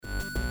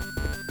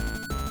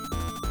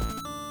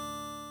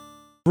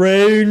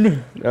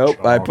brain.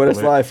 Nope, I put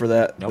us live for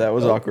that. Nope. That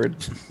was awkward.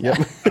 Yep.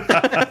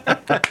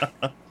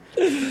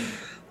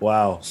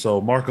 Wow.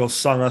 So Marco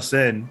sung us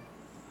in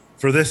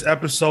for this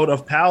episode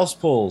of Pals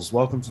Pulls.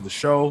 Welcome to the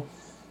show.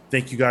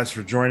 Thank you guys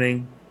for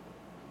joining.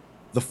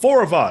 The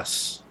four of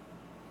us.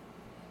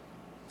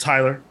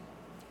 Tyler.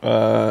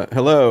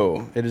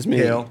 Hello. It is me,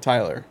 Kale.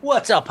 Tyler.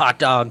 What's up, hot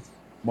dog?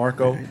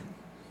 Marco.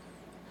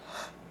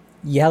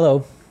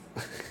 Yellow.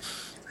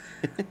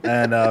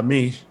 And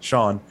me,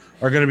 Sean,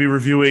 are going to be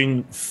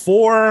reviewing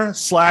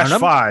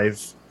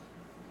 4/5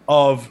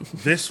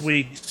 of this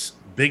week's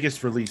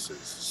biggest releases.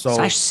 So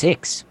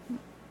 /6.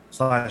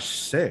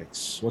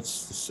 /6.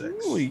 What's the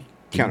 6? We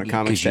count a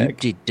comic you tag.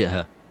 did,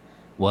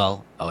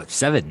 it's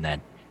 7 then.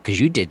 Because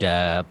you did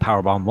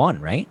Powerbomb 1,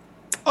 right?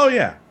 Oh,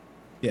 yeah.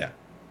 Yeah.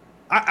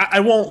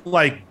 I won't,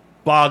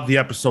 bog the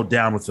episode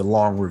down with a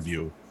long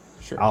review.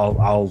 Sure. I'll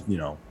I'm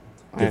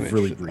give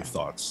really interested, brief though.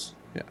 thoughts.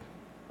 Yeah.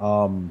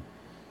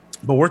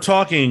 But we're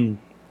talking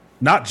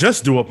not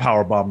just do a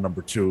Powerbomb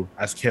number 2,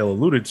 as Kale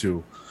alluded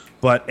to,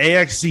 but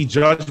AXC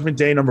Judgment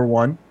Day number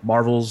 1,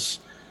 Marvel's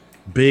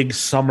big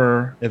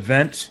summer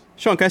event.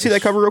 Sean, can I see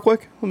that cover real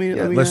quick? Let me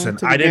Listen,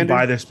 take a I didn't gander.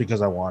 buy this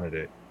because I wanted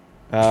it.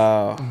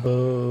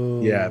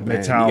 Oh, Yeah,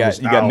 man, Midtown.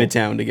 you got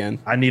Midtown again.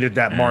 I needed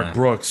that Mark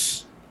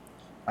Brooks.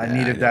 I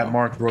needed know. that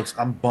Mark Brooks.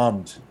 I'm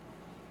bummed.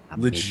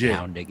 I'm Legit.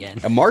 Midtown again.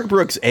 A Mark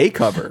Brooks A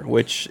cover,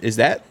 which is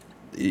that?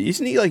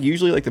 Isn't he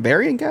usually the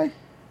variant guy?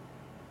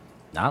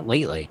 Not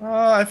lately.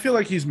 I feel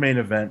like he's main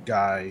event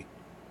guy.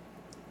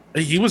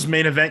 He was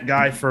main event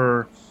guy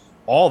for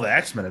all the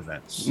X-Men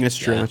events. That's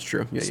true. Yeah. That's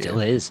true. Yeah, Still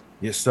is.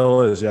 It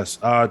still is, yes.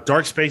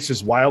 Dark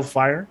Space's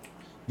Wildfire.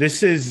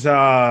 This is,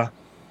 I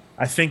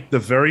think, the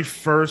very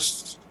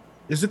first...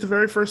 Is it the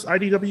very first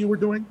IDW we're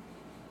doing?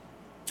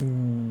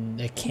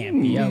 It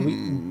can't be. Yeah,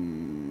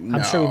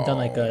 I'm sure we've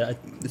done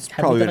It's have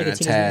probably we been done a Teenage Mutant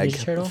Ninja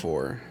tag Turtle?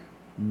 before.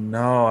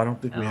 No, I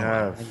don't think we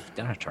have. I've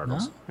done a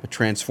Turtles. No? A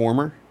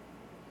Transformer.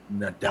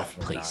 No,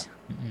 definitely Please.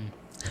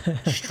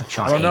 not.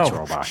 Sean I don't hates know.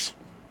 robots.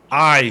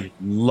 I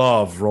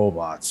love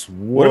robots.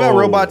 What about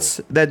Whoa.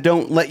 robots that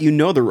don't let you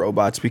know they're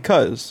robots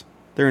because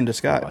they're in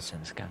disguise? Robots in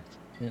the sky.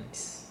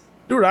 Nice.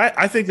 Dude,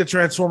 I think the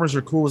Transformers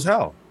are cool as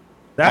hell.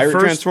 That Pirate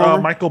first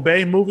Transformer? Michael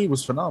Bay movie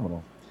was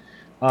phenomenal.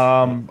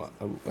 Well,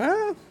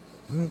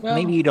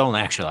 Maybe you don't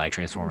actually like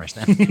Transformers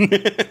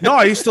then. No,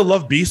 I used to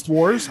love Beast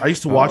Wars. I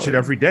used to watch it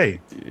every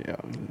day. yeah,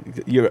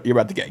 you're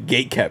about to get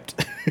gate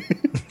kept.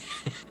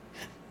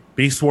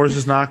 Beast Wars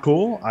is not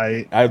cool.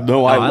 I I I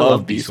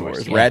love Beast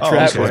Wars. yeah. Rat oh,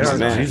 Trap okay. was Yeah, my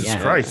man. Jesus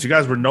Yeah. Christ, you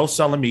guys were no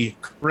selling me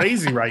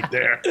crazy right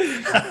there.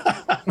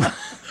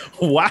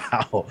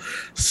 Wow.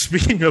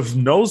 Speaking of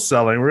no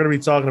selling, we're going to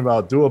be talking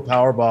about Do a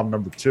Powerbomb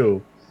number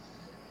 2.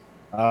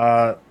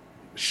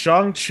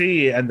 Shang-Chi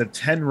and the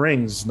 10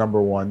 Rings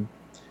number 1.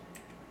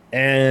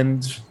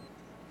 And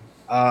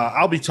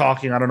I'll be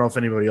talking, I don't know if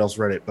anybody else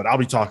read it, but I'll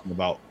be talking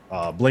about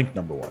Blink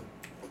number 1.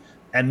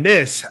 And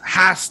this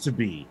has to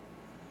be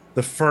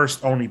the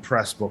first only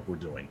press book we're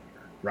doing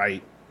here,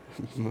 right?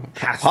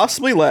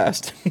 Possibly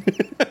last.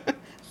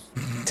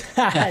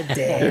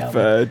 Damn.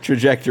 If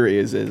trajectory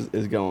is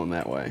going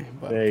that way.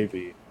 But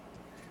Maybe.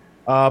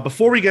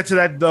 Before we get to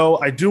that, though,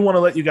 I do want to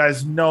let you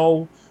guys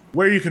know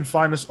where you can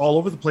find us all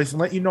over the place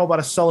and let you know about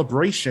a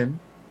celebration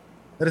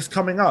that is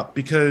coming up.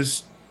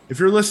 Because if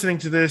you're listening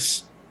to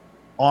this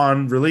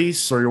on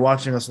release or you're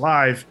watching us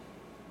live,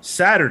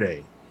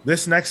 Saturday,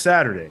 this next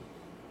Saturday,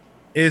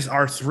 is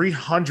our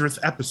 300th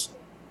episode.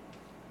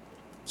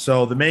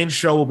 So the main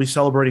show will be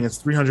celebrating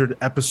its 300th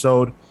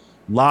episode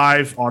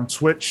live on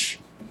Twitch,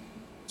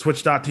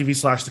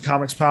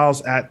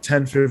 twitch.tv/thecomicspals at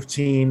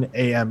 10:15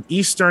 a.m.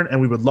 Eastern. And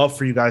we would love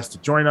for you guys to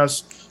join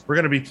us. We're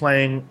going to be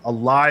playing a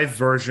live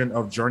version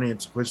of Journey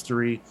into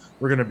History.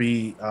 We're going to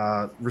be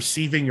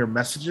receiving your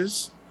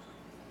messages,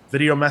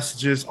 video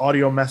messages,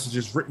 audio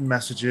messages, written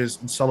messages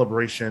in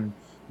celebration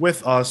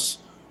with us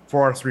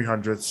for our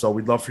 300th. So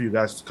we'd love for you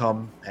guys to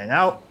come hang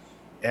out.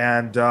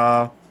 And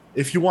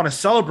if you want to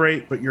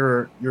celebrate, but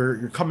you're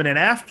coming in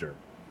after,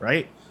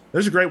 right?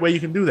 There's a great way you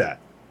can do that.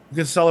 You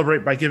can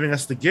celebrate by giving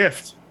us the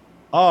gift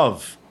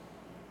of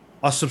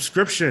a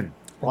subscription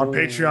on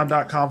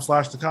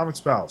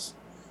patreon.com/thecomicspals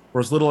for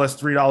as little as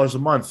 $3 a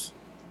month.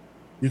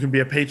 You can be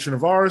a patron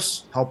of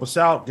ours, help us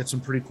out, get some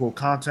pretty cool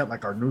content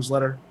like our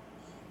newsletter.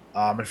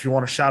 If you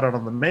want to shout out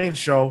on the main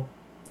show,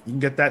 you can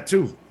get that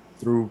too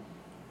through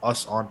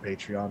us on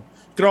Patreon.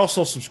 You can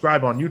also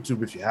subscribe on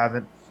YouTube if you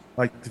haven't.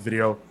 Like the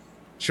video,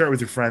 share it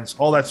with your friends.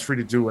 All that's free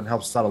to do and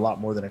helps us out a lot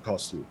more than it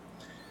costs you.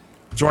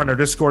 Join our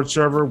Discord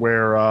server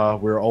where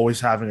we're always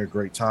having a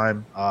great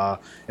time.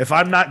 If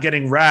I'm not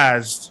getting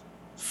razzed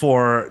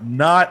for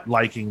not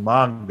liking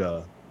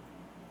manga,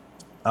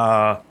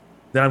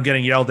 then I'm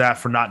getting yelled at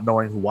for not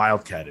knowing who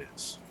Wildcat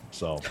is.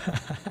 So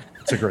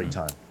it's a great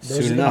time. Those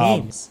Soon are the enough.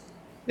 names.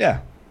 Yeah.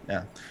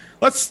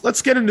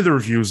 Let's get into the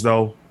reviews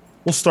though.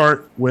 We'll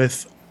start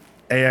with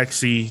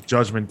AXE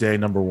Judgment Day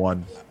number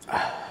 1.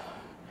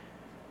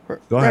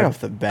 Go right ahead. off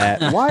the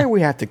bat, why do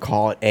we have to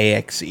call it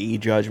AXE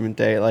Judgment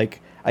Day? Like,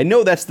 I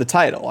know that's the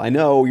title. I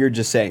know you're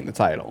just saying the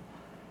title.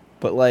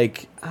 but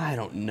like I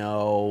don't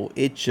know.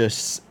 It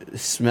just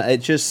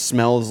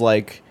smells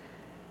like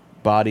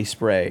body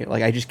spray.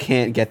 Like I just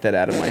can't get that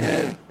out of my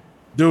head.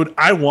 Dude,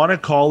 I want to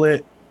call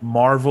it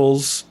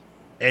Marvel's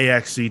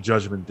AXE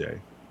Judgment Day.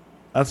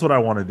 That's what I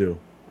want to do.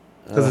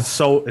 Because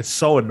it's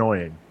so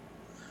annoying.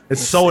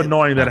 It's so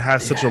annoying that it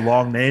has such a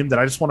long name that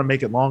I just want to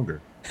make it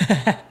longer.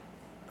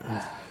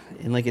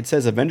 And like it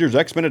says Avengers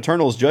X-Men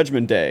Eternals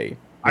Judgment Day.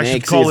 I should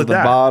AXE call is it at the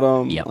that.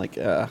 bottom. Yep. Like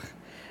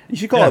you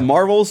should call it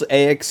Marvel's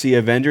AXE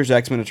Avengers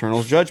X-Men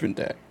Eternals Judgment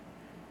Day.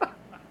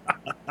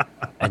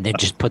 And then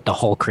just put the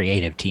whole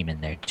creative team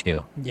in there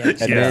too. Yeah,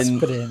 And then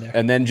put it in there.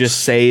 and then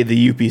just say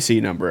the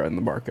UPC number on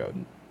the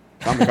barcode.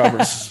 On the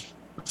cover.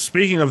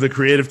 Speaking of the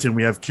creative team,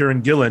 we have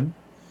Kieran Gillen,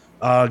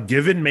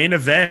 given main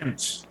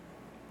event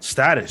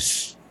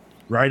status,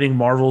 writing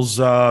Marvel's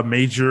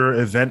major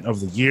event of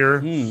the year.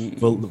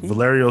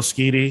 Valerio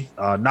Schiti,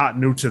 not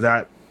new to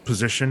that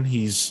position.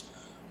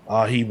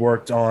 He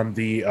worked on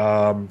the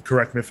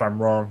correct me if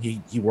I'm wrong.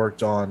 He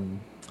worked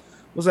on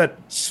what was that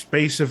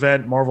space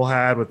event Marvel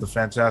had with the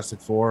Fantastic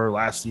Four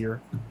last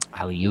year?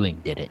 Al Ewing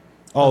did it.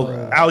 Oh,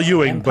 Al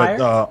Ewing, Empire?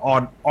 but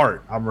on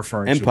art, I'm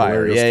referring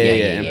Empire, to. yeah,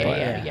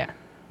 Empire. Yeah.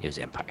 It was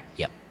Empire.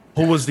 Yep.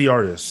 Who was the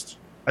artist?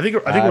 I think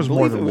it was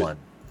more than one.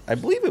 I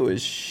believe it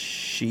was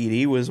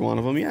Sheedy was one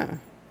of them. Yeah.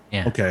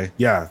 Yeah. Okay,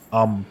 yeah.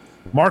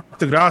 Mark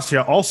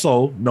DeGracia,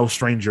 also no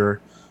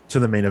stranger to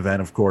the main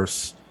event, of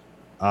course.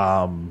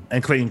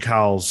 And Clayton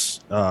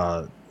Cowles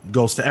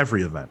goes to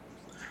every event.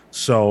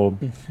 So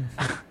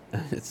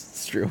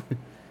It's true.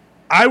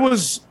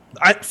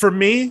 For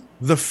me,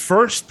 the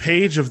first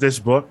page of this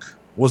book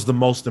was the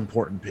most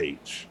important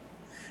page.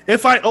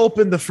 If I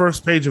opened the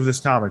first page of this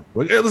comic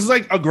book, it was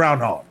like a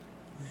groundhog.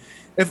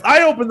 If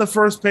I open the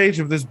first page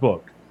of this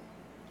book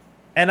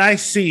and I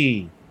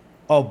see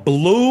a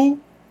blue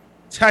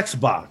text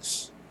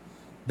box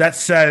that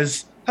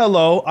says,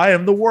 "Hello, I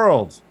am the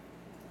world,"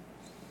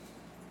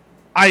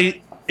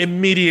 I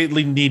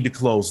immediately need to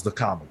close the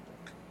comic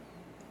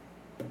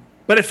book.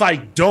 But if I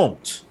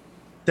don't,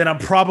 then I'm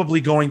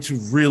probably going to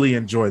really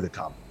enjoy the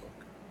comic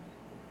book.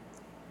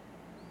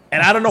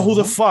 And I don't know who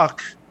the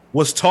fuck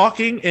was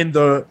talking in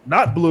the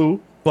not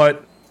blue,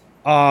 but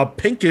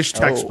pinkish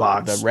text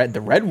box.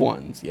 The red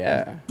ones,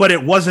 yeah. But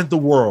it wasn't the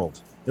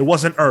world. It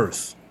wasn't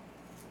Earth.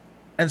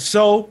 And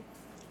so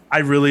I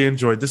really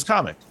enjoyed this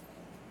comic.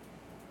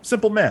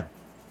 Simple man.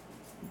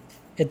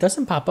 It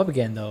doesn't pop up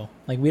again though.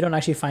 Like we don't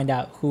actually find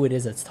out who it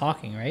is that's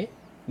talking, right?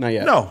 Not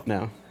yet.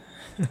 No.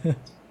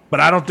 But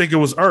I don't think it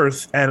was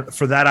Earth, and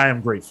for that I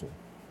am grateful.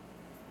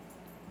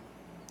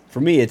 For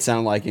me, it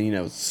sounded like,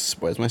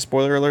 does my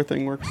spoiler alert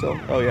thing work still?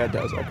 Oh, yeah, it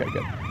does. Okay,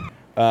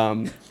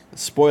 good.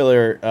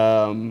 Spoiler,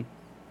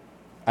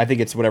 I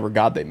think it's whatever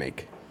god they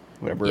make.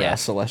 Whatever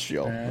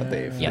celestial that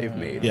they've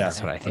made. Yeah,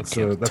 That's what I think that's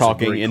too. a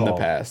Talking great in the call.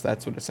 past.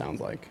 That's what it sounds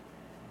like.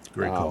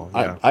 Great call.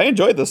 Yeah. I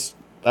enjoyed this.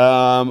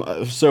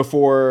 So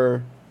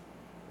for,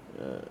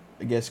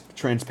 I guess,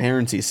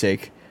 transparency's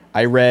sake,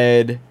 I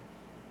read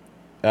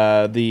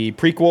the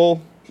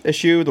prequel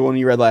issue, the one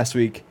you read last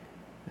week,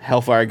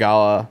 Hellfire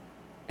Gala,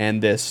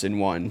 and this in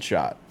one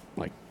shot,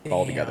 like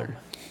all together.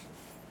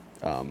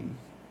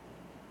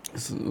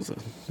 It's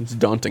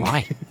daunting.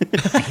 Why?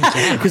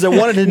 Because I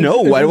wanted to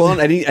know.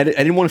 I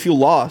didn't want to feel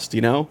lost,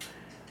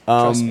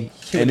 Trust me,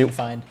 you and would be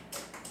fine.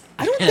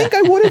 I don't think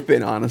I would have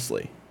been,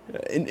 honestly.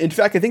 In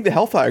fact, I think the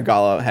Hellfire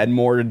Gala had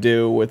more to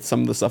do with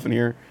some of the stuff in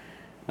here.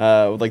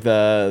 With like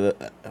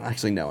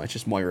actually, no, it's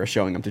just Moira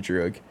showing up to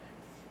Druig.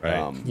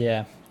 Right.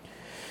 Yeah.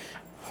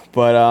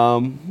 But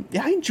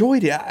yeah, I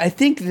enjoyed it. I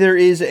think there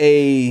is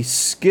a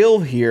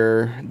skill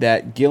here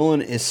that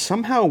Gillen is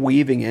somehow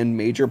weaving in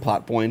major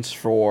plot points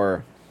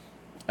for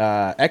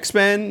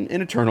X-Men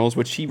and Eternals,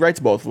 which he writes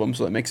both of them,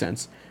 so that makes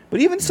sense.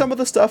 But even some of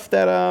the stuff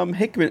that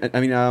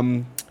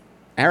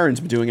Aaron's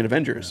been doing in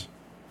Avengers,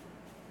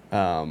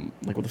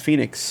 like with the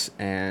Phoenix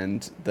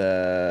and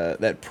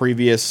that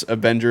previous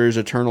Avengers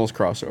Eternals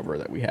crossover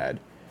that we had,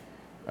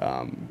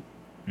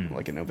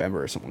 like in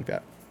November or something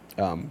like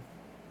that.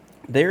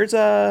 There's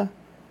a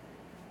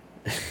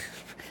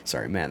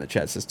sorry, man. The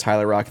chat says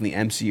Tyler Rock in the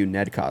MCU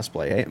Ned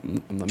cosplay. Hey,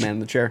 I'm the man in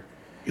the chair.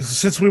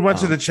 Since we went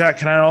to the chat,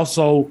 can I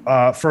also,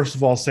 first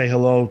of all, say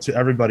hello to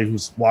everybody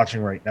who's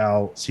watching right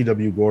now?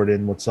 CW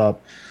Gordon, what's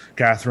up?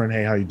 Catherine,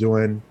 hey, how you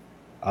doing?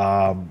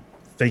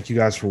 Thank you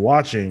guys for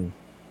watching.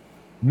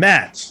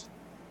 Matt,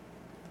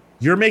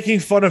 you're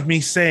making fun of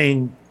me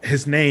saying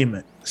his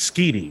name,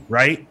 Skeety,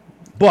 right?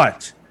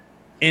 But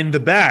in the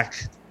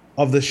back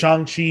of the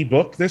Shang-Chi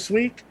book this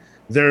week,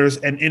 there's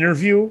an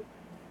interview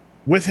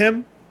with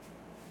him.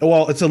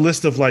 Well, it's a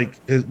list of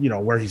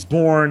where he's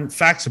born,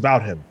 facts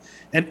about him.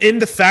 And in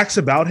the facts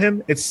about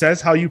him, it says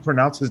how you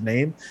pronounce his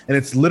name, and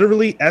it's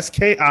literally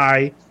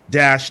SKI-TEE.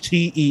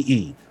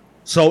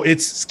 So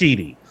it's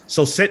Skeety.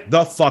 So sit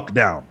the fuck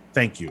down.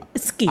 Thank you.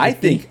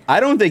 I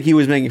don't think he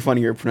was making fun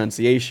of your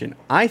pronunciation.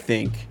 I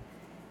think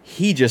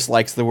he just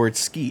likes the word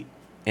skeet,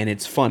 and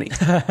it's funny.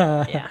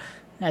 Yeah,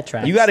 that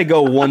tracks. You got to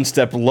go one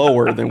step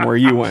lower than where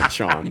you went,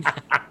 Sean.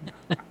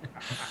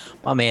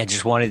 My man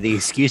just wanted the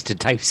excuse to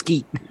type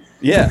skeet.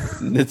 Yeah,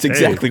 that's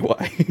exactly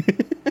why.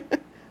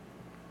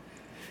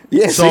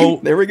 Yeah, So-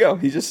 see, there we go.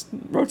 He just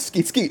wrote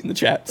skeet skeet in the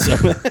chat. So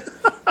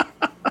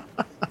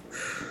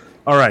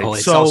All right. Oh,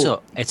 it's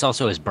so,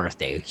 also his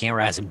birthday. You can't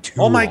razz him too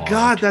oh my hard.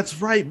 God,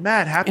 that's right,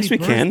 Matt. Happy Yes, we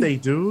can. birthday,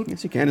 dude.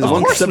 yes, you can. It's Of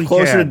one course step we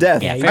closer to can.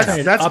 death. Yeah, Yeah, fair fair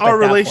enough. That's up our at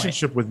that point.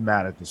 relationship with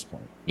Matt at this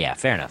point. Yeah,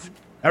 fair enough.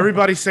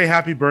 Everybody say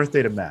happy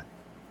birthday to Matt.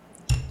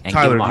 And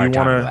Tyler, give him a hard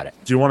time about it.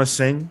 do you want to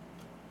sing?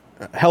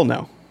 Hell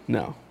no,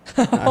 no.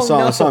 I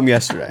saw him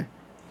yesterday.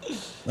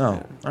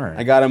 Oh, all right.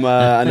 I got him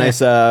a nice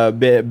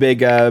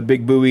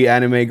big buoy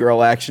anime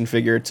girl action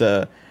figure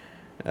to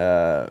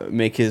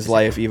make his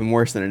life even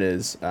worse than it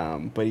is.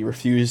 But he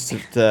refused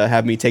to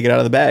have me take it out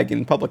of the bag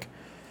in public.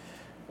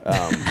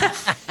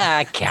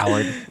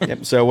 Coward.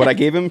 Yep. So what I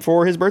gave him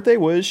for his birthday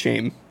was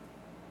shame.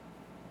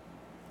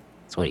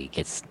 That's what he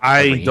gets. every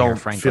I year, don't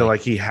frankly. feel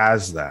like he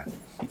has that.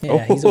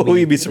 Yeah, he's a Oh, weeb.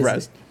 you'd be He's a-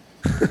 surprised.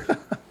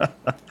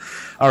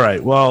 All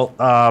right. Well,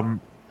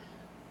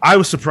 I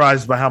was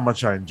surprised by how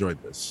much I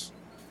enjoyed this.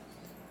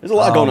 There's a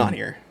lot going on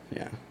here.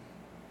 Yeah.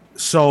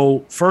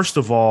 So, first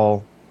of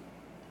all,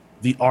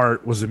 the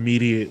art was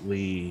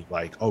immediately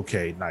like,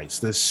 okay, nice.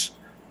 This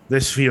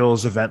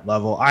feels event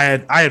level. I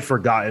had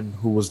forgotten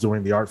who was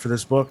doing the art for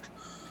this book,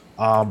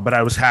 but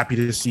I was happy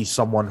to see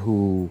someone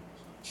who,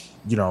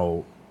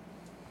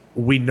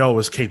 we know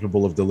is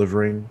capable of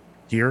delivering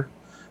here.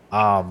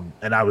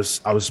 And I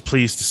was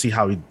pleased to see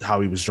how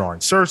he was drawing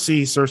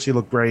Cersei. Cersei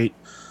looked great.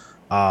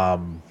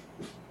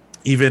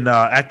 Even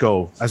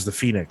Echo as the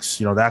Phoenix,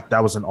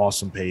 that was an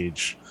awesome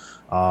page.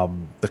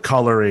 The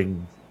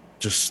coloring,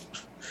 just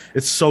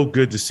it's so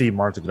good to see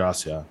Marta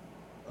Gracia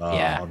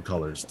on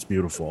colors. It's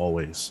beautiful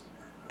always.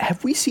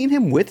 Have we seen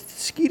him with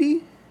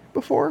Skeety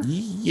before?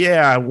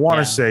 Yeah, I want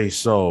to Yeah. say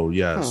so.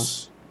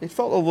 Yes. It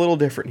felt a little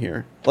different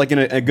here, like in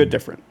a good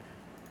different.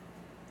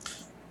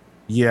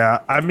 Yeah,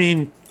 I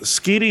mean,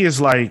 Skeety is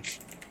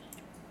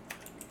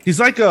he's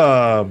like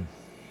a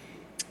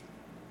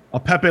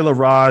Pepe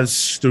Larraz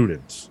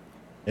student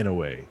in a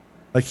way.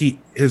 Like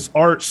his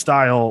art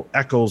style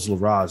echoes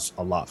Larraz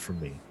a lot for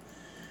me.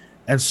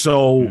 And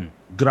so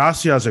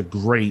Gracia is a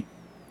great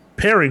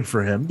pairing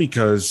for him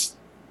because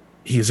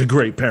he's a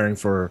great pairing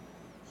for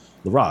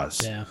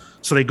Larraz. Yeah.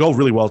 So they go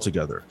really well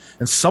together.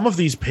 And some of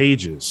these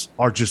pages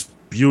are just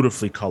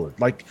beautifully colored.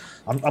 Like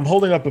I'm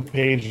holding up a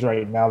page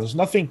right now. There's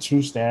nothing too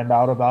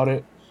standout about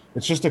it.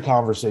 It's just a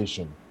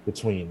conversation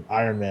between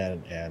Iron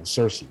Man and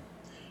Cersei.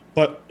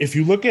 But if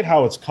you look at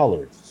how it's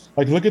colored,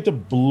 like look at the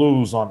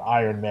blues on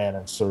Iron Man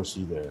and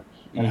Cersei there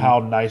and how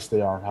nice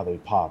they are and how they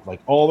pop.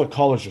 Like all the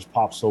colors just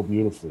pop so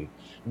beautifully.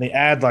 And they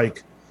add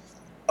like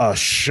a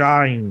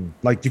shine,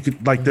 like you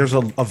could there's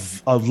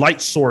a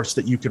light source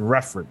that you can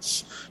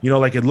reference.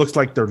 Like it looks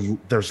like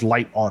there's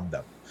light on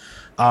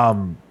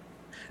them.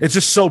 It's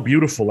just so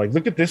beautiful. Like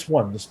look at this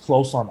one, this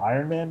close on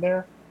Iron Man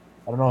there.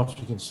 I don't know if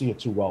you can see it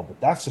too well,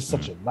 but that's just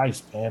such a nice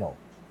panel.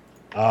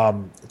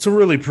 It's a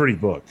really pretty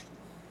book.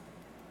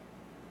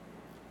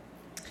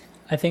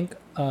 I think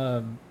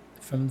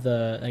from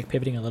the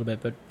pivoting a little bit,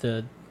 but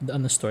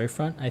on the story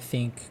front, I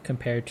think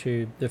compared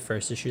to the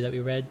first issue that we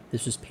read,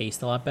 this was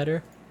paced a lot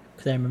better.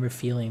 Because I remember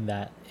feeling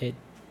that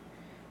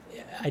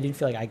I didn't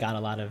feel like I got a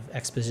lot of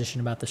exposition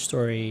about the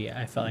story.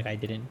 I felt like I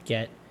didn't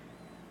get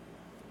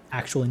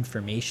actual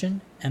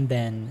information, and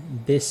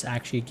then this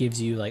actually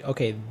gives you like,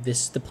 okay,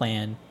 this is the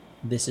plan.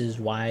 This is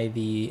why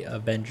the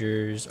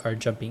Avengers are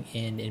jumping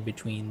in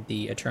between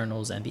the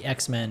Eternals and the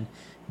X-Men.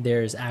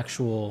 There's an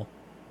actual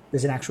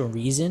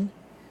reason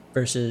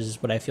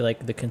versus what I feel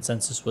like the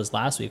consensus was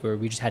last week, where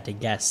we just had to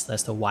guess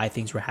as to why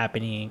things were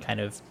happening and kind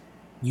of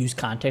use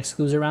context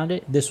clues around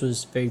it. This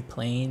was very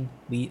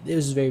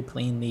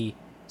plainly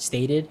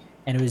stated,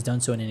 and it was done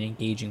so in an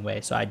engaging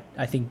way. So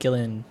I think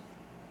Gillen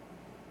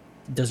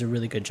does a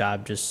really good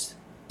job just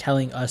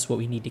telling us what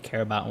we need to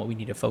care about and what we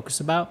need to focus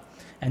about,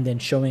 and then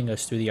showing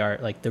us through the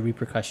art like the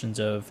repercussions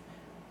of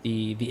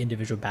the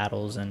individual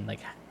battles and like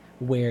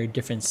where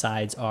different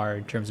sides are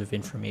in terms of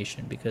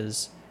information,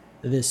 because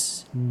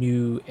this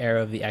new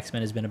era of the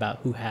X-Men has been about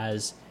who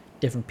has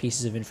different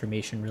pieces of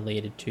information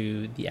related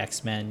to the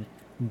X-Men,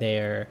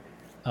 their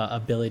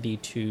ability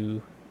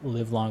to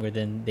live longer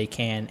than they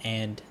can,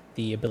 and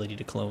the ability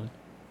to clone.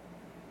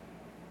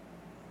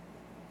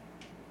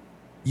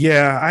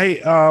 Yeah,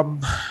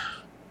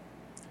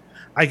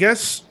 I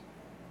guess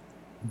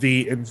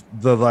the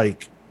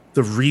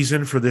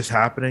reason for this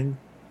happening,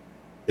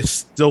 it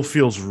still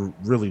feels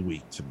really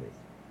weak to me.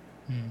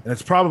 And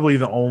it's probably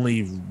the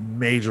only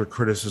major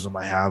criticism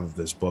I have of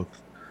this book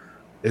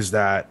is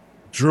that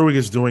Druig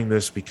is doing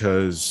this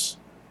because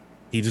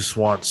he just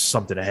wants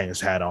something to hang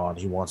his hat on.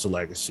 He wants a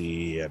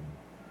legacy and,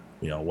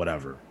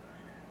 whatever.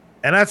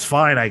 And that's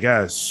fine, I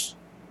guess.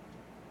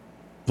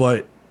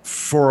 But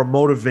for a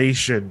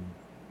motivation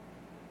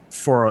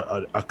for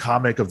a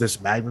comic of this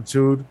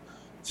magnitude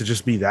to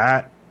just be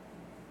that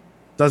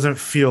doesn't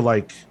feel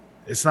like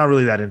it's not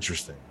really that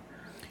interesting.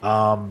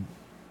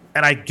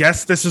 And I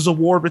guess this is a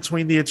war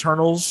between the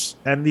Eternals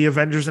and the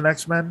Avengers and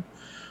X-Men,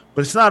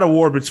 but it's not a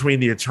war between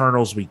the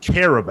Eternals we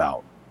care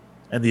about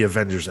and the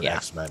Avengers and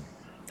X-Men.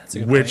 a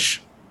good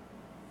which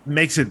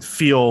makes it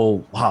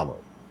feel hollow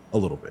a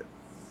little bit.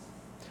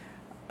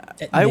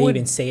 They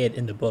even say it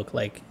in the book,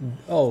 like,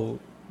 oh,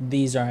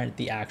 these aren't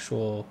the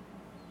actual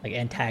like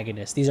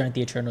antagonists. These aren't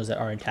the Eternals that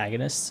are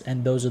antagonists,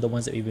 and those are the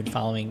ones that we've been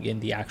following in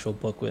the actual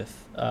book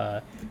with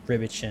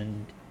Ribbich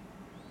and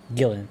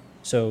Gillen.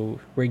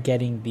 So we're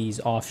getting these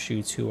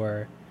offshoots who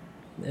are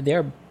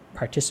they're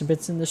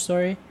participants in the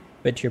story.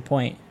 But to your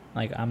point,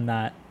 like I'm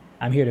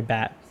here to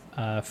bat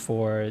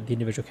for the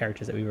individual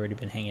characters that we've already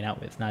been hanging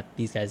out with, not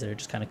these guys that are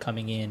just kind of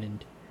coming in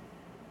and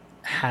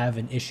have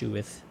an issue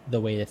with the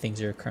way that things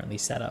are currently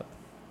set up.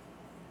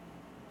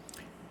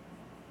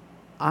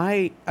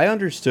 I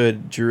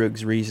understood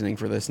Druig's reasoning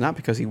for this, not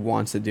because he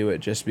wants to do it,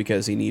 just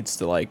because he needs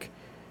to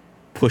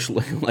push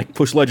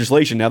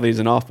legislation now that he's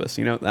in office,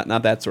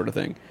 not that sort of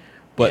thing,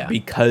 but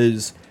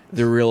because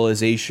the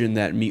realization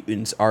that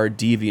mutants are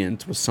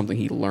deviant was something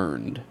he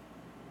learned,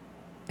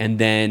 and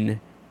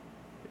then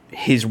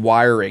his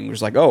wiring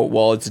was like, oh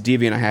well, it's a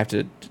deviant, I have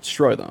to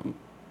destroy them,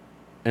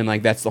 and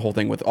that's the whole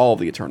thing with all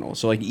the Eternals.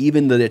 So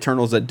even the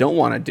Eternals that don't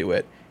want to do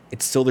it,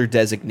 it's still their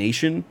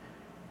designation.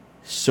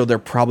 So they're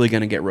probably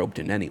going to get roped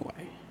in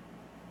anyway.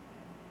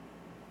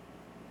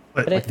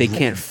 But they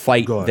can't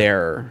fight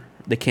their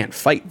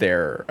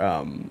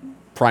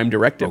prime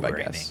directive, I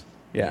guess.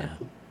 Yeah.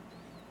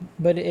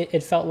 But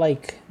it felt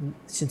like,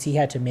 since he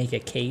had to make a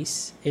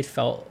case, it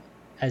felt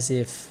as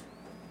if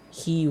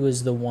he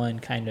was the one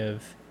kind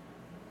of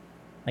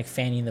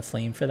fanning the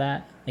flame for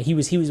that. Like he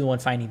was the one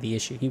finding the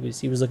issue. He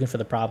was looking for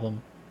the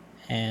problem,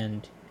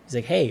 and he's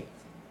like, hey,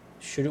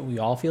 shouldn't we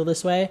all feel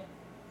this way?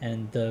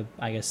 And the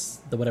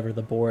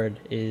board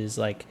is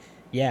like,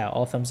 yeah,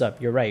 all thumbs up.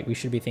 You're right. We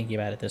should be thinking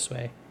about it this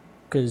way,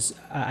 because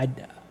I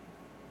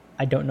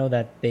don't know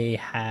that they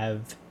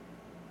have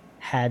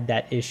had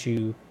that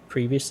issue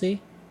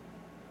previously.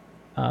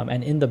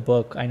 And in the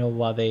book, I know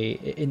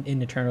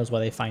in Eternals,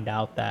 while they find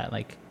out that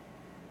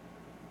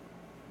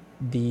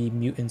the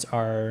mutants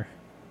are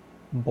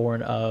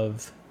born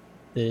of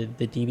the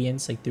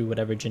deviants, through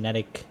whatever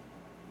genetic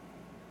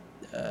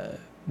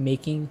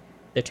making.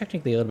 They're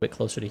technically a little bit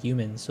closer to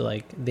humans, so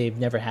they've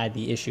never had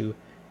the issue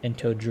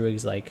until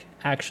Druig's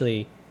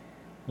actually,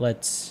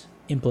 let's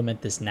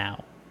implement this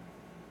now.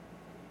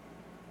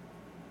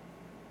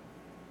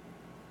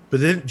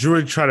 But then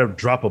Druig tried to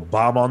drop a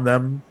bomb on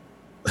them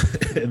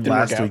in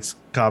last week's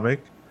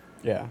comic.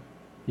 Yeah.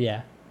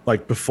 Yeah.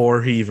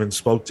 Before he even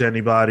spoke to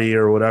anybody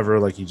or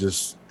whatever, he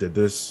just did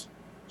this.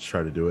 Just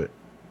try to do it.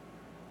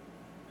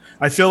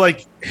 I feel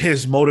like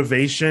his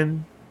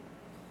motivation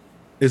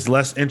is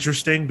less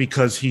interesting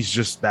because he's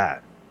just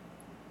bad.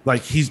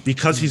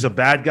 Because he's a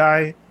bad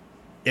guy,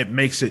 it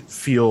makes it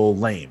feel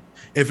lame.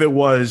 If it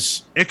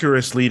was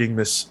Icarus leading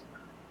this,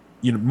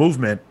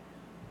 movement,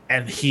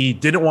 and he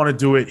didn't want to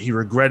do it, he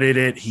regretted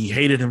it, he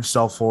hated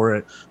himself for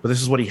it, but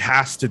this is what he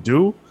has to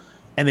do,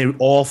 and they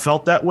all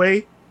felt that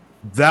way,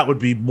 that would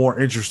be more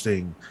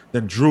interesting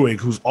than Druig,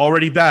 who's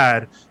already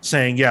bad,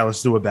 saying, yeah,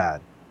 let's do it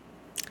bad.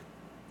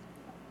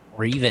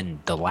 Or even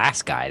the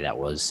last guy that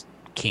was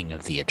King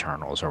of the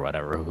Eternals or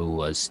whatever, who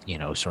was,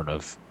 sort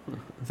of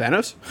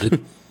Thanos?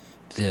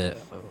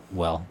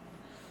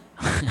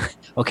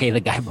 Okay, the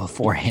guy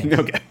before him.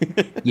 Okay.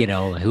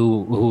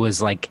 who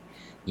was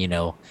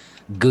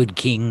good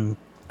King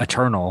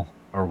Eternal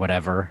or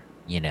whatever,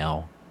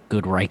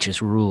 good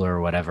righteous ruler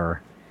or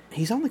whatever.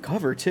 He's on the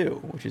cover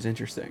too, which is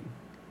interesting.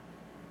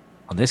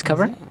 On this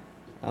cover? Yeah.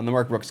 On the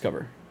Mark Brooks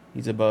cover.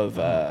 He's above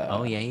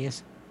oh yeah, he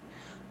is.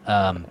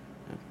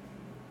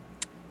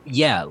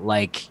 Yeah,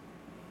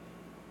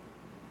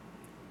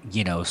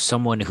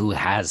 someone who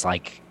has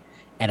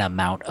an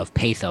amount of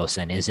pathos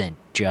and isn't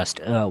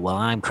just, well,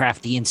 I'm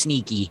crafty and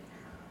sneaky.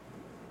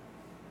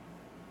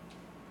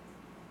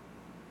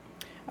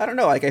 I don't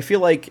know. I feel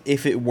like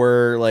if it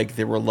were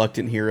the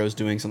reluctant heroes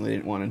doing something they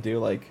didn't want to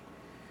do,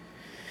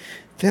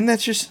 then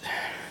that's just,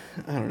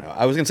 I don't know.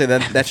 I was gonna say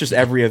that's just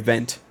every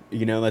event.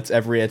 It's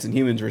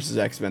Inhumans versus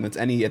X-Men.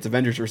 It's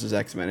Avengers versus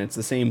X-Men. It's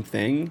the same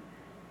thing.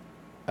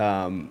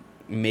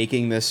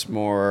 Making this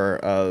more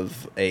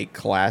of a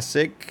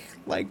classic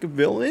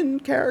villain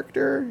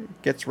character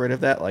gets rid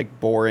of that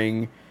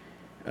boring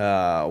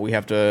we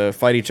have to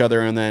fight each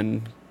other and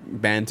then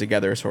band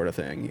together sort of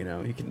thing.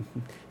 You can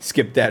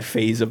skip that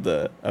phase of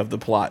the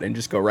plot and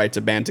just go right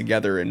to band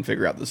together and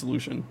figure out the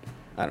solution.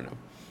 I don't know,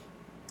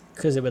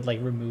 because it would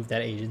remove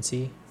that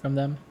agency from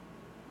them.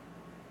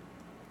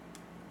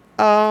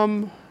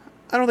 I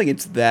don't think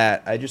it's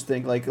that. I just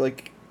think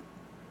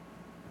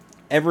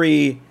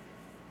every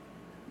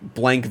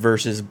blank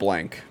versus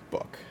blank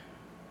book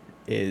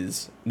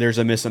there's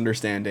a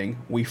misunderstanding,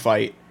 we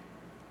fight,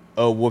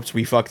 oh whoops,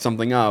 we fucked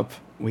something up,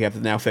 we have to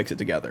now fix it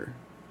together.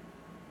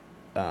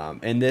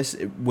 And this,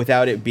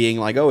 without it being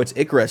oh, it's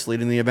Icarus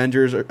leading the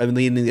Avengers or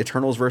leading the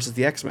Eternals versus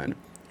the X-Men.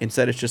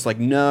 Instead it's just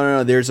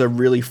no, there's a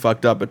really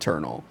fucked up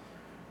Eternal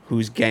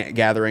who's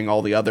gathering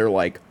all the other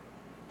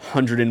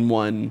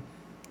 101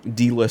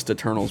 D-list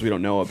Eternals we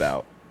don't know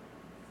about.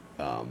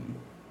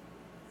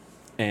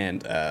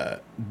 And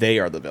they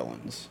are the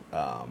villains.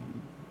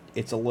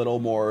 It's a little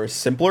more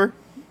simpler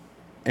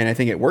and I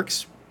think it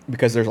works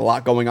because there's a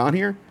lot going on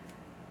here.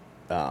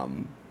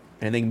 And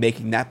I think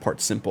making that part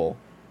simple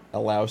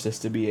allows this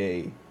to be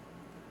a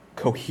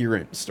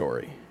coherent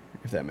story,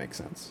 if that makes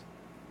sense.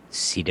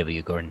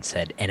 C.W. Gordon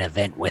said, "An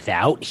event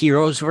without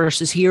heroes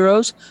versus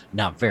heroes?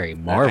 Not very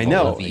Marvel I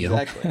know, of you."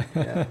 exactly.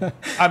 Yeah.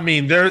 I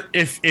mean,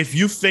 if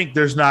you think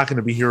there's not going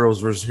to be heroes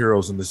versus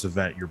heroes in this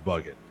event, you're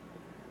bugging.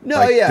 No,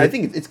 Like, I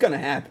think it's going to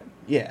happen.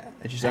 Yeah,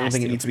 I don't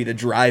think it to. needs to be the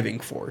driving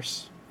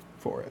force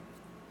for it.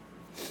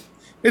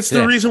 It's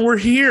the reason we're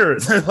here.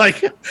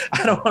 Like,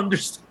 I don't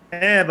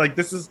understand. Like,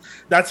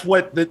 that's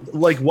what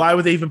why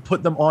would they even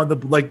put them on the,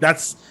 like,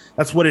 that's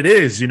what it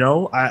is, you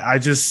know? I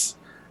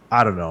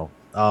don't know.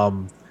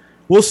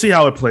 We'll see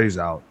how it plays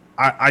out.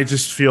 I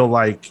just feel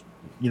like,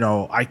 you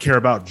know, I care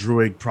about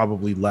Druig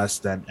probably less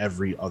than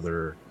every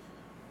other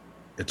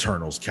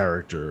Eternals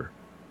character.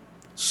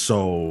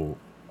 So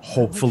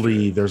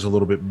hopefully there's a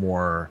little bit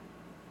more,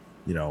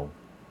 you know,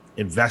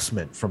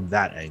 investment from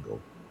that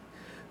angle.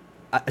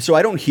 So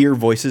I don't hear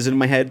voices in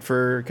my head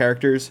for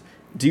characters.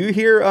 Do you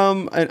hear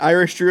an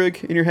Irish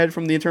Druig in your head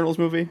from the Eternals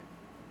movie?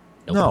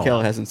 No.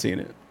 Kel hasn't seen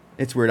it.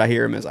 It's weird. I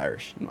hear him as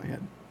Irish in my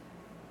head.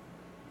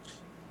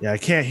 Yeah, I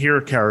can't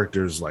hear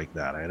characters like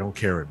that. I don't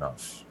care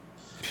enough.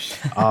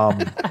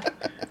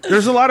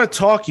 There's a lot of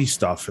talky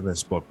stuff in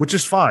this book, which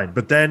is fine.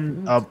 But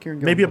then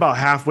maybe about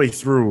halfway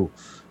through,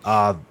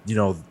 you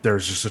know,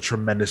 there's just a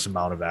tremendous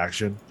amount of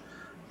action,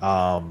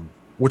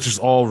 which is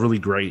all really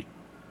great.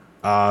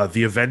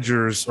 The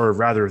Avengers, or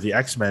rather the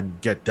X-Men,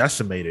 get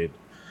decimated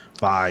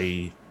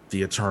by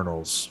the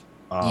Eternals.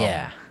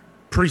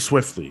 Pretty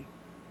swiftly.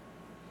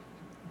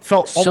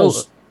 Felt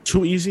almost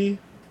too easy.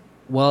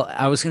 Well,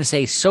 I was going to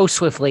say so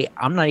swiftly,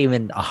 I'm not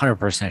even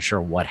 100% sure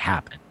what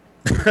happened.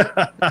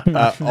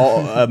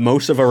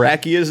 Most of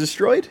Iraqi is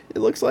destroyed, it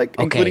looks like,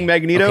 including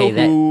Magneto,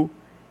 who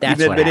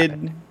that's even admitted, what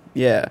happened.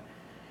 Yeah,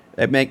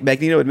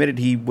 Magneto admitted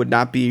he would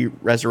not be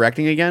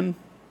resurrecting again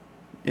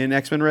in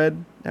X-Men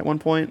Red at one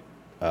point.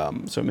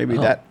 So maybe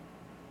that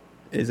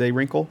is a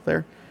wrinkle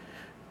there.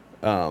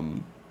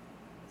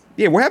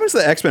 Yeah, what happens to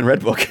the X-Men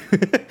Red book?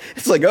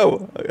 It's like,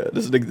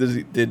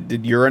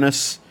 did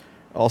Uranus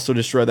also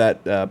destroy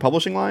that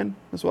publishing line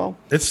as well?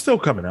 It's still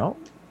coming out.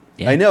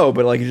 Yeah. I know,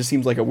 but like it just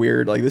seems like a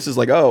weird, like this is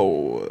like,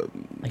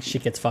 like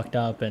shit gets fucked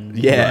up and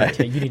yeah,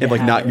 you need to and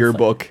like have not it your with,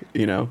 book,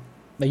 you know.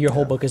 Like your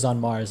whole book is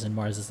on Mars and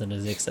Mars doesn't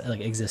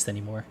exist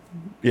anymore.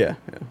 Yeah.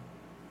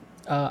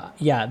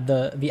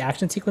 The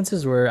action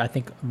sequences were, I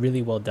think,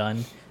 really well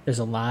done. There's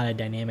a lot of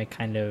dynamic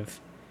kind of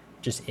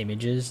just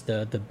images.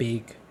 The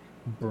big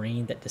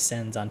brain that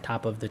descends on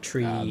top of the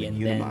tree,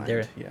 and then mind.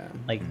 they're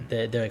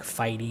they're like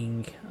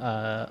fighting.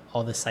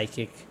 All the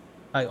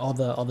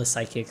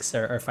psychics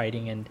are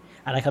fighting, and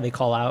I like how they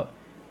call out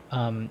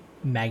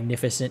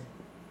magnificent.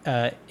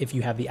 If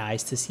you have the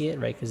eyes to see it,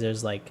 right? Because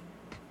there's like,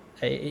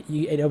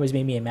 it always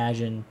made me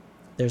imagine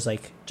there's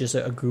like just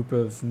a group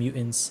of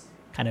mutants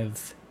kind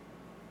of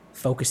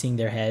focusing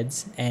their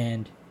heads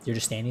and they're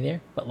just standing there,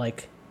 but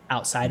like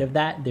outside of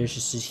that there's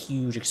just this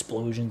huge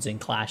explosions and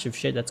clash of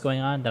shit that's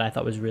going on that I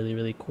thought was really,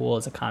 really cool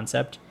as a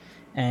concept.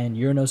 And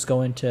Uranus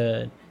going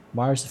to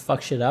Mars to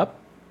fuck shit up,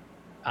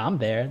 I'm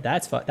there.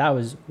 That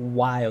was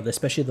wild,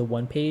 especially the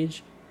one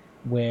page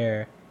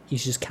where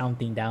he's just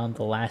counting down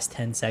the last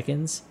 10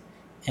 seconds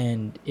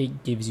and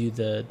it gives you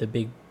the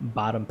big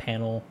bottom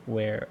panel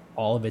where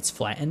all of it's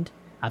flattened.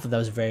 I thought that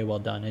was very well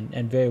done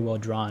and very well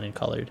drawn and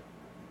colored.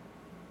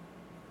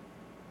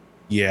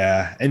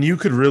 Yeah, and you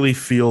could really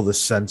feel the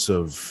sense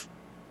of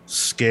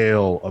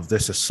scale of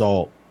this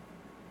assault,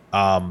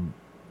 in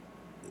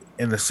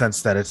the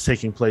sense that it's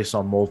taking place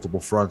on multiple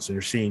fronts, and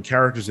you're seeing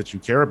characters that you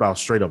care about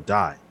straight up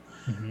die.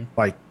 Mm-hmm.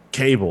 Like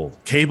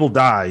Cable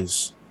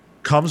dies,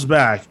 comes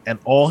back, and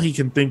all he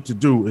can think to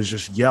do is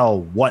just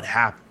yell, "What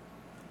happened?"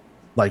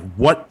 Like,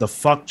 what the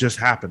fuck just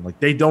happened?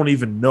 Like, they don't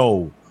even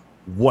know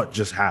what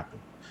just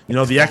happened. You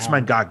know, the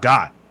X-Men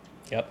got.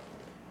 Yep.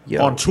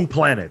 On 2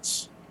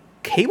 planets.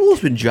 Cable's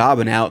been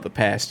jobbing out the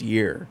past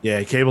year.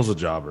 Yeah, Cable's a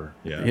jobber.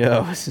 Yeah.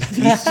 Yo,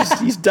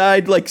 he's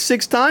died like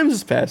 6 times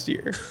this past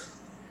year.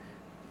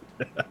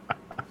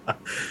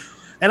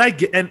 And I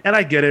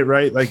get it,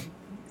 right? Like,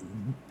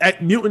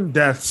 mutant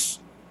deaths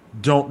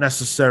don't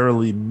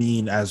necessarily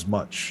mean as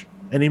much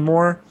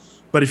anymore.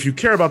 But if you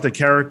care about the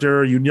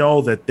character, you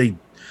know that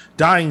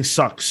dying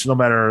sucks no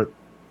matter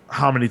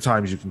how many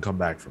times you can come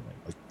back from it.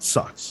 Like, it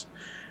sucks.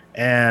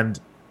 And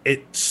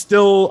it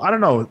still, I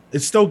don't know, it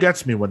still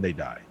gets me when they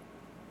die.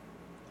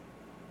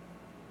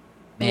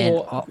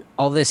 Man,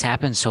 all this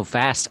happened so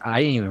fast,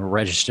 I didn't even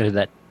register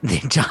that they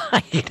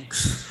died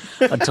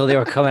until they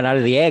were coming out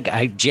of the egg.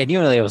 I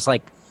genuinely was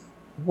like,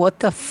 what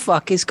the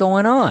fuck is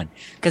going on?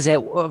 Because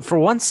for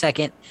one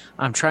second,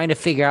 I'm trying to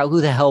figure out who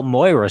the hell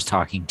Moira's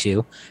talking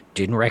to.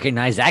 Didn't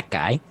recognize that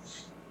guy.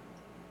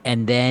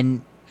 And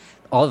then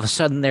all of a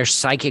sudden, there's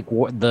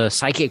the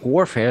psychic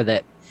warfare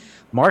that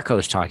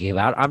Marco's talking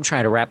about. I'm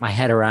trying to wrap my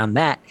head around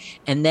that.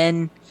 And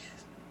then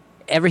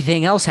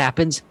everything else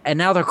happens, and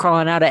now they're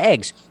crawling out of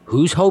eggs.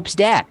 Who's Hope's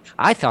dad?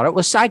 I thought it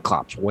was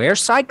Cyclops. Where's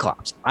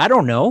Cyclops? I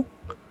don't know.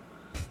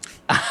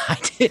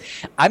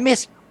 I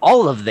missed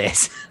all of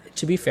this.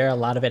 To be fair, a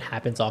lot of it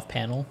happens off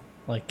panel,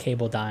 like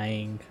Cable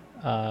dying,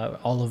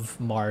 all of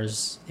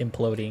Mars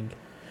imploding.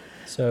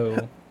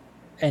 So,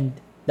 and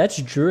that's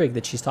Druig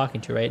that she's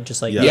talking to, right?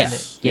 Just like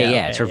Yes. Yeah.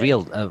 okay, It's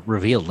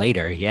revealed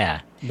later.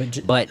 Yeah, But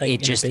but like, in a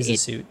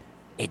business suit.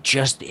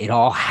 it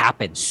all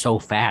happened so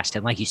fast,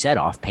 and like you said,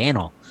 off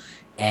panel,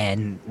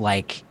 and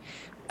like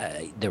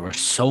there was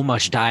so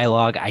much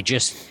dialogue. I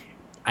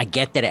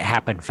get that it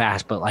happened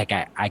fast, but like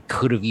I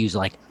could have used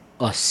like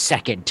a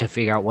second to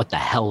figure out what the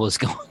hell was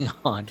going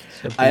on.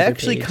 So I Boozer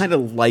actually Page. kind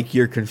of like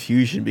your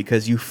confusion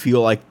because you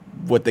feel like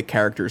what the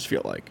characters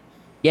feel like.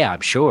 Yeah, I'm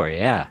sure.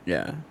 Yeah.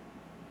 Yeah.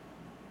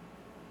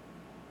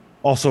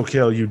 Also,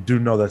 Kale, you do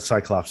know that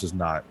Cyclops is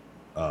not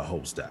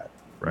Hope's dad,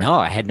 right? No,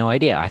 I had no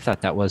idea. I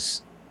thought that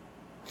was.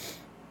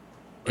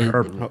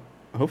 Her,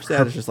 Hope's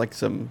dad is just like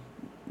some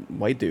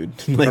white dude.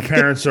 her Like,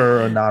 parents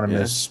are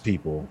anonymous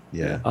people.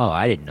 Yeah. Oh,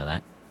 I didn't know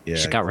that. Yeah.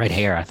 She's got red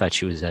hair. I thought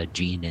she was a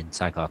Jean and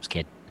Cyclops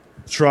kid.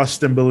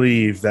 Trust and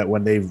believe that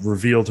when they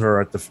revealed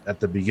her at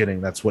the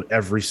beginning, that's what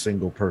every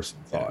single person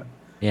thought.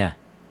 Yeah.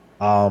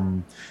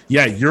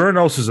 Yeah,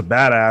 Uranos is a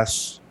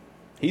badass.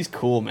 he's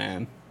cool,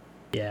 man.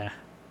 Yeah.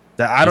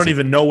 That I don't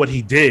even know what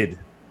he did,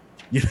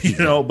 you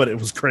know, but it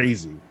was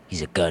crazy.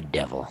 He's a good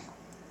devil.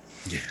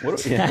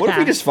 What if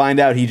we just find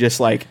out he just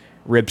like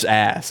rips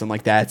ass and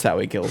like that's how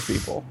he kills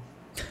people?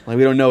 Like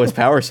we don't know his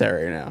power set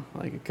right now.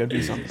 Like it could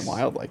be something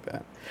wild like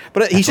that.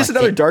 But he's just like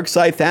another it. dark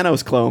side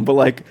Thanos clone. But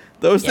like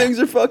those Yeah. things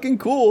are fucking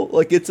cool.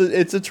 Like it's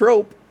a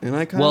trope, and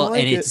I kind of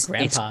like and it. it's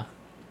Grandpa.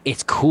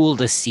 it's cool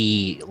to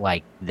see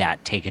like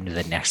that taken to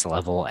the next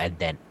level and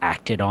then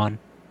acted on.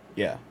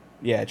 Yeah,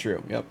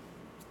 true. Yep.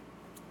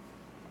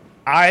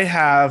 I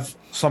have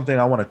something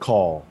I want to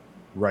call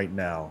right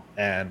now,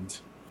 and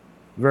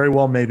very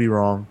well may be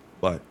wrong,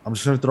 but I'm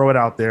just going to throw it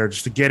out there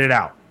just to get it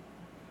out.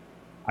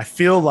 I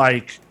feel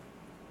like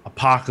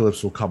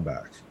Apocalypse will come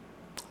back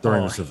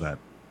during this event.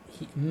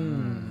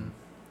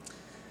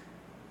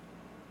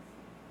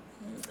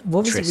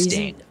 What was the reason?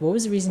 Interesting. What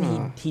was the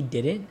reason he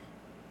didn't?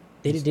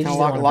 They He's didn't kind of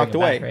want to locked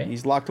bring him away. back, right?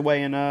 He's locked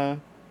away in that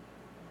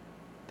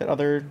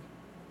other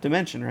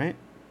dimension, right?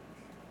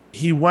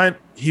 He went.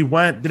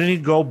 Didn't he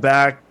go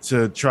back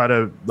to try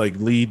to like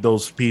lead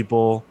those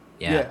people?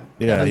 Yeah.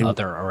 Yeah, he-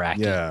 Other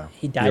Iraqi. Yeah,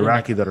 He the died in,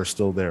 Iraqi like- that are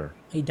still there.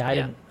 He died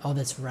Yeah. in. Oh,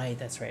 that's right.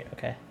 That's right.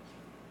 Okay.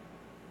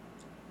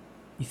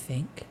 You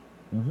think?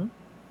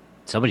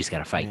 Somebody's got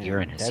to fight Man,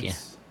 Uranus. Yeah.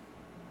 that's-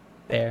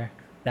 There.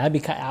 That'd be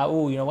kind.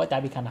 Oh, you know what?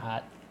 That'd be kind of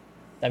hot.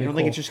 That'd You be don't cool.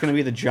 think it's just gonna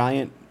be the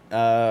giant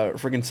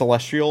friggin'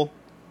 celestial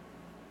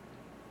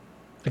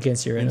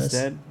against Uranus.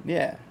 instead?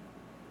 Yeah.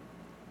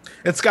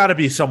 It's got to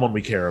be someone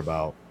we care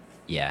about.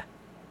 Yeah.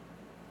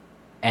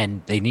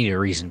 And they need a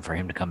reason for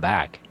him to come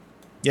back.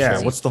 Yeah,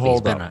 'Cause what's the he's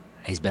hold been up?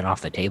 he's been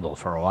off the table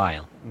for a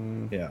while.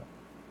 Yeah,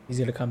 He's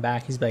gonna come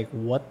back. He's like,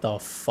 "What the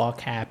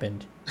fuck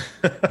happened?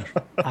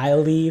 I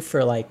leave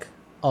for like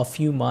a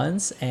few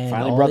months, and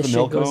Finally all brought this the shit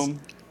milk goes." home.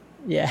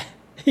 Yeah,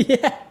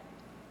 yeah.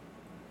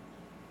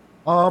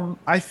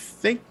 I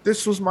think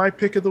this was my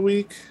pick of the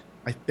week.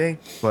 I think,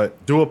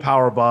 but do a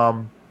power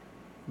bomb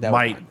That was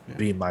might mine, yeah.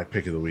 be my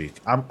pick of the week.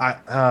 I'm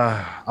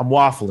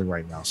waffling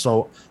right now,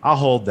 so I'll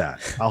hold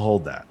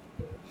that.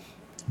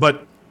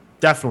 But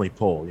definitely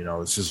pull. You know,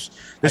 this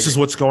is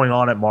what's going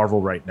on at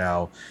Marvel right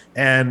now,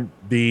 and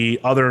the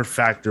other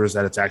factor is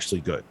that it's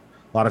actually good.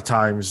 A lot of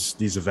times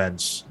these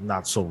events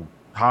not so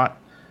hot.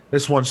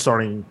 This one's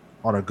starting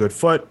on a good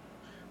foot,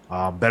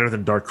 better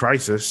than Dark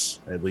Crisis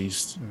at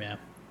least. Yeah.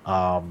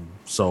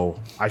 So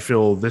I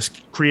feel this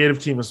creative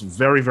team is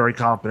very, very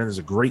competent. It's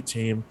a great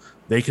team.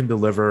 They can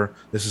deliver.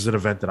 This is an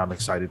event that I'm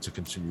excited to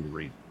continue to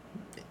read.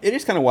 It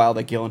is kind of wild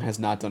that Gillen has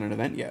not done an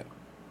event yet.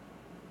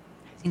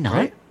 Is he not?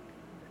 Right?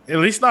 At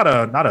least not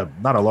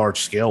a large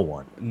scale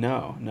one.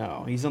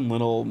 No. He's done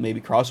little maybe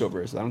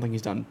crossovers. I don't think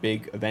he's done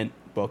big event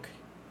book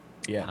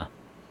yet.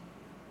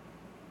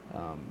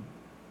 Huh.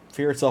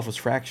 Fear itself was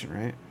Fraction,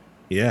 right?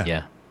 Yeah.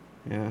 Yeah.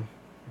 Yeah.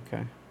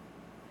 Okay.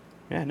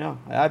 Yeah, no.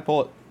 I'd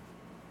pull it.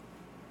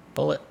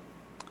 Bullet.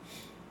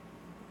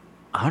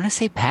 I want to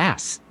say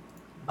pass.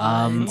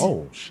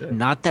 Oh shit.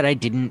 Not that I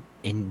didn't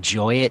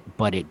enjoy it,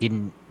 but it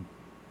didn't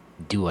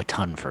do a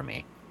ton for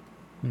me.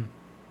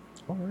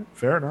 All right.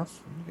 Fair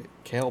enough.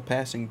 Kale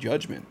passing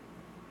Judgment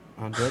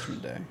on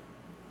Judgment Day.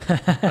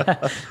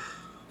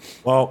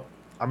 Well,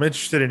 I'm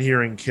interested in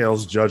hearing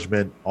Kale's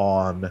judgment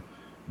on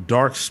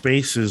Dark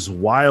Space's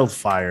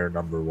Wildfire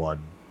 #1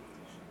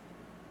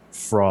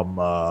 from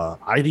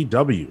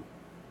IDW.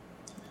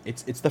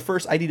 It's the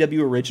first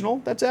IDW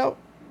original that's out.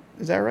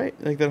 Is that right?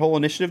 Like that whole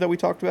initiative that we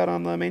talked about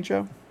on the main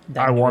show?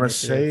 That I new want to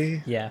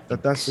initiative. say Yeah.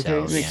 that that's the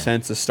So, case. It makes Yeah.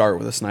 sense to start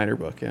with a Snyder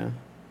book, yeah.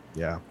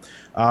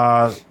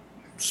 Yeah.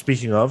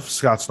 Speaking of,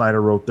 Scott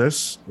Snyder wrote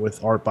this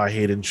with art by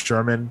Hayden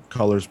Sherman,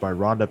 colors by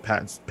Rhonda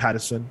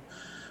Pattison,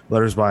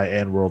 letters by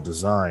Ann World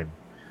Design.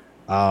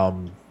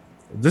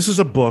 This is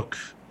a book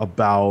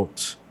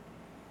about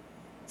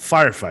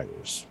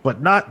firefighters, but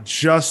not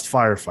just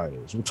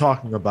firefighters. We're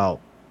talking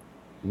about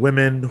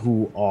women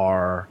who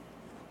are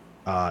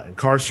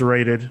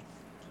incarcerated,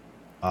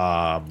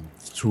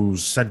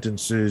 whose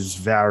sentences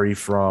vary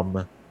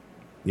from,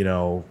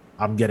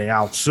 I'm getting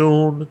out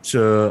soon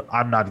to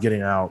I'm not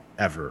getting out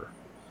ever,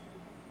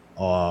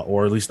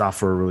 or at least not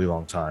for a really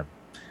long time.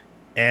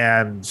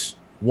 And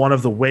one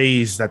of the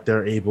ways that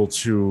they're able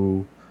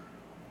to,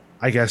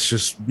 I guess,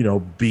 just,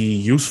 be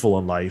useful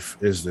in life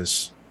is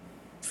this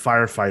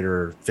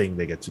firefighter thing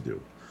they get to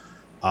do.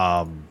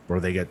 Or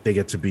they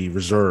get to be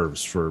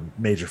reserves for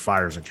major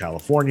fires in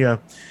California.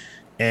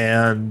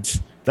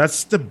 And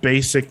that's the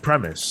basic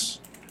premise.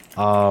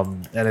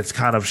 And it's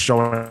kind of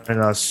showing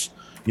us,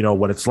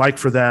 what it's like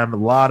for them. A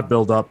lot of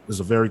buildup. Is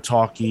a very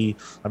talky.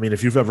 I mean,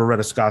 if you've ever read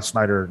a Scott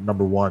Snyder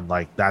 #1,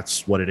 like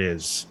that's what it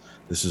is.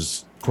 This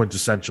is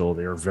quintessential.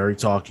 They are very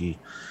talky.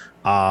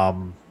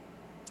 And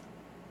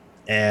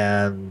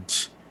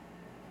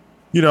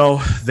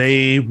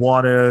they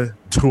want to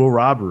do a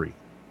robbery.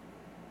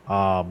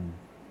 And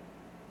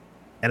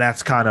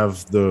that's kind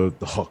of the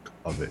hook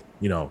of it.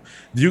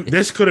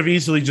 This could have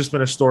easily just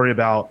been a story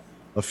about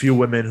a few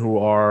women who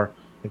are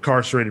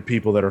incarcerated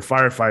people that are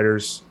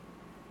firefighters,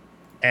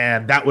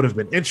 and that would have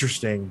been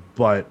interesting.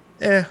 But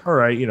all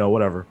right,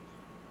 whatever.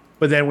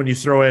 But then when you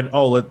throw in,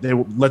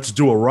 let's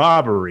do a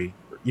robbery,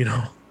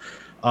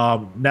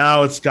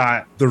 now it's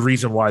got the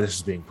reason why this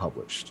is being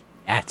published.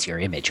 That's your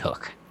image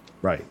hook,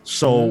 right?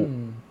 So,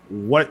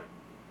 what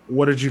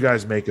did you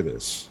guys make of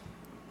this?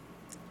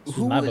 This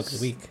was my book of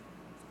the week.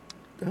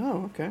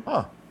 Oh, okay.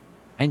 Huh.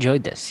 I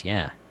enjoyed this.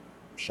 Yeah.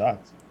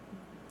 Shocked.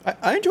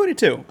 I enjoyed it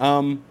too.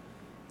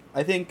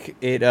 I think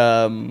it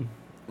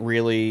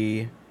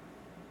really,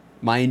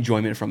 my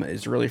enjoyment from it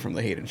is really from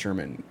the Hayden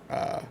Sherman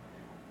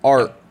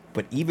art,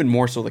 but even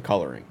more so the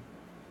coloring.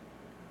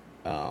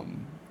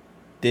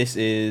 This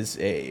is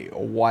a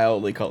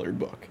wildly colored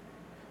book.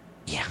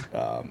 Yeah.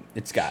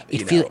 It's got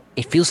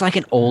it feels like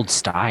an old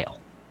style.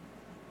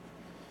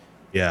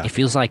 Yeah. It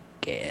feels like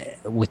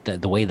with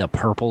the way the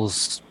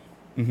purples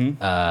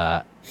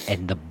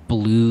and the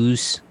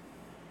blues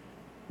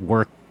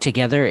work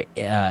together,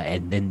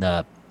 and then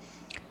the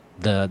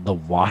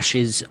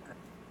washes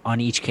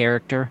on each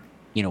character.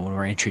 When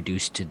we're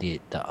introduced to the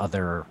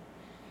other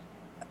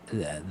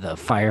the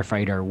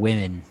firefighter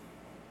women,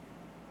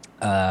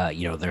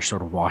 they're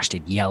sort of washed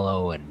in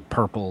yellow and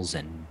purples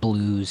and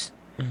blues.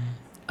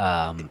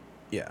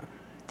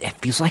 It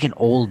feels like an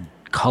old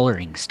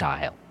coloring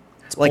style.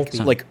 It's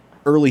like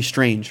early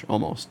Strange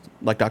almost,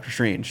 like Doctor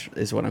Strange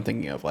is what I'm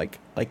thinking of, like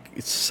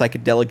it's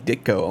psychedelic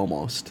Ditko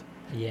almost.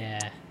 Yeah,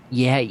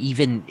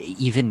 even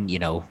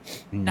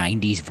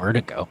 90s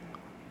Vertigo.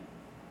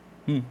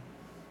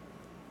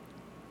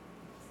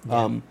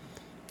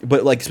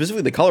 But like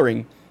specifically the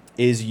coloring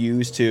is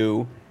used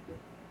to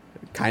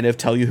kind of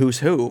tell you who's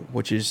who,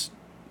 which is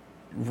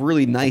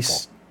really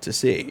nice to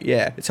see.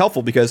 Yeah, it's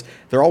helpful because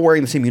they're all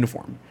wearing the same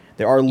uniform.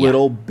 There are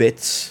little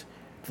bits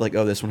like,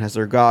 oh, this one has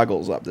their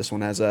goggles up. This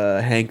one has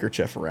a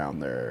handkerchief around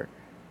their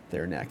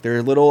neck. There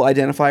are little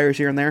identifiers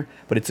here and there,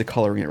 but it's the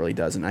coloring that really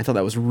does. And I thought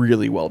that was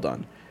really well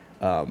done.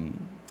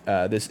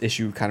 This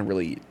issue kind of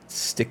really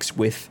sticks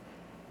with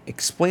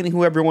explaining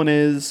who everyone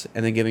is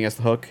and then giving us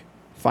the hook.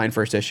 Fine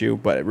first issue,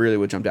 but really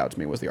what jumped out to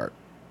me was the art.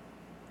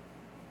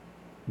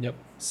 Yep,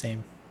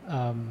 same.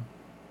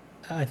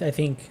 I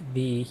think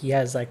he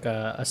has like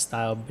a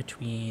style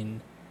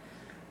between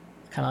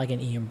kind of like an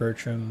Ian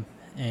Bertram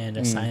and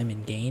a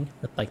Simon Gain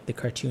with like the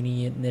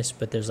cartooniness,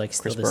 but there's like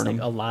still this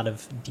like a lot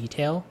of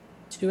detail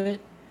to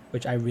it,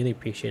 which I really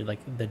appreciate. Like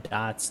the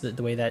dots,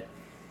 the way that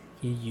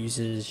he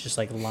uses just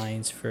like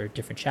lines for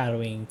different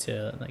shadowing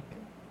to like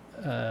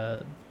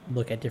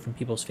look at different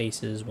people's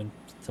faces when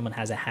someone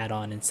has a hat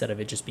on instead of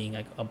it just being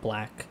like a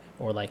black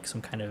or like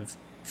some kind of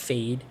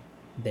fade.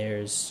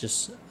 There's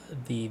just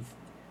the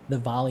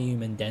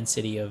volume and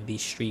density of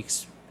these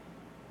streaks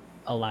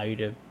allow you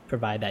to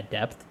provide that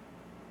depth.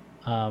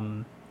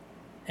 And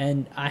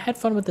I had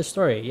fun with the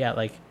story. Yeah,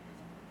 like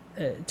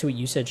to what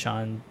you said,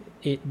 Sean,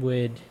 it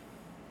would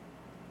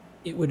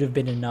have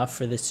been enough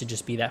for this to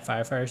just be that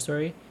firefighter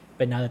story.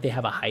 But now that they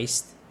have a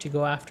heist to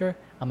go after,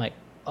 I'm like,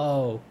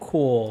 oh,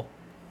 cool.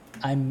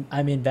 I'm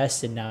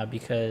invested now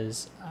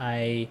because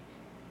I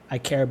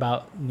care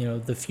about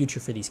the future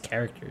for these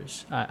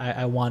characters.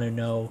 I want to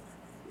know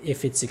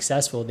if it's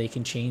successful, they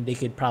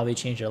could probably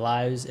change their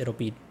lives. It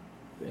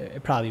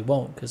probably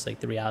won't, because like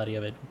the reality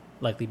of it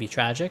likely be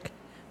tragic,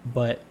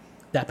 but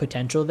that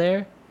potential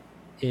there,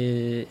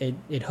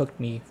 it hooked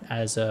me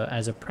as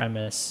a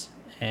premise,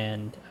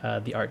 and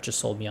the art just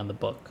sold me on the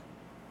book.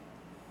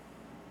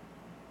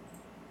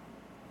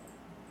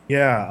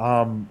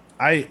 Yeah,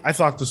 I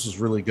thought this was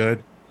really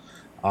good.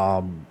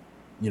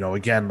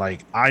 Again,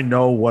 like I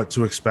know what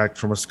to expect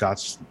from a Scott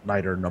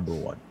Snyder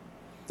 #1.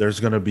 There's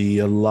going to be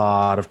a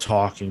lot of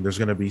talking. There's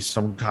going to be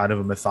some kind of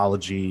a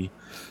mythology.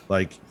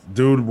 Like,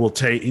 dude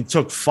he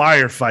took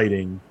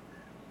firefighting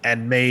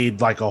and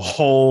made like a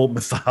whole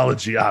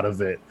mythology out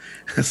of it.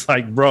 It's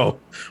like, bro,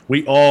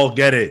 we all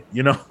get it.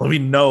 We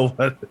know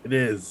what it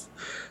is.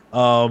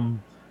 But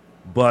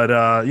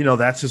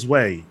that's his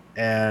way.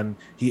 and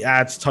he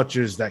adds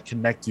touches that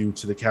connect you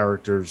to the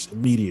characters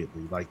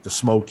immediately, like the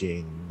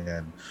smoking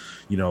and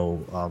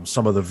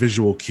some of the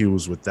visual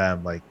cues with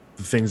them, like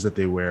the things that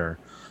they wear.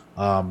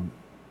 All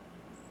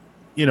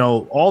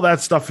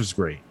that stuff is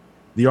great.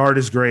 The art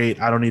is great.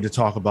 I don't need to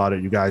talk about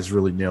it. You guys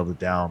really nailed it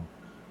down.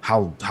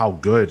 How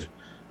good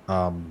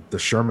the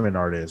Sherman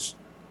art is.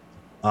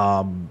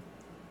 And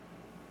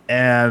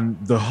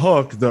the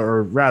hook,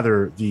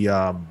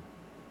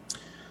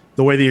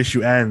 the way the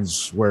issue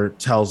ends, where it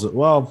tells it,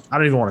 well, I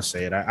don't even want to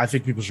say it. I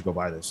think people should go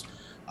buy this.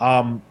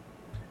 The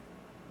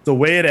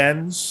way it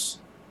ends,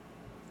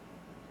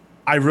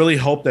 I really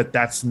hope that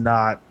that's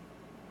not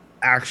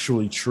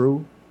actually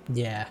true.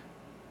 Yeah.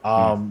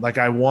 Like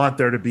I want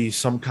there to be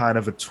some kind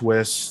of a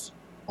twist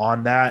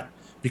on that,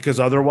 because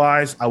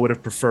otherwise I would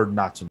have preferred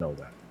not to know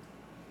that.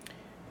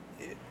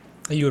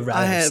 You would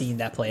rather have seen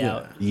that play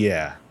out.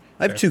 Yeah.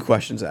 I have two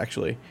questions,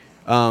 actually.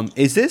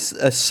 Is this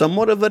a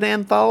somewhat of an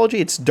anthology?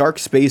 It's Dark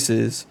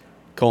Spaces,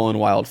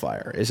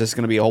 Wildfire. Is this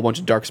going to be a whole bunch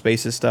of Dark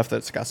Spaces stuff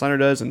that Scott Snyder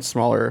does in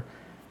smaller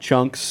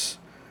chunks?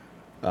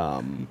 They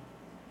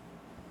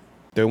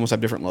almost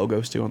have different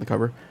logos, too, on the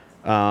cover.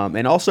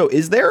 And also,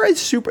 is there a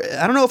super...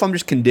 I don't know if I'm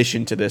just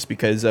conditioned to this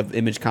because of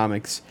Image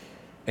Comics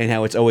and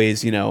how it's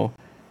always,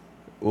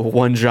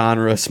 one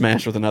genre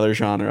smashed with another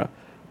genre.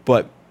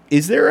 But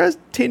is there a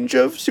tinge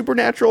of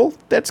supernatural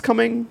that's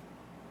coming?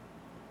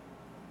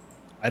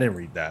 I didn't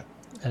read that.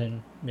 I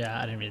didn't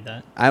read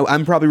that.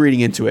 I'm probably reading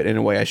into it in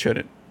a way I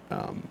shouldn't.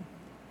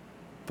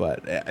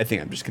 But I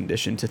think I'm just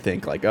conditioned to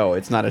think like, oh,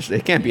 it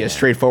can't be a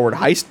straightforward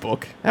heist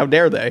book. How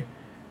dare they?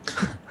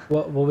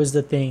 What was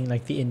the thing,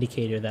 like the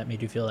indicator that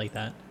made you feel like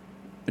that?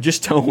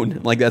 Just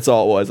tone. Like that's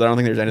all it was. I don't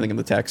think there's anything in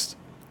the text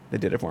that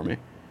did it for me.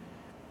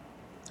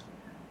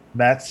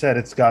 Matt said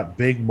it's got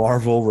big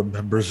Marvel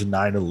remembers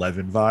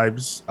 9/11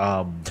 vibes.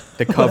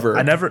 The cover.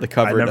 I never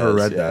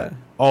read yeah. that.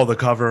 Oh, the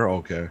cover.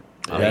 Okay.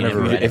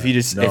 If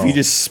you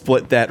just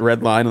split that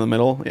red line in the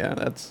middle, yeah,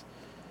 that's.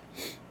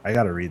 I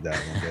gotta read that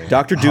one day.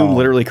 Dr. Doom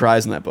literally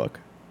cries in that book.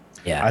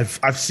 Yeah,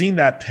 I've seen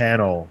that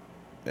panel.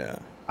 Yeah.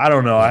 I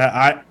don't know.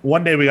 I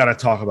one day we got to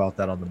talk about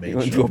that on the main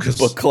show. Do a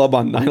book club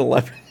on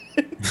 9/11.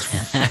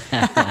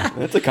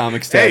 That's a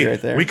comics tag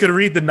right there. We could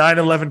read the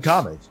 9/11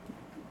 comic.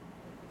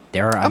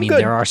 There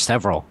are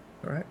several.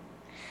 All right.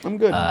 I'm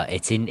good.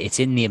 It's in the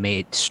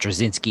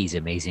Straczynski's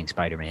Amazing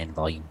Spider-Man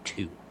Volume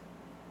 2.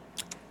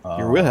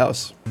 Your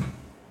wheelhouse.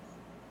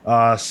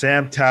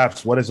 Sam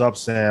Taps, what is up,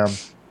 Sam?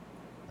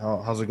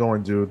 How's it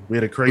going, dude? We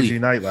had a crazy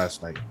night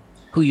last night.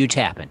 Who you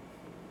tapping?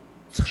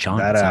 Sean,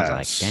 That sounds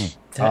ass. like.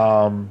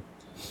 Dang.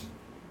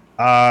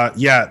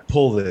 Yeah,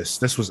 pull this.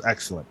 This was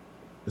excellent.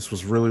 This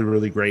was really,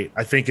 really great.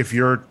 I think if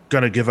you're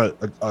gonna give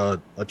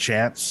a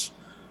chance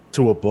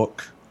to a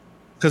book,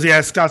 because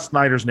Scott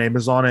Snyder's name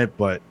is on it,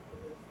 but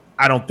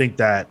I don't think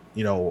that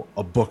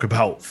a book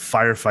about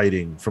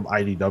firefighting from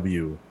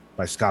IDW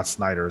by Scott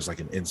Snyder is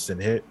like an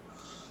instant hit.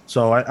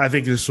 So I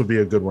think this would be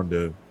a good one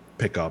to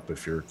pick up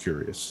if you're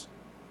curious.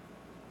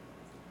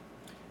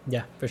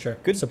 Yeah, for sure.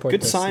 Good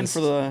Support sign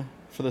for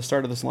the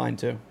start of this line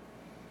too.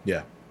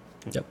 Yeah.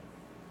 Yep.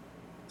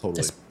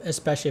 Totally.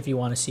 Especially if you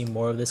want to see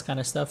more of this kind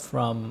of stuff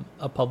from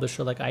a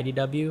publisher like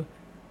IDW,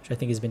 which I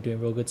think has been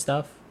doing real good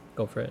stuff.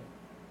 Go for it.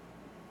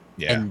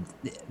 Yeah. And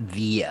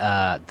the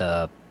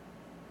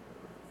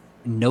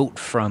note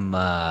from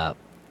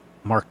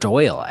Mark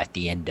Doyle at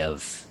the end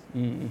of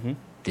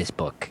this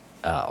book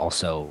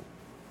also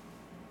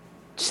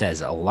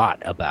says a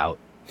lot about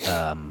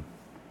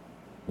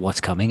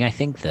what's coming. I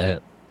think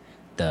the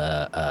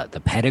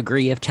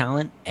pedigree of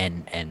talent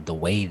and the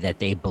way that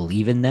they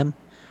believe in them.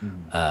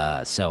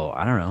 So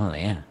I don't know.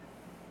 Yeah.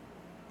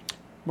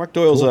 Mark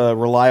Doyle's a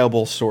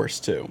reliable source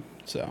too.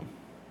 So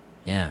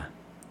yeah,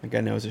 that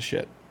guy knows his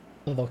shit.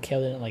 Although Kale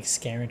didn't like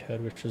Scarent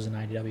Hood, which was an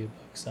IDW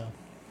book, so.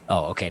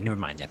 Oh, okay. Never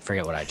mind then.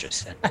 Forget what I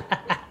just said.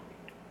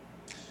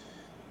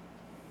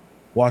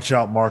 Watch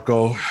out,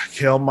 Marco.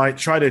 Kale might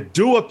try to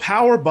do a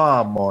power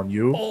bomb on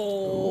you.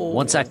 Oh.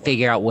 Once I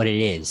figure out what it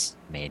is,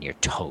 man, you're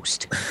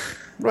toast.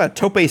 What about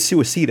Tope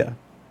Suicida? Want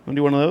to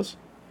do one of those?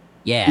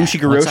 Yeah.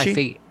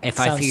 Ushigoroshi? If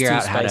I figure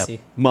out how to.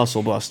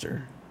 Muscle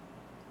Buster.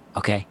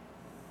 Okay.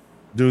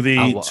 Do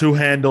the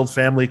two-handled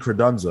family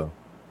credunza.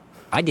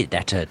 I did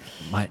that to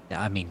my.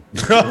 I mean.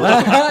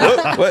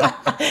 What?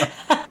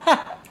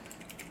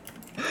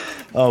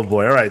 Oh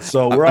boy! All right,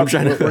 so we're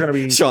gonna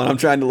be Sean. I'm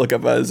trying to look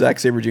up Zack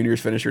Sabre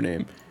Jr.'s finisher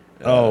name.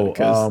 I don't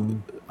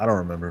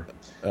remember.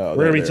 We're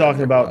gonna be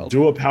talking about wild.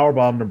 Do a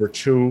Powerbomb number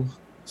 2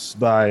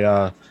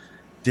 by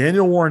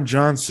Daniel Warren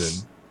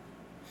Johnson,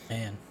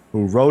 Man.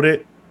 who wrote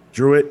it,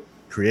 drew it,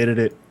 created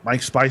it.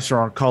 Mike Spicer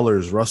on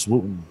colors, Russ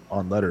Wooten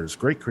on letters.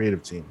 Great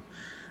creative team.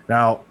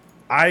 Now,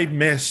 I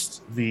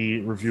missed the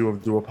review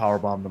of Do a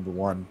Powerbomb number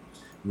 1.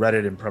 Read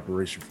it in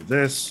preparation for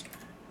this.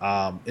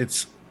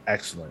 It's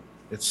excellent.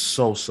 It's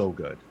so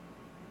good.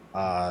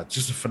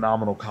 Just a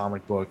phenomenal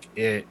comic book.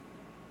 It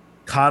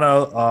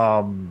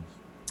zigged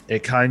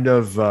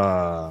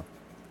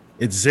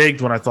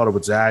when I thought it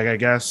would zag, I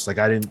guess. Like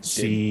I didn't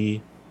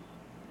see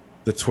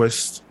the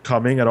twist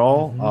coming at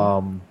all.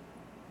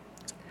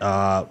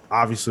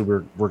 Obviously,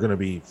 we're going to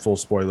be full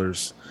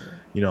spoilers.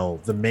 You know,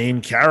 the main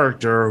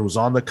character who's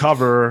on the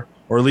cover,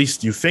 or at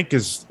least you think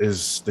is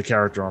the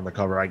character on the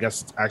cover. I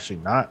guess it's actually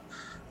not.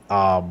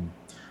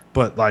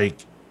 But like,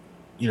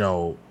 you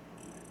know,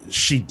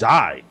 she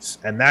dies,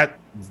 and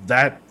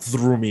that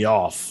threw me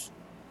off.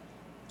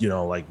 You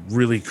know, like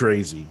really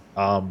crazy.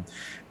 And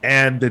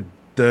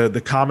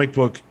the comic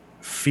book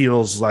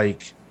feels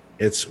like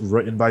it's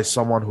written by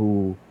someone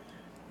who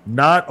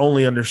not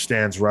only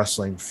understands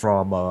wrestling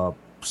from a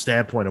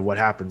standpoint of what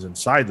happens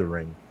inside the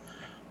ring,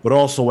 but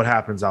also what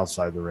happens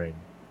outside the ring,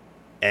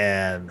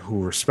 and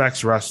who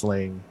respects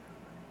wrestling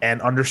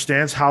and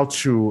understands how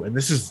to, and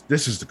this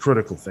is the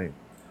critical thing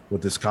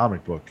with this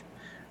comic book,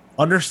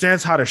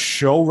 understands how to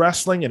show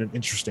wrestling in an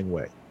interesting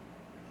way.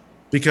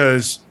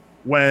 Because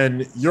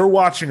when you're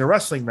watching a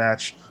wrestling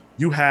match,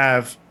 you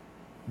have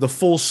the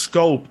full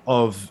scope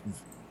of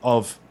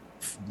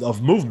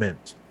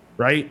movement,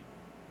 right?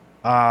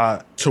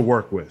 To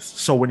work with.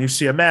 So when you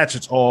see a match,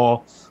 it's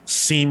all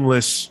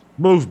seamless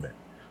movement.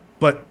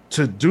 But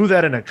to do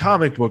that in a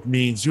comic book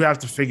means you have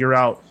to figure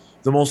out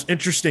the most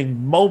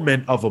interesting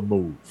moment of a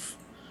move,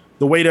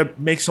 the way to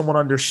make someone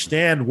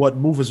understand what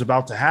move is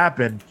about to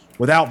happen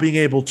without being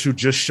able to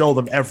just show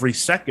them every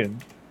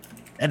second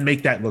and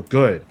make that look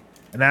good.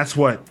 And that's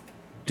what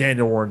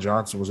Daniel Warren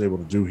Johnson was able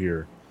to do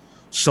here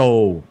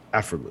so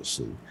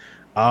effortlessly.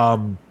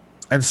 And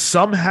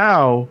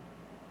somehow,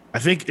 I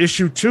think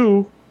issue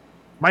 2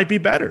 might be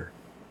better.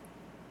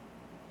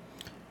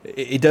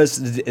 It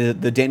does.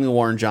 The Daniel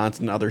Warren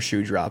Johnson other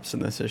shoe drops in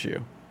this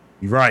issue.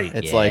 Right.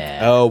 It's like,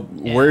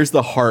 where's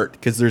the heart?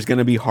 Because there's going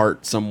to be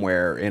heart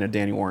somewhere in a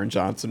Daniel Warren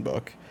Johnson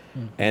book.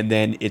 Mm-hmm. And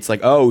then it's like,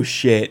 oh,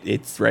 shit,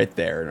 it's right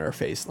there in our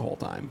face the whole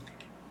time.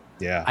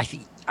 Yeah.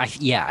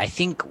 I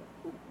think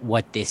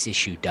what this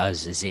issue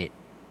does is it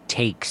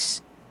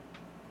takes,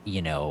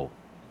 you know,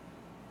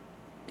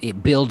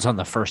 it builds on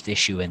the first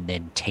issue and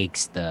then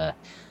takes the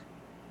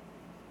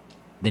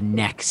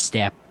next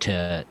step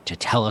to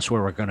tell us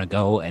where we're going to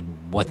go and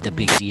what the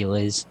big deal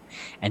is.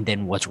 And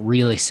then what's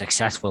really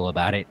successful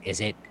about it is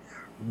it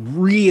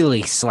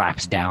really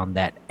slaps down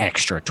that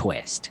extra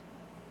twist.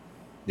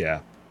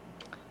 Yeah.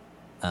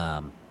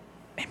 And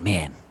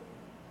man,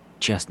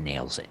 just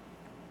nails it.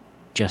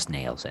 Just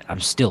nails it.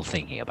 I'm still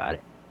thinking about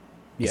it.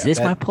 Is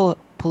this my pull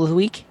of the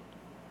week?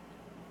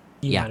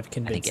 You might have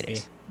convinced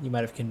me. You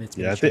might have convinced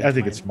me. Yeah, I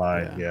think it's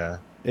mine. Yeah.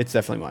 It's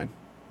definitely mine.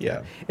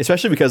 Yeah.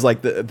 Especially because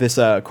like this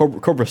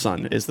Cobra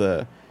Sun is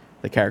the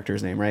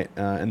character's name, right?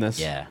 In this.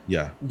 Yeah.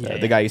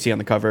 The guy you see on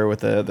the cover with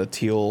the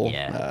teal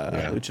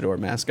luchador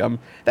mask.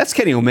 That's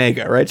Kenny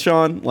Omega, right,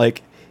 Sean?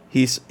 Like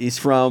he's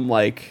from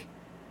like,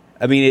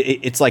 I mean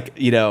it's like,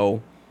 you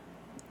know,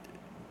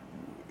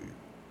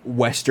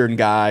 Western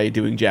guy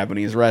doing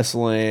Japanese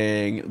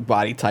wrestling,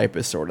 body type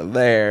is sort of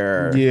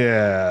there.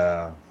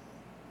 Yeah.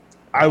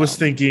 I was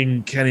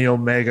thinking Kenny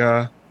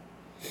Omega.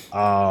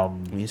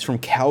 He's from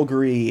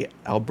Calgary,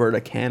 Alberta,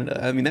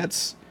 Canada. I mean,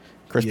 that's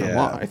Chris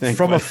Benoit, I think.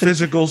 From a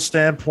physical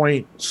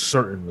standpoint,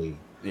 certainly.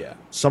 Yeah.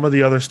 Some of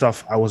the other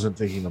stuff I wasn't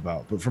thinking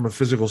about, but from a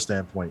physical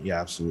standpoint,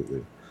 yeah,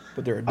 absolutely.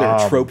 But there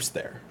are tropes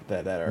there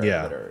that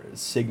are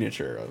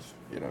signature of,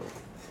 you know,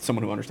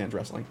 someone who understands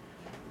wrestling.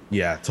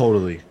 Yeah,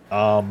 totally.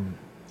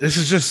 This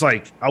is just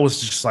like, I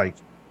was just like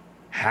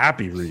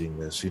happy reading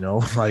this, you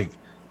know, like,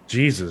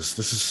 Jesus,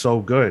 this is so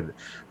good.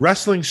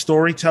 Wrestling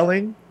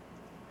storytelling.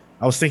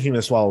 I was thinking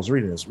this while I was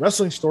reading this.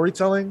 Wrestling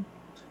storytelling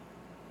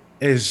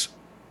is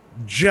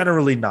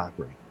generally not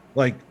great.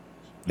 Like,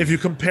 if you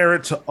compare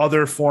it to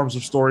other forms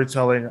of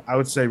storytelling, I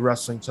would say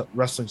wrestling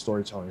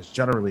storytelling is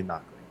generally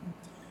not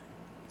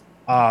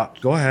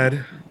great. Go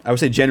ahead. I would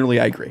say generally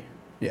I agree.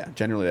 Yeah,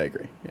 generally I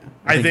agree. Yeah,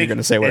 I think you're going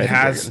to say what it I think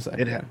has. you're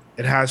going to say.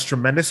 It has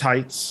tremendous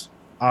heights.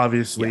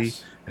 Obviously,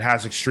 Yes. It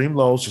has extreme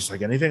lows, just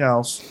like anything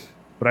else.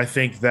 But I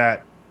think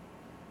that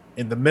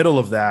in the middle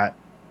of that,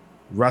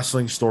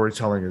 wrestling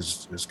storytelling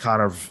is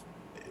kind of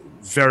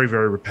very,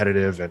 very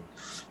repetitive. And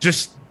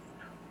just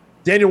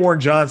Daniel Warren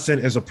Johnson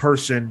is a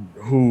person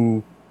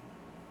who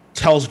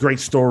tells great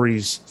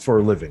stories for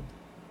a living.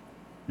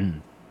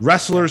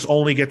 Wrestlers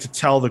only get to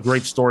tell the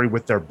great story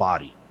with their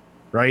body,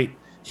 right?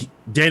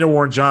 Daniel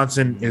Warren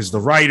Johnson is the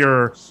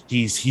writer.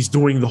 He's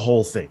doing the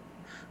whole thing.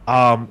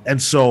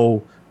 And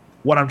so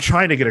what I'm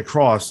trying to get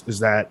across is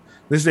that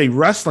this is a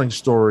wrestling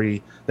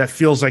story that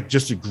feels like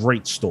just a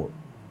great story.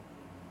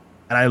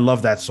 And I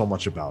love that so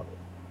much about it.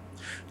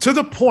 To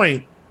the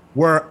point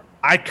where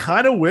I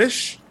kind of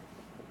wish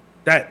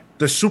that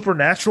the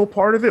supernatural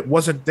part of it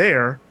wasn't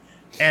there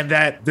and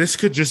that this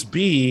could just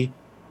be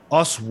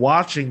us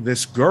watching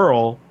this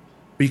girl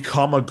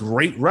become a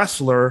great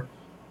wrestler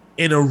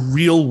in a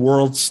real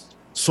world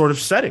sort of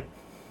setting.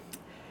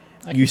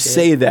 You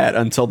say that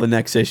until the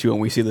next issue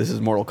and we see this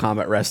is Mortal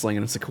Kombat wrestling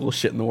and it's the coolest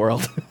shit in the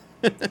world.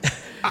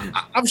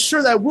 I'm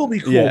sure that will be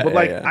cool, but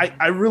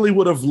I really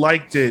would have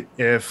liked it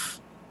if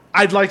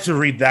I'd like to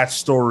read that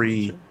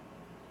story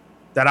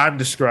that I'm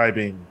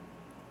describing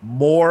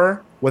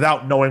more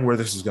without knowing where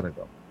this is going to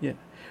go. Yeah.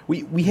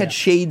 we had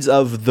shades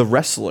of The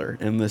Wrestler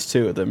in this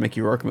too, the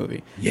Mickey Rourke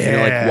movie.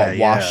 Yeah,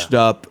 washed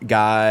up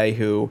guy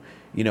who,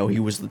 he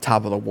was the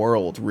top of the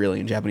world really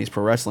in Japanese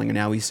pro wrestling, and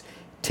now he's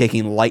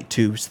taking light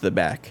tubes to the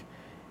back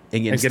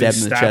and getting stabbed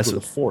in the chest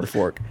with a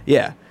fork.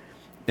 Yeah.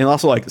 And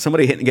also, like,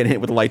 somebody getting hit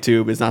with a light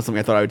tube is not something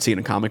I thought I would see in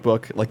a comic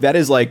book. Like, that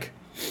is, like,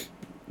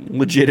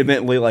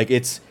 legitimately, like,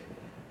 it's...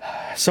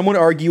 Some would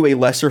argue a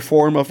lesser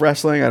form of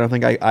wrestling. I don't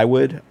think I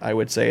would. I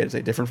would say it's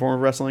a different form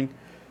of wrestling.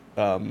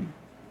 But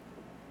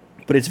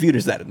it's viewed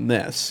as that in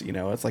this.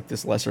 It's like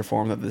this lesser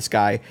form that this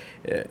guy,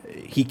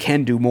 he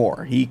can do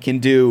more. He can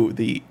do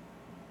the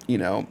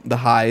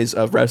highs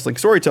of wrestling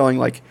storytelling,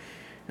 like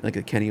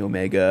the Kenny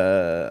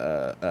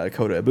Omega,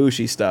 Kota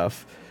Ibushi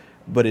stuff,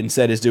 but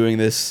instead is doing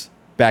this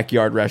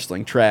backyard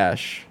wrestling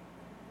trash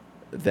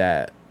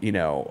that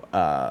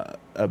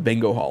a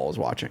bingo hall is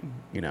watching.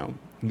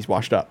 He's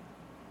washed up,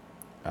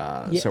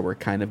 so we're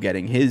kind of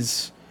getting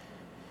his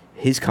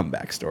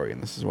comeback story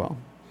in this as well.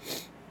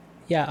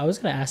 Yeah, I was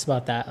gonna ask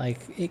about that,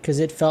 like, because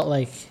it felt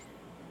like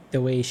the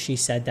way she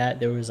said that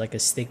there was like a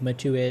stigma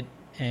to it,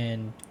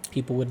 and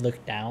people would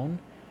look down.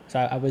 So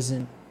I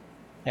wasn't,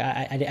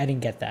 I didn't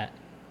get that.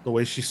 The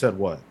way she said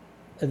what?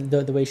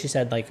 The way she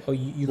said, like, oh,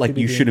 you like, could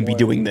be you doing shouldn't more. be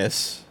doing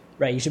this.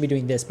 Right, you should be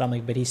doing this, but I'm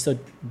like, but he's still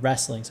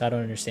wrestling, so I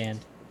don't understand.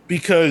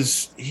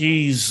 Because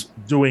he's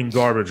doing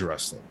garbage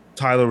wrestling.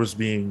 Tyler was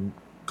being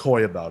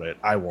coy about it.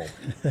 I won't.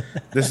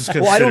 This is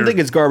considered... Well, I don't think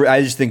it's garbage.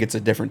 I just think it's a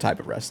different type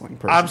of wrestling.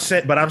 I'm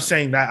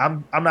saying that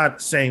I'm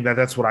not saying that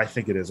that's what I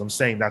think it is. I'm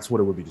saying that's what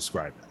it would be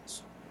described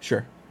as.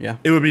 Sure. Yeah.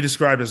 It would be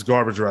described as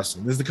garbage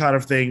wrestling. This is the kind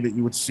of thing that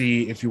you would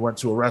see if you went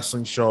to a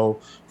wrestling show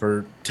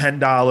for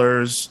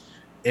 $10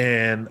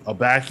 in a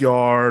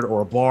backyard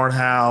or a barn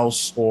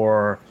house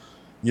or,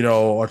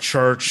 a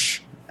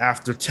church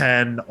after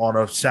 10 on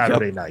a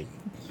Saturday night.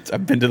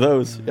 I've been to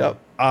those. Yep.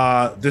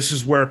 This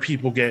is where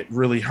people get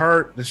really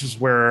hurt. This is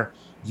where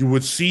you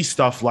would see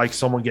stuff like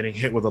someone getting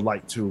hit with a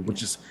light tube,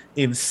 which is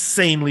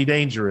insanely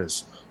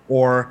dangerous.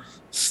 Or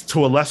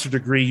to a lesser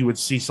degree, you would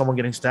see someone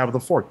getting stabbed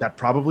with a fork. That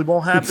probably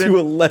won't happen, To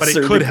a lesser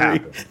but it could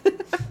degree.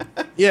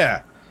 happen.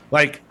 Yeah.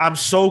 Like, I'm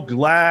so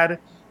glad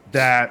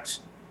that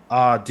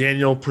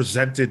Daniel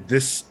presented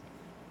this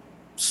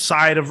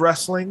side of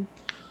wrestling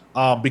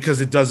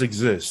because it does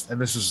exist. And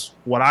this is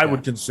what I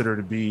would consider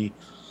to be,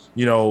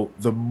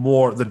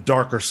 the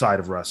darker side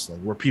of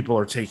wrestling, where people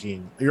are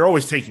you're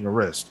always taking a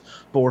risk,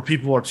 but where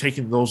people are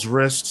taking those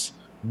risks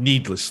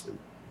needlessly.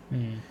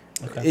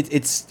 Okay.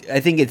 I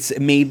think it's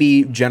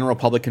maybe general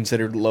public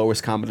considered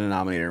lowest common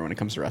denominator when it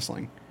comes to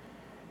wrestling.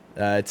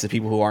 It's the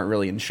people who aren't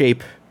really in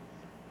shape.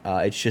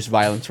 It's just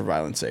violence for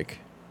violence sake.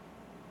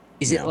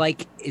 Is it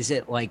like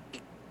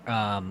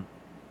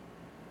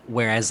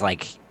whereas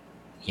like,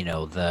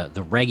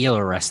 the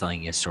regular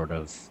wrestling is sort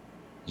of,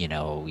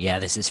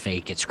 this is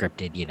fake, it's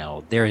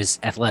scripted, there is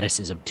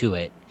athleticism to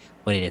it,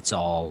 but it's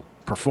all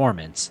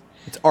performance.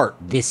 It's art.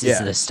 This is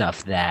the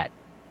stuff that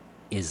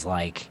is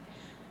like,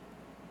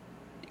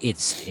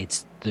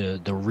 it's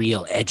the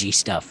real edgy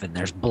stuff, and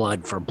there's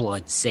blood for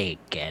blood's sake,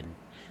 and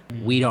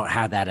we don't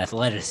have that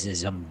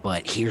athleticism,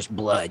 but here's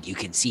blood. You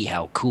can see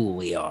how cool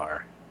we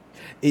are.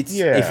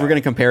 If we're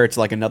going to compare it to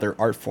like another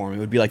art form, it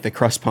would be like the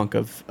crust punk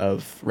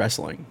of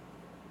wrestling.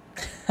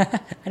 I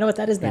know what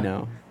that is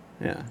now.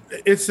 Yeah.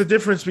 It's the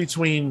difference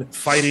between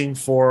fighting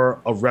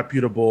for a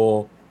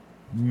reputable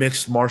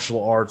mixed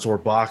martial arts or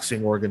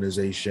boxing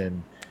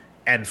organization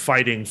and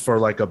fighting for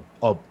like a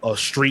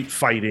street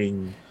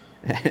fighting,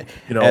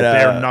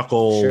 bare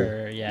knuckle.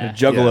 Sure, yeah.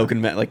 Juggalo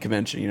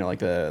convention, like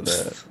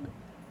the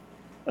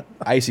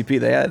ICP.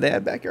 They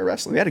had backyard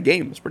wrestling. They had a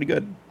game. It was pretty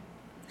good.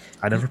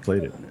 I never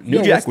played it.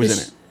 New Jack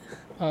was in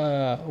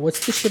it.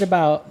 What's the shit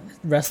about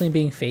wrestling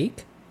being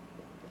fake?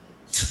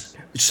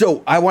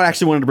 So I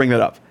actually wanted to bring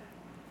that up.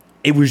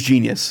 It was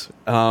genius.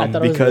 I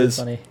thought it was really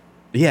funny.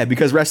 Yeah,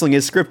 because wrestling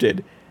is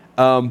scripted,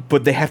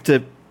 but they have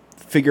to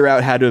figure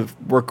out how to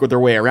work their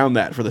way around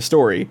that for the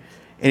story.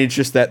 And it's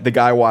just that the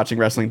guy watching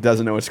wrestling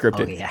doesn't know it's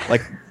scripted. Oh, yeah.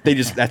 Like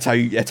that's how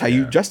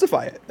you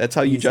justify it. That's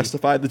how you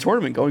justify the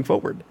tournament going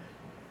forward.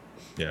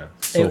 Yeah,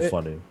 so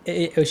funny.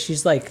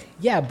 She's like,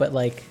 yeah, but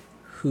like,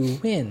 who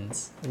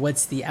wins?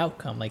 What's the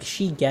outcome? Like,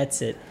 she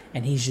gets it,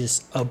 and he's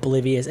just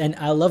oblivious. And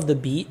I love the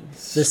beat,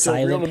 the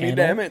silent panel.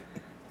 Damn it.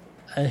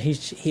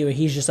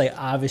 He's just like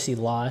obviously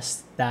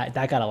lost. That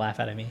got a laugh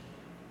out of me.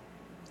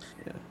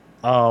 Yeah.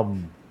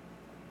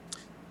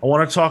 I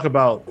want to talk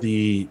about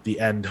the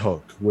end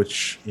hook,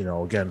 which,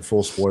 again,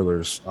 full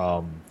spoilers,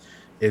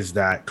 is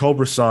that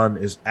Cobra Sun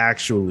is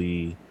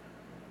actually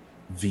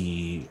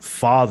the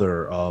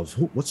father of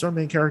what's our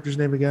main character's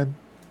name again?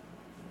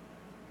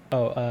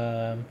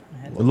 Lona.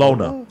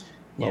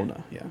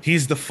 Lona, yeah.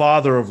 He's the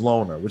father of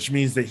Lona, which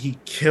means that he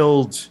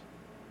killed,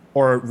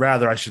 or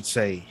rather, I should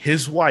say,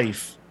 his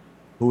wife,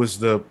 who is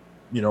the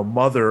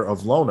mother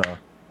of Lona,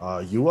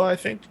 Yua, I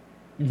think.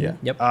 Yeah.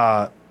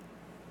 Yep.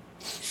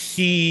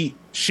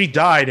 She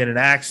died in an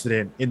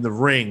accident in the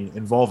ring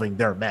involving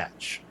their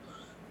match.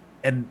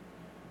 And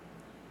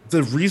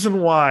the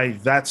reason why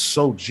that's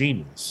so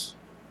genius,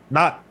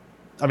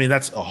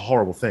 that's a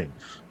horrible thing,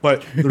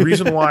 But the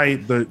reason why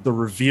the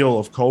reveal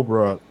of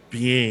Cobra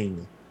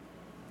being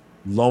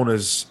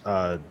Lona's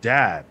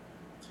dad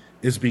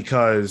is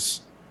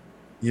because,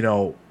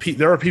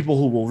 there are people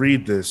who will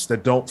read this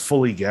that don't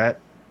fully get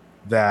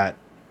that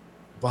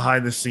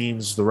behind the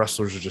scenes, the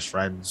wrestlers are just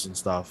friends and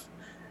stuff.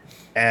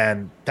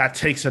 And that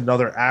takes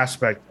another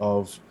aspect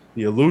of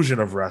the illusion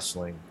of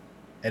wrestling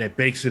and it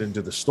bakes it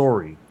into the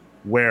story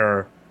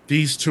where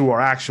these two are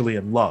actually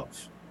in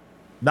love.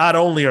 Not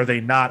only are they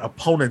not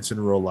opponents in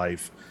real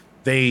life,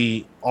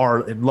 they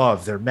are in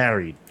love. They're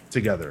married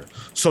together.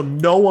 So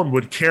no one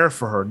would care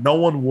for her. No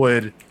one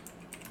would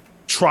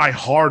try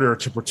harder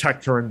to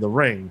protect her in the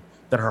ring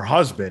than her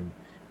husband.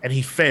 And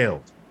he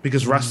failed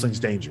because wrestling's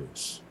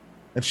dangerous.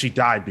 And she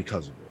died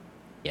because of it.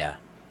 Yeah.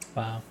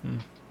 Wow.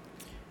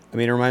 I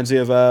mean, it reminds me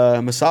of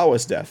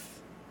Misawa's death.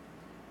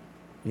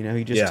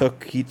 He just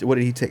took. What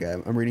did he take?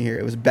 I'm reading here.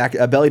 It was a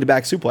belly to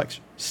back suplex,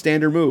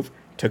 standard move.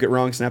 Took it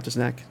wrong, snapped his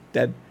neck,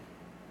 dead,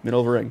 middle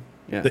of a ring.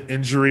 Yeah. The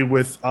injury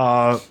with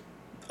the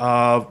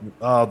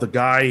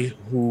guy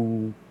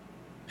who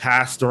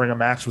passed during a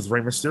match with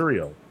Rey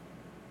Mysterio,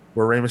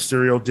 where Rey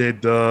Mysterio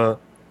did the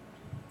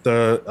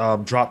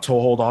drop toe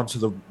hold onto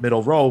the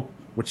middle rope,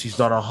 which he's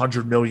done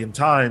 100 million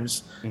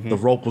times. Mm-hmm. The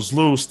rope was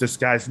loose. This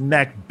guy's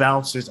neck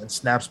bounces and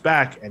snaps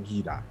back, and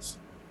he dies.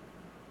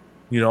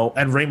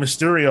 And Rey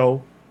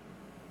Mysterio,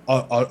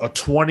 a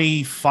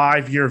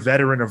 25-year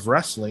veteran of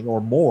wrestling or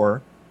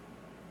more,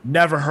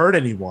 never hurt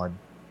anyone.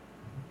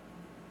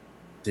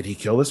 Did he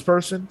kill this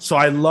person? So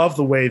I love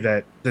the way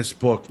that this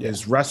book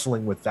is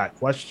wrestling with that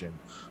question,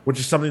 which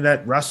is something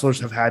that wrestlers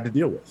have had to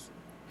deal with.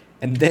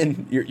 And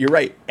then you're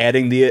right,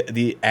 adding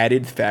the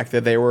added fact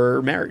that they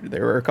were married, they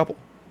were a couple.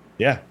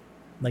 Yeah,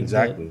 like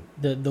exactly.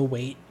 The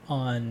weight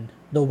on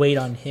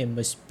him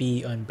must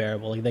be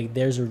unbearable. Like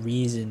there's a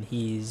reason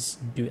he's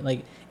doing.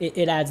 Like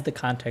it adds the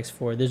context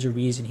for. There's a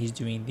reason he's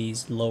doing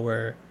these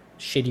lower,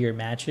 shittier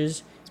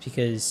matches. It's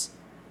because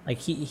like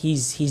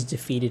he's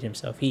defeated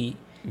himself. He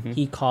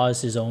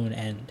caused his own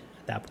end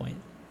at that point.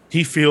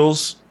 He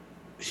feels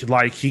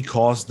like he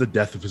caused the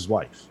death of his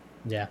wife.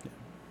 Yeah.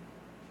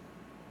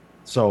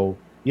 So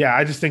yeah,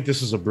 I just think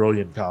this is a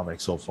brilliant comic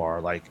so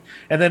far. Like,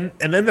 and then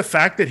the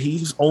fact that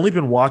he's only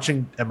been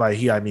watching, and by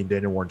he I mean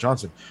Daniel Warren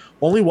Johnson,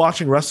 only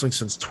watching wrestling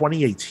since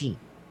 2018.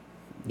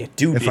 Yeah,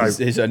 dude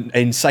is an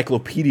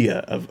encyclopedia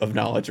of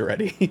knowledge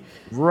already.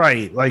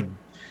 Right, like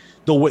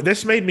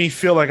this made me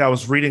feel like I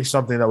was reading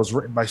something that was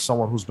written by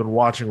someone who's been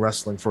watching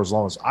wrestling for as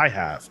long as I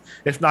have,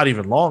 if not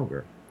even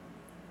longer.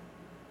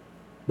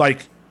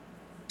 Like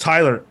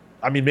Tyler,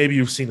 I mean, maybe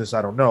you've seen this,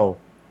 I don't know,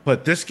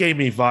 but this gave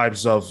me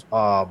vibes of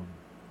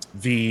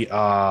the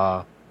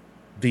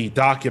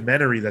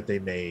documentary that they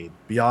made,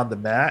 Beyond the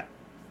Mat,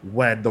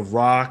 when The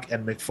Rock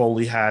and Mick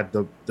Foley had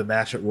the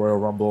match at Royal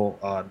Rumble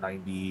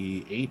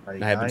 98,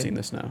 99. I haven't seen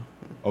this now.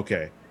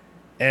 Okay.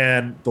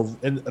 And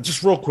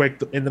just real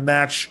quick, in the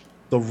match,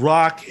 The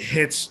Rock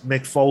hits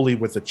Mick Foley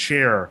with a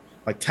chair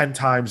like 10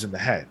 times in the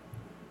head.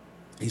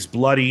 He's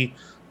bloody,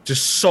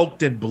 just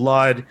soaked in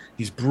blood.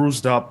 He's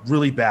bruised up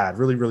really bad,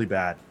 really, really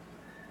bad.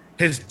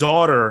 His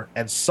daughter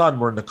and son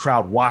were in the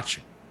crowd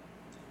watching.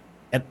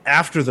 And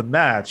after the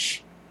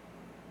match,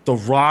 The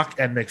Rock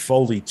and Mick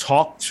Foley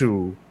talked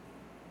to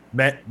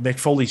Mick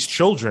Foley's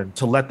children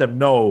to let them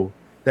know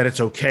that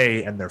it's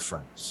okay and they're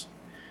friends.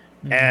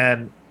 Mm-hmm.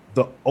 And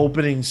the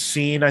opening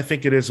scene, I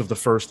think it is, of the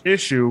first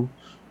issue,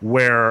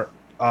 where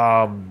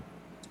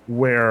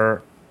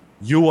Yua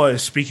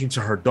is speaking to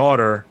her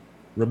daughter,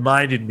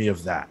 reminded me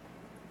of that.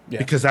 Yeah.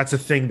 Because that's a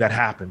thing that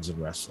happens in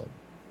wrestling.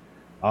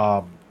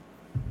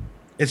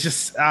 It's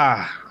just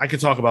I could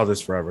talk about this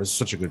forever. It's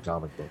such a good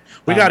comic book.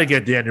 We got to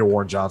get Daniel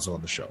Warren Johnson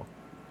on the show.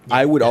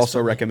 I would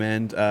also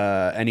recommend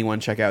anyone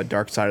check out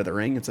Dark Side of the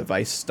Ring. It's a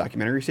Vice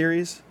documentary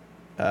series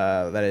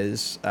that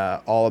is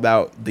all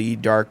about the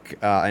dark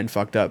and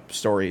fucked up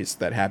stories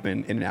that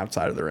happen in and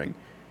outside of the ring,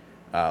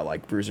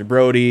 like Bruiser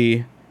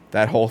Brody,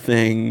 that whole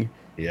thing.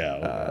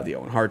 Yeah, the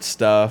Owen Hart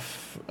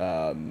stuff.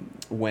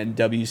 When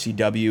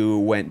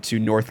WCW went to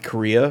North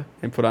Korea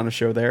and put on a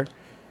show there.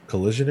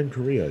 Collision in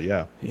Korea,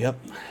 yeah. Yep.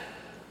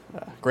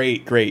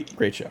 Great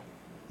show.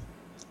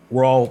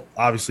 We're all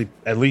obviously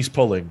at least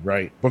pulling,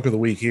 right? Book of the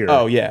week here.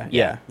 Oh,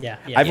 yeah.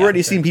 I've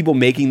already seen people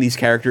making these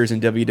characters in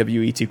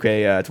WWE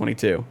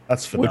 2K22.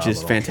 That's phenomenal. Which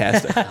is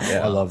fantastic.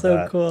 I love so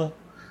that. So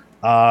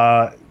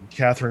cool.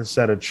 Catherine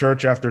said a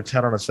church after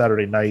 10 on a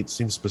Saturday night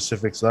seems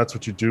specific. So that's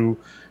what you do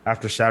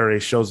after Saturday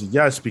shows.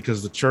 Yes,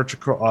 because the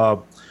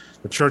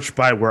church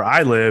by where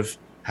I live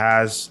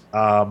has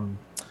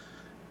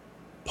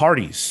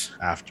parties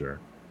after.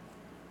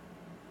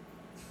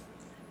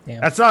 Damn.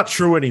 That's not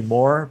true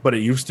anymore, but it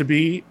used to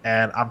be.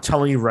 And I'm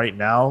telling you right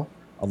now,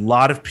 a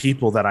lot of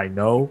people that I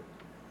know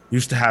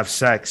used to have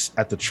sex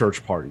at the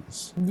church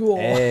parties.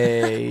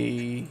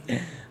 Hey.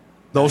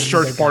 Those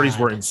church parties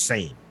were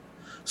insane.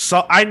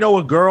 So I know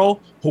a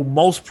girl who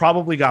most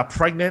probably got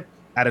pregnant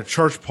at a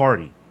church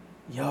party.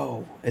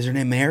 Yo, is her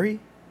name Mary?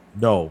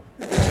 No.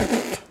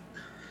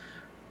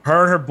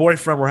 Her and her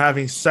boyfriend were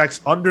having sex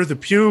under the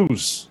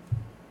pews.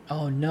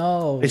 Oh,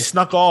 no. They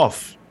snuck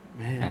off.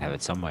 I have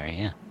it somewhere.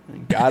 Yeah.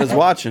 God is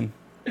watching,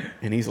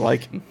 and he's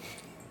liking.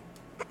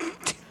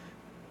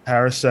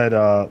 Harris said,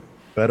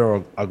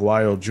 Beto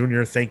Aguayo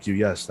Jr. Thank you.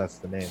 Yes, that's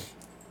the name.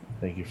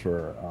 Thank you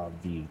for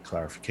the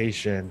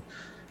clarification.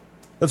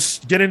 Let's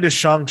get into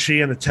Shang-Chi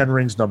and the Ten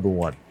Rings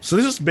 #1. So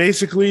this is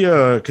basically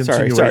a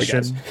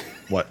continuation. Sorry,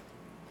 guys. What? I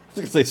was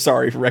going to say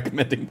sorry for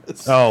recommending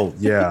this. Oh,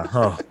 yeah.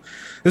 Huh.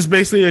 This is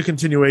basically a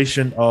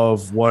continuation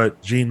of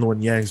what Gene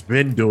Luen Yang's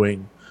been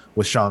doing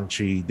with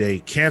Shang-Chi. They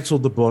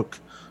canceled the book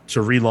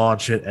to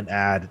relaunch it and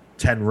add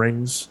 10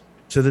 rings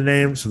to the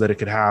name so that it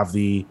could have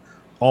the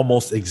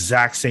almost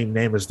exact same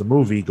name as the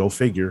movie. Go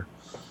figure.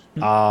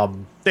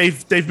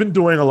 They've been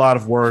doing a lot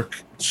of work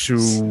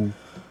to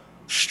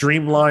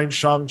streamline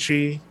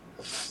Shang-Chi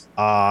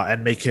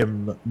and make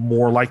him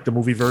more like the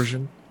movie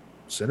version.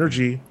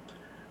 Synergy.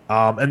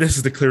 And this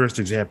is the clearest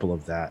example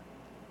of that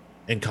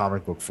in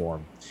comic book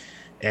form.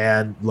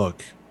 And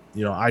look,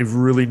 I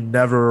really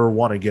never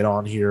want to get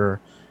on here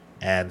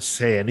and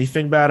say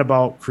anything bad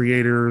about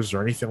creators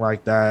or anything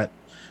like that.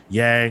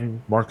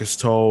 Yang, Marcus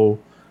To,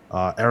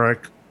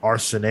 Eric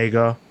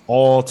Arciniega,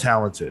 all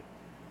talented.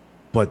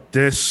 But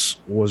this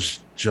was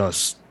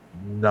just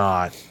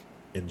not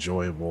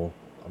enjoyable.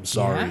 I'm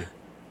sorry.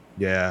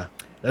 Yeah.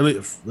 At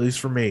least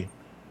for me.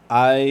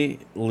 I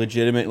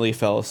legitimately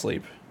fell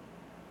asleep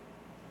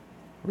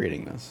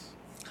reading this.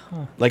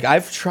 Like,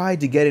 I've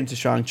tried to get into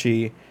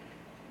Shang-Chi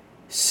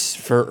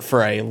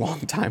for a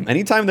long time.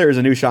 Anytime there is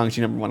a new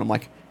Shang-Chi #1, I'm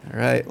like, all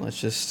right,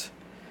 let's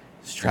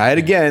try it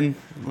again.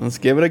 Let's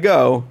give it a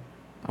go.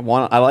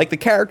 I like the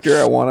character.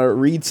 I want to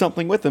read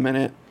something with him in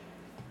it.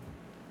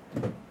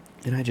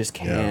 And I just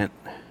can't.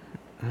 Yeah.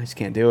 I just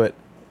can't do it.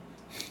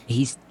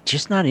 He's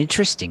just not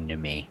interesting to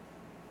me.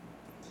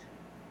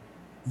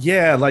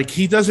 Yeah, like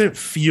he doesn't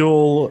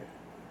feel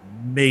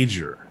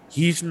major.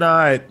 He's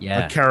not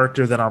a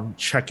character that I'm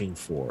checking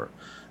for.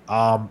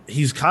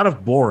 He's kind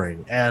of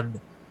boring, and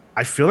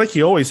I feel like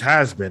he always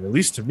has been, at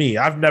least to me.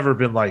 I've never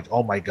been like,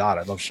 oh my God,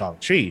 I love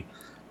Shang-Chi.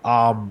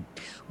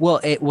 Well,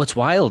 what's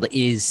wild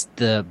is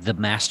the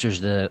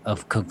Masters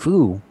of Kung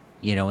Fu,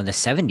 in the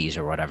 70s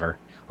or whatever,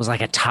 was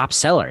like a top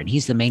seller, and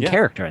he's the main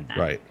character in that.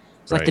 Right.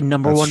 It's like the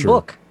 #1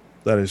 book.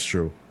 That is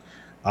true.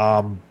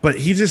 But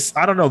he just,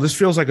 I don't know, this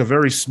feels like a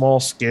very small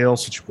scale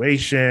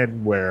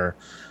situation where,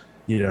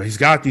 he's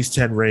got these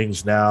 10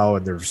 rings now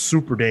and they're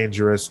super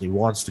dangerous and he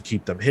wants to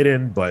keep them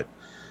hidden, but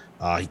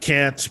he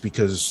can't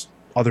because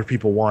other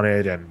people want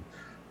it. And,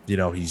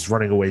 he's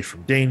running away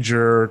from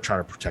danger, trying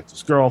to protect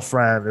his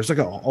girlfriend. There's like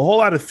a whole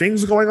lot of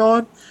things going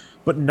on,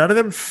 but none of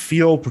them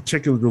feel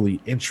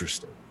particularly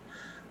interesting.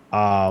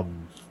 There's a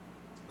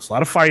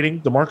lot of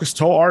fighting. The Marcus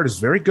To art is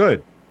very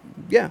good.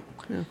 Yeah.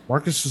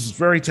 Marcus is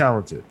very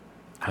talented.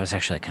 I was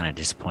actually kind of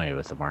disappointed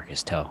with the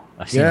Marcus To.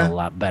 I've seen a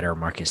lot better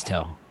Marcus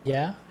To.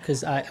 Yeah,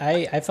 because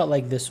I felt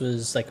like this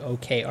was like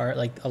okay art.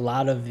 Like a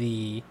lot of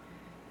the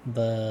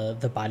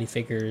body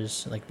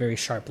figures, like very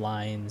sharp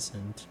lines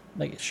and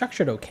like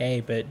structured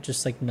okay, but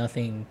just like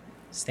nothing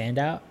stand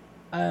out.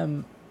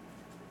 I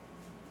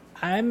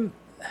kind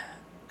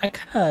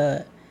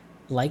of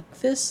like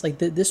this. Like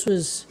this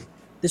was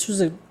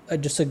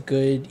just a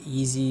good,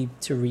 easy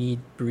to read,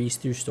 breeze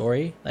through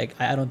story. Like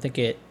I don't think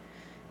it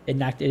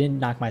didn't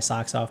knock my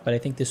socks off, but I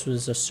think this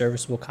was a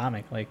serviceable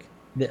comic. Like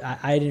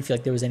I didn't feel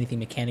like there was anything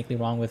mechanically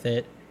wrong with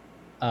it.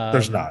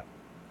 There's not.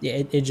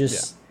 Yeah, it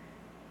just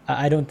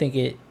I don't think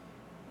it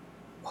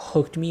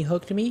hooked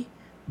me,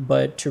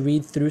 but to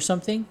read through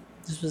something,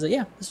 this was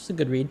a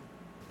good read.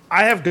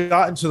 I have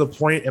gotten to the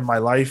point in my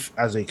life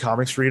as a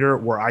comics reader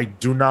where I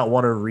do not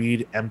want to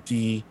read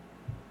empty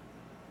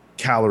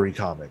calorie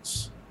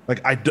comics.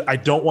 Like I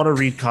don't want to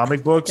read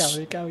comic books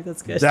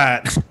that's good.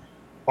 that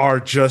are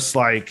just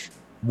like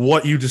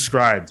what you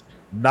described.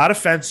 Not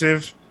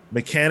offensive,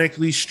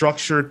 mechanically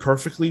structured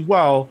perfectly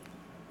well,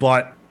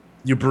 but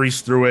you breeze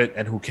through it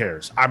and who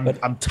cares?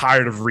 I'm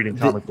tired of reading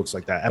comic books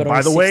like that. And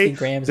by the way,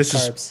 this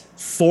is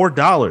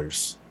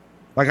 $4.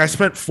 Like I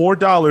spent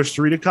 $4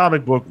 to read a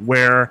comic book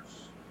where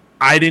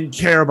I didn't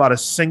care about a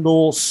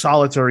single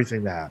solitary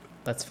thing that happened.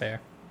 That's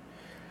fair.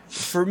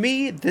 For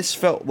me, this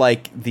felt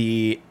like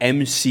the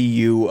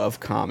MCU of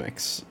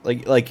comics.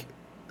 Like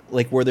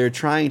where they're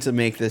trying to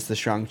make this the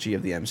Shang-Chi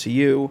of the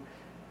MCU.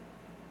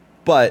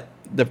 But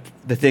the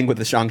thing with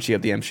the Shang-Chi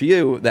of the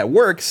MCU that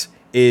works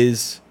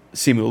is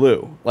Simu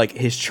Liu. Like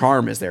his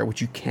charm is there, which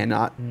you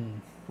cannot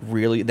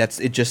really.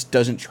 It just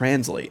doesn't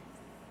translate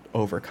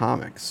over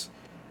comics.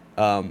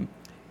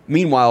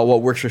 Meanwhile,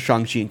 what works for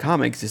Shang-Chi in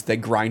comics is the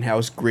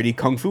grindhouse, gritty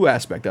kung fu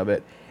aspect of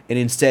it, and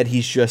instead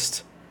he's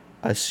just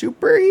a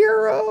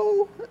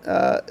superhero.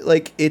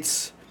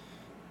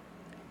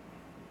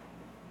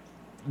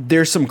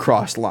 There's some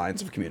crossed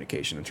lines of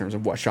communication in terms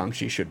of what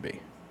Shang-Chi should be.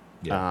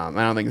 Yeah. I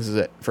don't think this is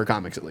it for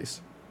comics, at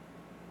least.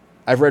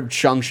 I've read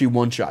Shang-Chi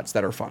one-shots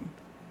that are fun,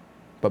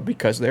 but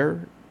because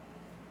they're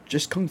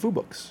just kung fu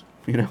books,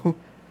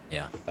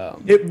 Yeah.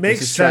 It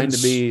makes sense. Trying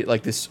to be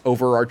like this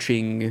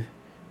overarching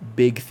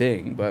big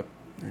thing, but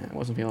I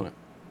wasn't feeling it.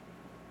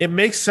 It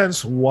makes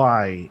sense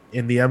why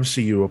in the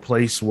MCU, a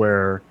place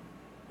where,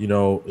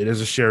 it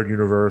is a shared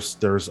universe.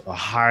 There's a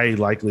high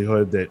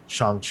likelihood that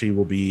Shang-Chi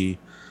will be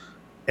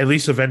at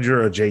least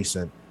Avenger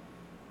adjacent.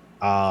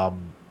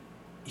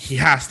 He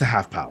has to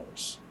have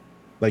powers.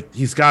 Like,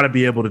 he's got to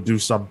be able to do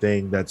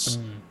something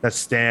that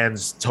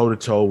stands toe to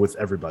toe with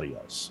everybody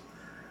else.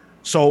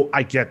 So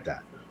I get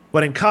that.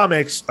 But in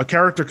comics, a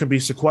character can be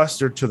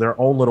sequestered to their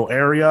own little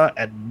area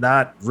and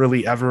not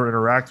really ever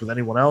interact with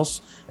anyone else,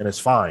 and it's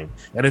fine.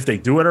 And if they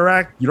do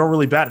interact, you don't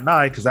really bat an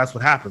eye because that's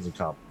what happens in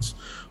comics.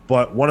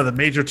 But one of the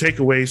major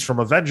takeaways from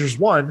Avengers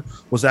 1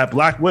 was that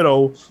Black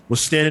Widow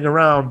was standing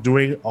around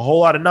doing a whole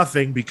lot of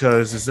nothing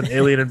because it's an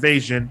alien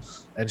invasion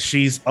and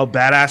she's a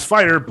badass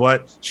fighter,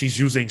 but she's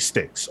using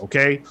sticks,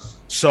 okay?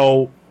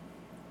 So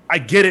I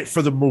get it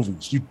for the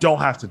movies. You don't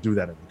have to do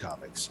that in the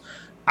comics.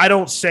 I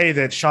don't say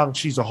that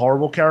Shang-Chi's a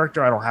horrible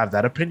character. I don't have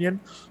that opinion,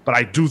 but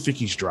I do think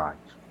he's dry.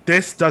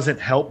 This doesn't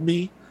help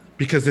me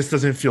because this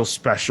doesn't feel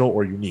special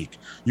or unique.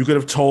 You could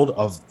have told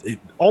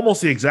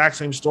almost the exact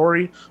same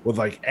story with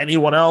like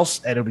anyone else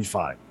and it'd be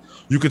fine.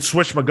 You could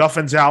switch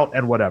MacGuffins out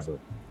and whatever.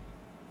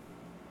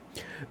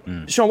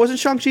 Sean, wasn't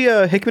Shang-Chi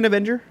a Hickman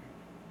Avenger?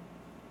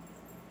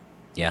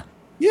 Yeah.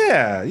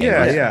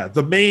 Yeah.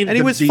 The main, and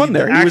he was fun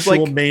there. The he was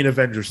actual like main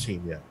Avengers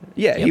team. Yeah.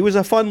 Yeah, he was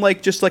a fun,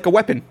 just like a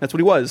weapon. That's what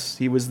he was.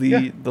 He was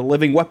the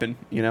living weapon,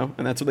 and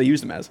that's what they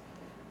used him as.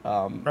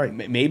 Right.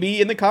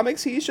 Maybe in the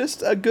comics he's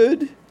just a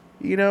good,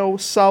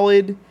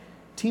 solid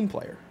team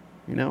player,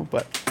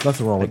 but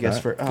nothing wrong with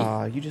that.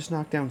 For you just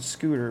knocked down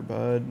Scooter,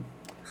 bud.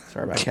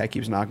 Sorry, my cat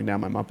keeps knocking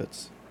down my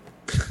Muppets.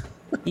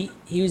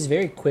 He was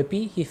very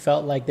quippy. He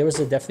felt like there was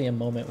definitely a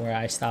moment where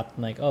I stopped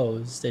and like, oh,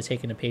 they're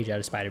taking a page out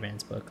of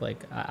Spider-Man's book.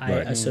 Like I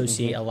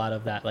associate a lot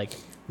of that, like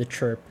the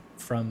chirp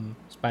from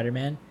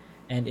Spider-Man,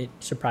 and it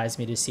surprised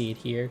me to see it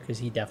here because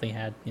he definitely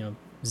had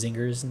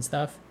zingers and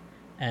stuff.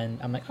 And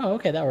I'm like, oh,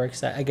 okay, that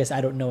works. I guess I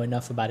don't know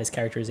enough about his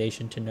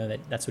characterization to know that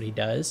that's what he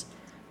does,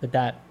 but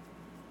that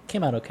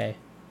came out okay.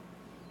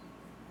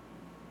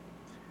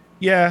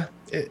 Yeah,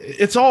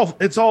 it's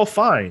all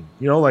fine.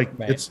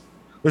 Right.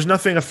 There's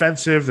nothing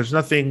offensive. There's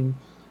nothing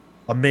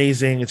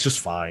amazing. It's just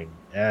fine.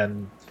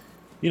 And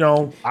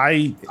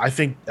I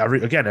think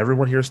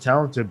everyone here is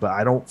talented, but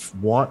I don't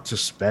want to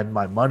spend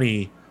my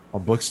money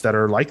on books that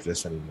are like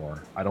this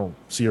anymore. I don't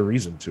see a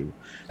reason to.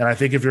 And I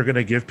think if you're going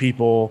to give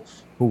people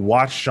who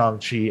watch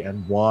Shang-Chi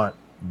and want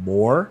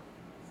more,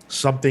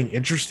 something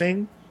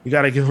interesting, you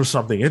got to give them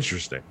something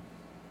interesting.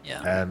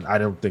 Yeah. And I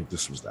don't think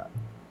this was that.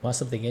 Want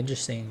something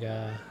interesting?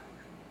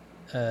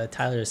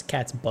 Tyler's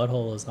cat's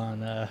butthole is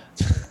on.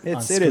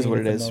 It is what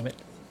it is.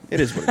 It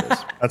is what it is.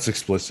 That's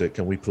explicit.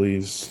 Can we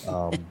please?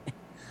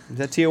 Is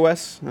that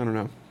TOS? I don't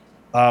know.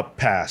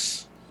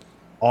 Pass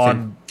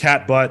on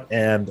cat butt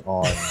and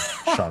on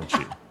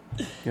Shang-Chi.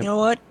 You know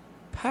what?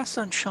 Pass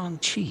on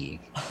Shang-Chi.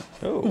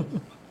 Oh.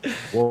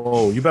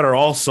 Whoa! You better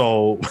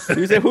also.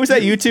 Who's that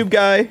YouTube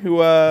guy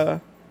who? Is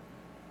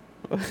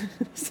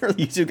there a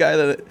YouTube guy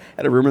that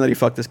had a rumor that he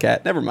fucked his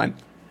cat? Never mind.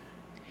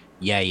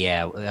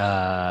 Yeah.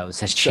 Was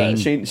that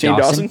Shane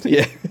Dawson?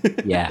 Yeah.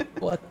 Yeah.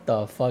 What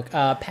the fuck?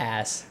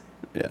 Pass.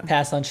 Yeah.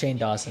 Pass on Shane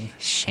Dawson.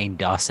 Shane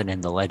Dawson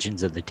and the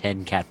Legends of the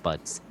 10 Cat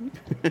Butts.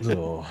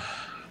 Oh,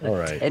 all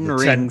right. 10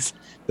 rings.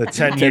 The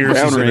 10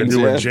 years he's going to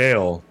do in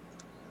jail.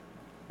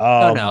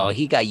 No,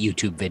 he got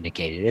YouTube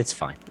vindicated. It's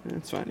fine.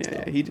 It's fine.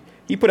 Yeah.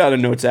 He put out a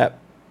notes app.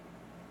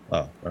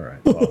 Oh, all right.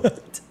 Well,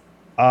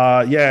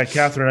 yeah,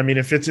 Catherine. I mean,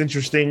 if it's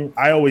interesting,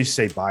 I always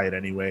say buy it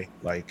anyway.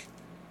 Like,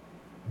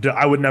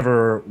 I would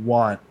never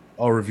want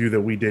a review that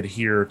we did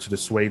here to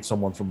dissuade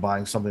someone from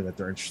buying something that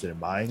they're interested in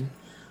buying.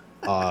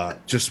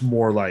 Just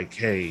more like,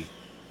 hey,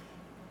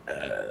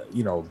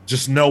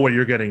 just know what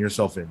you're getting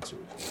yourself into.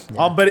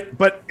 Yeah.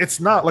 But it's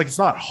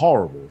not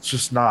horrible. It's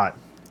just not.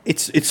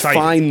 It's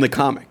exciting. fine. The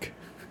comic.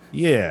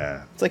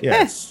 Yeah, it's like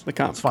the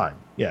comic. It's fine.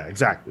 Yeah,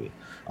 exactly.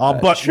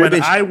 But sure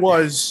when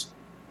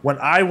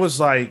I was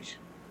like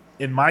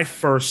in my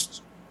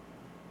first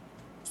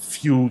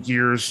few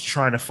years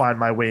trying to find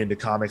my way into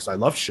comics, I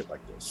love shit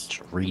like this.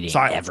 Just reading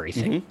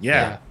everything.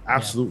 Yeah,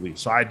 absolutely. Yeah.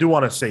 So I do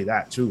want to say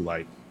that too.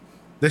 Like,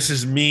 this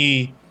is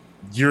me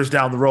years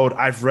down the road.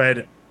 I've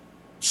read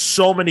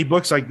so many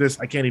books like this,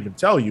 I can't even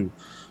tell you.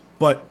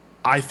 But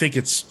I think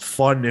it's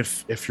fun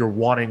if you're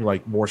wanting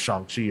like more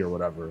Shang-Chi or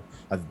whatever.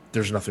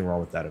 There's nothing wrong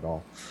with that at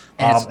all.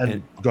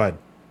 And go ahead.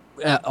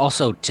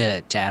 Also,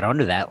 to add on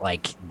to that,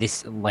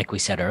 like we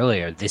said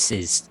earlier, this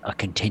is a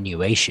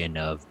continuation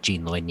of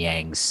Gene Luen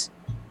Yang's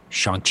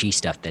Shang-Chi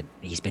stuff that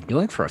he's been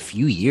doing for a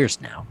few years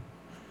now.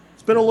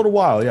 It's been a little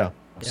while, yeah.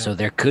 So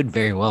there could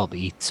very well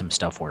be some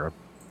stuff we're,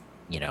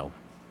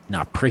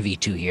 not privy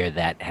to here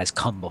that has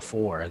come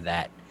before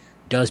that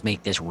does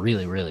make this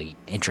really, really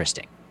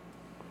interesting.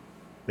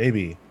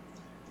 Maybe.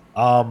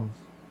 And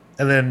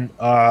then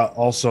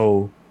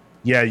also,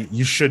 yeah,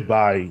 you should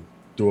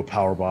do a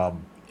Powerbomb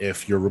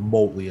if you're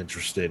remotely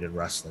interested in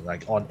wrestling,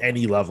 like on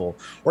any level,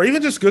 or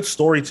even just good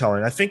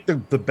storytelling. I think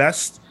the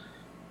best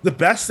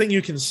thing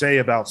you can say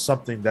about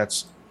something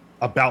that's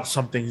about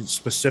something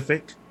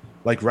specific,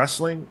 like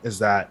wrestling, is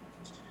that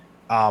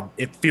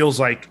it feels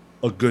like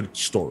a good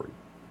story.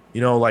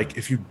 You know, like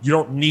if you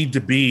don't need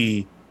to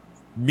be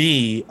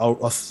me,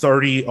 a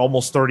 30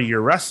 almost 30-year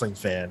wrestling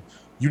fan.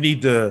 You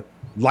need to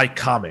like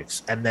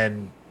comics and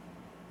then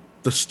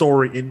the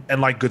story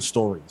and like good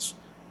stories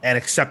and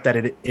accept that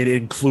it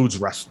includes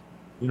wrestling.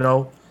 You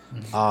know,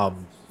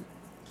 um,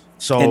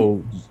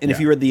 so and if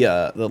you read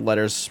the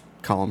letters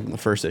column from the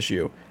first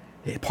issue,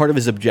 part of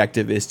his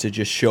objective is to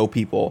just show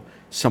people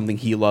something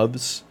he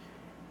loves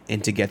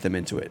and to get them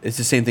into it. It's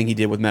the same thing he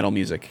did with metal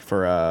music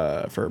for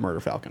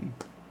Murder Falcon.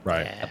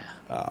 right.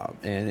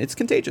 And it's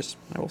contagious,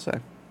 I will say.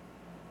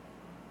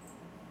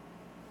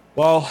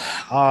 Well,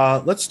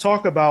 let's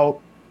talk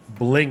about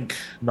Blink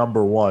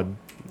 #1.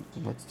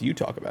 Let's you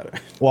talk about it.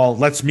 Well,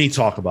 let's me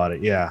talk about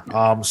it. Yeah.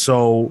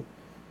 So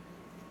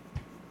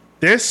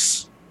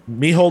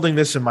me holding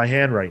this in my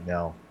hand right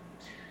now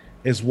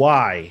is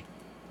why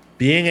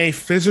being a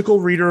physical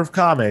reader of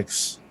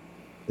comics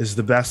is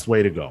the best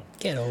way to go.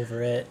 Get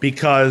over it.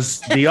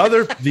 Because the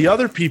other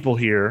people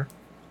here,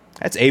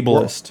 That's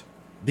ableist.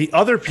 the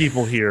other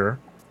people here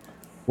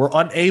were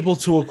unable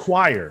to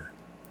acquire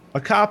a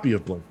copy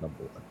of Blink #1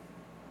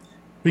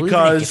 We live in a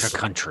because different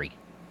country.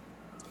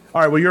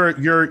 all right, well you're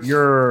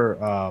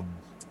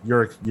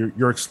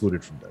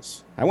excluded from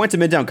this. I went to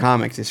Midtown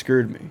Comics. They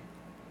screwed me.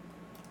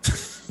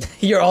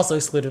 You're also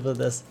excluded from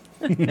this.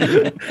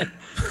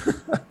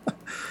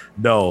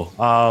 No,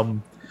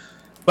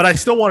 but I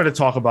still wanted to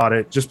talk about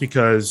it just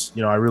because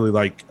I really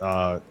like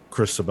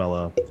Chris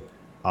Sabella,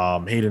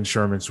 Hayden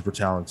Sherman, super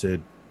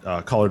talented,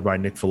 colored by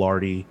Nick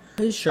Filardi.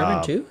 Is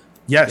Sherman too?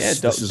 Yes,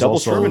 Yeah, this is double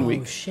also Sherman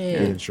week. Oh shit.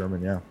 Hayden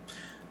Sherman, yeah,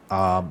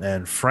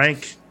 and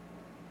Frank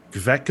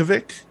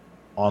Gvekovic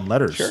on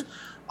letters. Sure.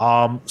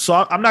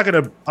 So I'm not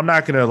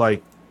gonna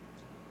like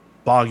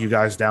bog you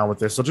guys down with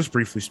this. I'll just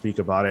briefly speak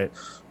about it.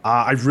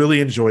 I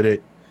really enjoyed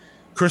it.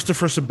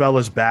 Christopher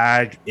Sabella's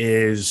bag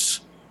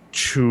is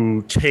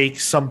to take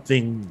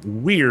something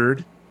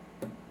weird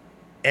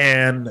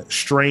and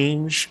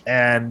strange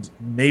and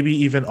maybe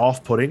even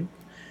off-putting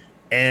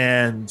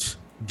and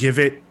give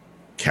it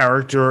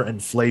character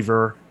and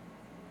flavor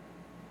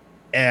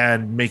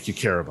and make you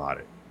care about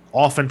it.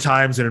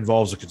 Oftentimes it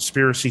involves a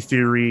conspiracy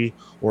theory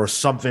or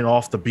something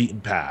off the beaten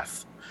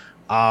path.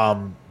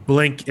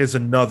 Blink is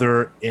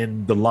another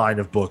in the line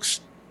of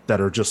books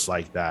that are just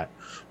like that.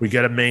 We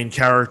get a main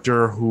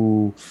character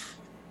who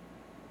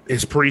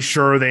is pretty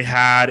sure they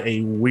had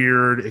a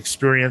weird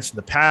experience in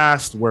the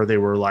past where they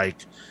were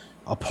like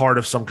a part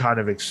of some kind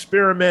of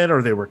experiment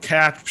or they were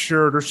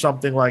captured or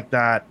something like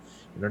that.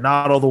 And they're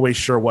not all the way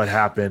sure what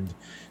happened.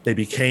 They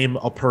became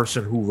a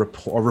person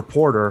a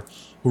reporter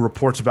who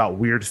reports about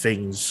weird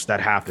things that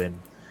happen,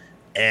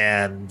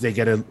 and they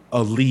get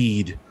a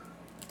lead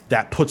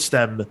that puts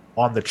them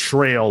on the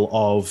trail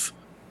of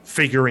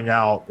figuring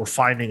out or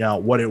finding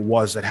out what it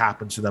was that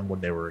happened to them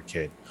when they were a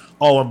kid.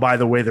 Oh, and by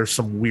the way, there's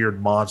some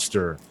weird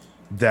monster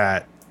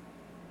that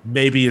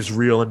maybe is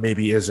real and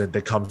maybe isn't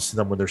that comes to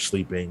them when they're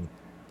sleeping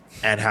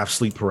and have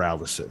sleep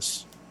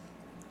paralysis.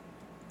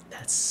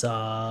 That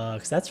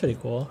sucks. That's pretty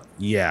cool.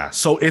 Yeah,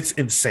 so it's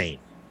insane.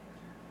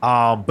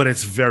 But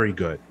it's very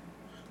good.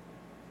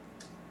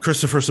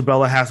 Christopher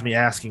Sabella has me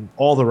asking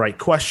all the right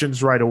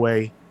questions right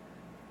away.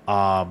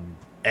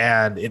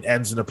 And it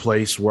ends in a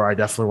place where I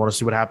definitely want to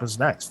see what happens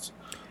next.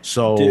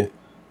 So,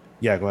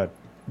 yeah, go ahead.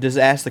 Does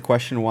it ask the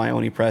question why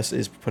Oni Press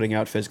is putting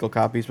out physical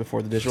copies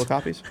before the digital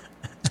copies?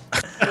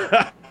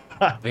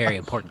 Very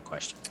important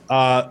question.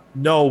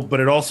 No, but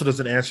it also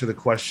doesn't answer the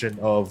question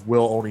of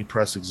will Oni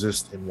Press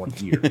exist in 1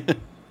 year.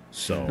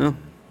 So,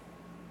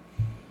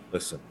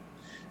 listen.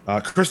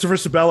 Christopher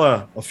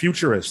Sabella, a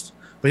futurist,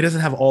 but he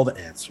doesn't have all the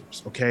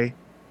answers, okay?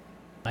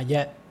 Not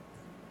yet.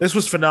 This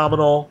was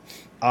phenomenal.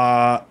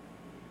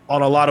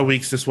 On a lot of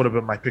weeks, this would have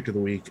been my pick of the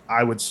week.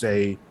 I would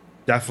say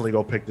definitely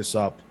go pick this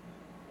up.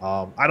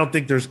 I don't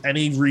think there's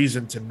any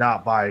reason to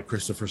not buy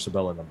Christopher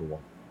Sabella #1.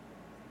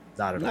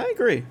 Not at all. I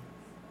agree.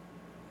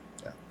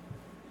 Yeah.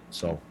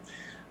 So,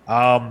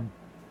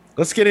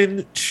 let's get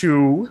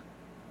into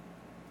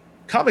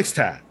Comics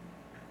Tag.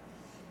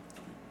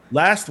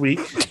 Last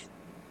week,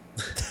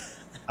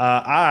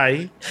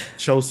 I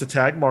chose to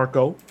tag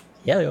Marco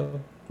Yeah.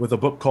 with a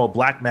book called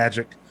Black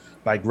Magic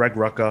by Greg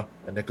Rucka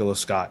and Nicholas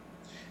Scott.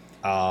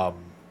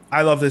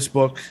 I love this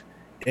book.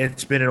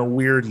 It's been in a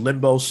weird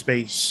limbo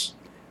space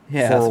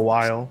for a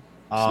while.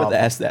 I was about to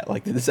ask that.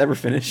 Like, did this ever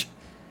finish?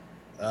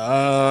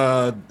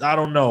 I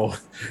don't know.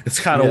 It's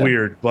kind of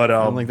weird, but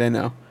I don't think they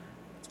know.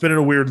 it's been in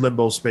a weird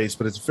limbo space,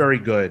 but it's very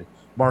good.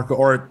 Marco,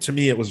 or to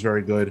me, it was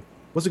very good.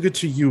 Was it good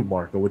to you,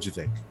 Marco? What'd you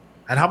think?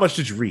 And how much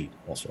did you read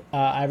also?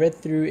 I read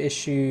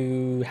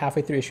through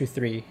halfway through issue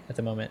 3 at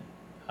the moment.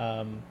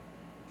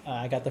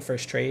 I got the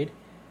first trade,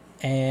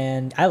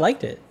 and I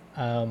liked it.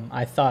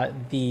 I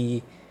thought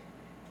the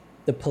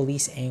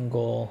police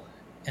angle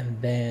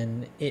and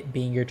then it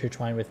being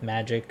intertwined with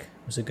magic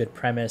was a good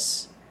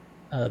premise.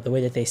 The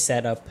way that they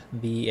set up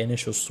the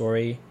initial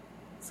story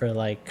for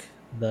like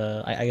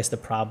I guess the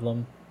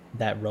problem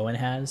that Rowan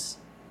has,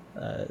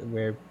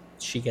 where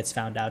she gets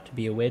found out to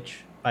be a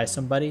witch by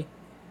somebody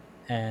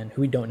and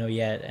who we don't know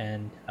yet,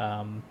 and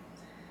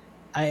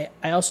I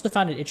also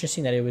found it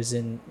interesting that it was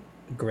in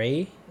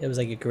gray. It was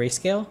like a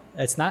grayscale.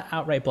 It's not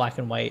outright black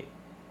and white,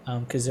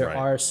 because there Right.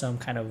 are some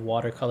kind of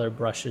watercolor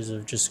brushes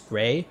of just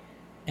gray.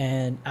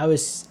 And I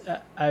was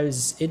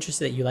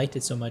interested that you liked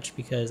it so much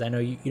because I know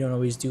you don't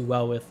always do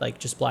well with like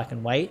just black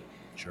and white.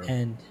 Sure.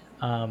 And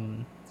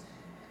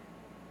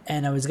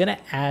I was gonna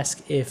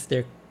ask if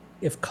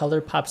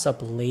color pops up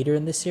later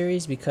in the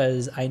series,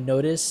 because I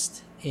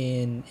noticed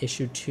in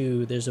issue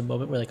 2 there's a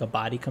moment where like a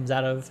body comes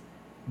out of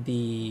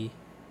the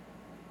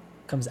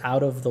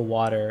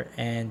water,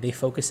 and they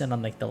focus in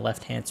on like the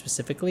left hand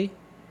specifically,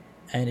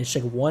 and it's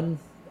like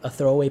a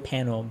throwaway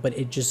panel, but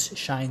it just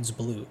shines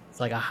blue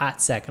for like a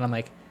hot sec, and I'm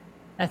like,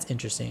 that's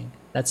interesting.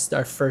 That's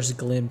our first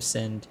glimpse,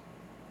 and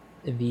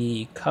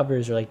the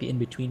covers or like the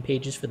in-between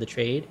pages for the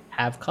trade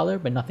have color,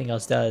 but nothing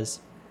else does.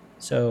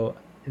 So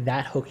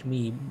that hooked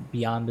me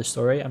beyond the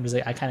story. I'm just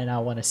like, I kind of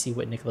now want to see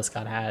what Nicholas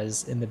Scott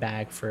has in the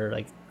bag for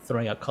like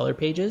throwing out color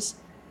pages.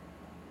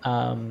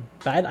 But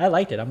I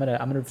liked it. I'm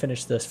gonna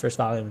finish this first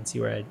volume and see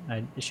where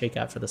I shake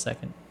out for the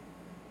second.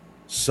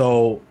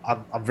 So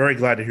I'm very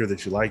glad to hear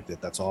that you liked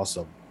it. That's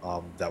awesome.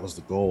 That was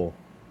the goal.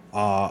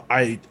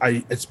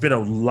 It's been a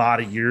lot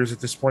of years at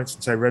this point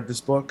since I read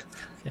this book,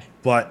 Okay.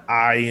 but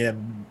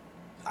I'm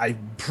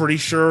pretty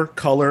sure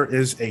color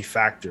is a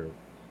factor.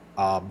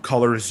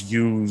 Color is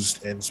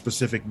used in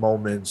specific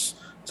moments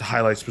to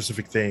highlight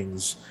specific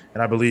things,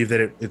 and I believe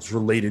that it's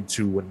related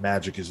to when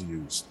magic is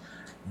used.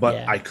 But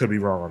Yeah. I could be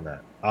wrong on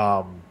that.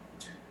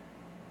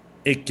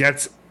 It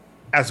gets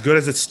as good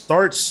as it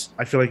starts.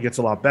 I feel like it gets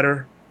a lot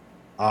better,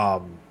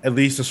 at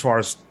least as far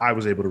as I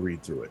was able to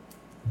read through it.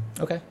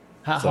 Okay.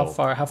 How So-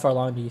 far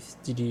along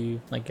did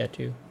you like get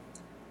to?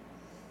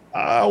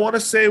 I want to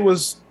say it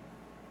was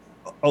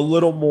a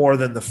little more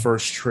than the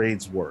first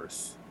trade's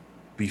worth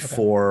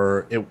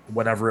before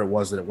whenever it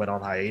was that it went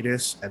on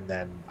hiatus, and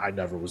then I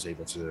never was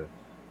able to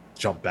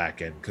jump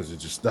back in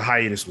because the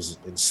hiatus was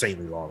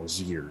insanely long. It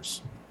was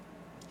years.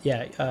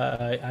 Yeah.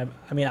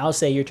 I mean, I'll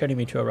say you're turning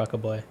me to a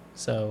Rucka boy.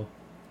 So,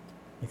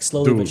 like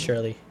slowly but Dude.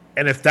 surely.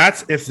 And if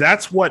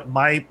that's what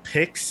my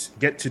picks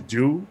get to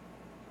do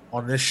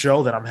on this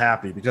show, then I'm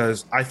happy,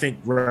 because I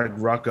think Greg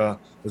Rucka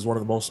is one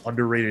of the most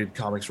underrated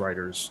comics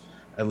writers,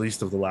 at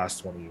least of the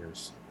last 20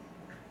 years.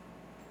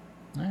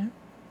 All right.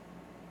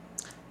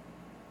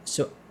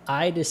 So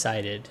I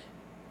decided,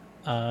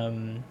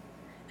 and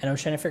I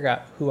was trying to figure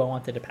out who I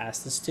wanted to pass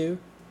this to,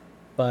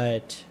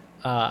 but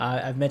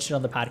I've mentioned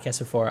on the podcast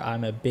before,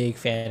 I'm a big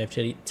fan of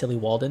Tilly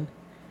Walden,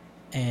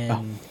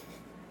 and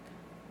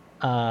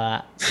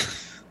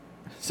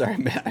Sorry,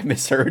 I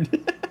misheard.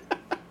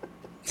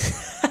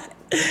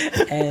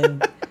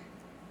 and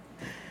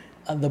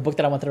the book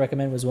that I wanted to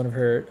recommend was one of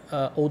her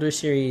older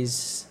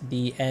series,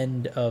 The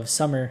End of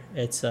Summer.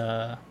 It's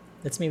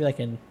maybe like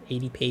an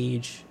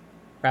 80-page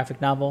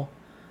graphic novel.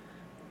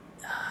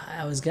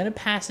 I was gonna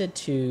pass it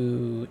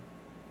to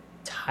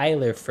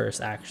Tyler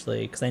first,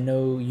 actually, because I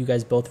know you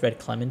guys both read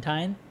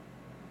Clementine,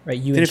 right?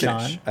 You and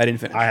Sean. I didn't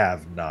finish. I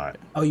have not.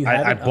 Oh, you I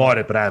haven't? bought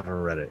it, but I haven't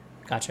read it.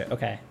 Gotcha.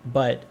 Okay,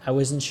 but I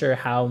wasn't sure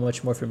how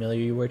much more familiar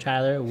you were,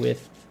 Tyler,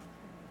 with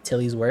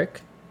Tilly's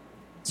work.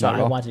 So Not at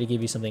I all. wanted to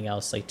give you something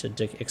else like to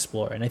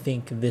explore, and I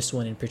think this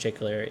one in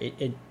particular,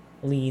 it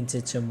leans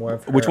into more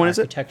of her Which one is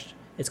it? architecture.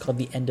 It's called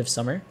The End of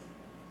Summer,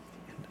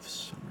 End of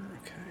summer.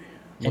 Okay.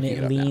 and Looking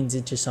it up now. leans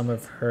into some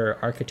of her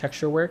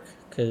architecture work,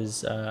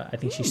 because I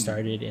think she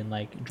started in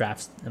like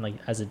drafts and like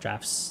as a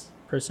drafts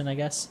person, I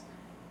guess.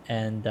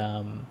 And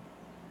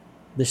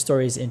the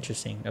story is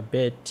interesting, a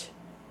bit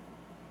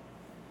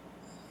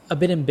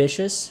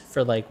ambitious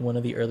for like one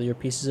of the earlier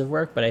pieces of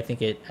work, but I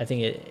think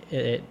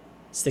it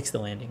sticks the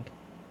landing.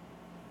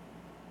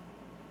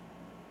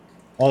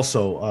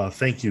 Also,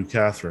 thank you,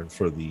 Catherine,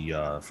 for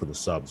the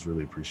subs.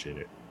 Really appreciate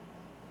it.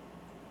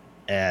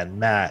 And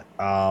Matt,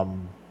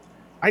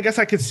 I guess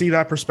I could see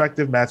that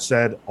perspective. Matt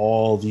said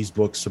all these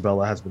books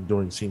Sabella has been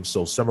doing seem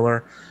so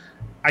similar.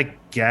 I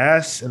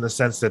guess in the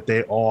sense that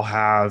they all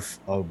have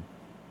a,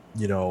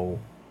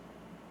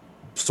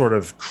 sort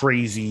of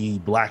crazy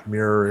Black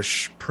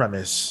Mirror-ish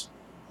premise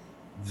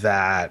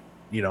that,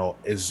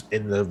 is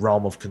in the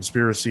realm of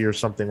conspiracy or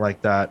something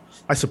like that,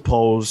 I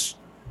suppose.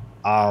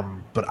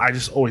 But I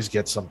just always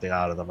get something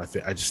out of them.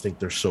 I just think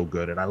they're so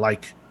good, and I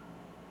like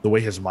the way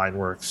his mind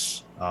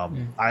works.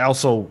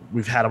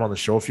 We've had him on the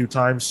show a few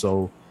times,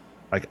 so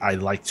like I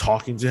like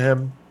talking to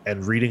him,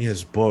 and reading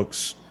his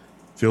books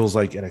feels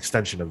like an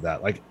extension of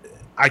that. Like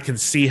I can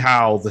see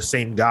how the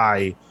same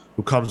guy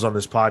who comes on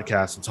this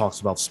podcast and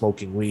talks about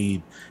smoking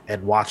weed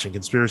and watching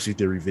conspiracy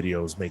theory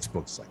videos makes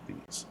books like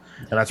these,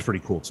 and that's pretty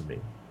cool to me.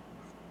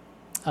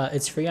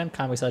 It's free on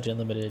Comixology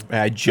Unlimited.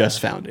 I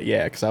just found it.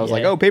 Yeah, because I was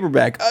like, Yeah. oh,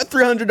 paperback,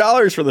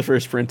 $300 for the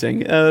first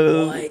printing.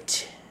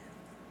 What?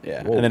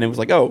 Yeah, Whoa. and then it was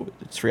like, oh,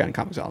 it's free on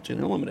Comixology and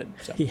Unlimited.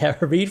 So. Yeah,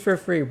 read for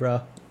free,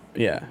 bro.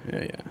 Yeah.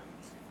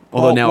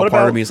 Although Well, now what a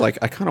part about- of me is like,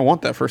 I kind of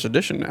want that first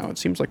edition now. It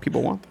seems like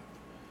people want that.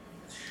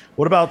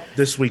 What about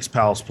this week's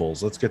Pals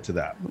polls? Let's get to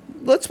that.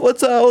 Let's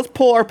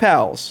pull our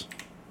pals.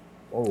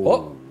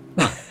 Oh.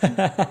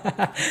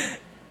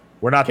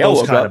 We're not Kale those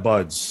woke kind up. of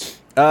buds.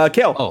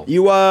 Kale, Oh.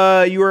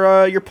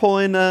 you're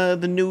pulling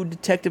the new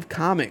Detective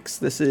Comics.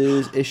 This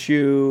is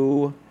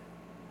issue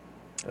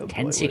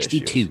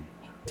 1062.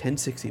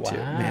 1062.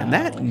 Wow. Man,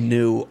 that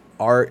new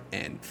art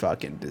and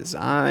fucking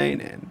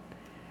design and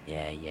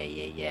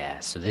Yeah.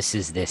 So this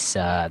is this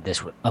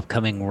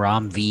upcoming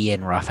Rom V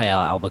and Raphael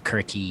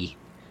Albuquerque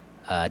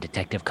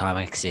Detective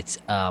Comics. It's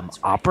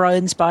opera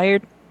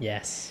inspired,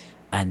 Yes.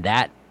 and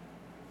that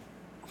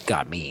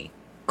got me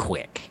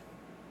quick.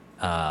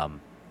 I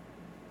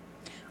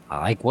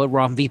like what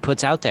Rom V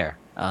puts out there.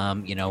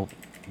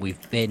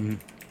 We've been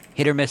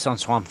hit or miss on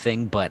Swamp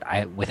Thing, but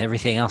with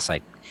everything else,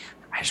 I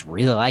just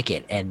really like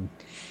it, and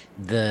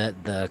the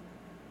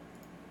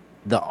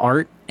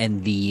art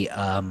and the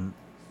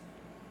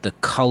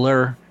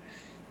color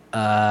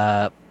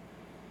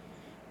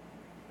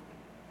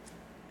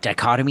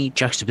dichotomy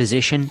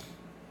juxtaposition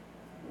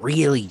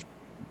really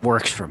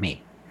works for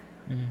me.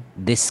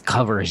 This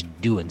cover is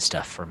doing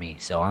stuff for me,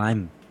 so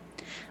I'm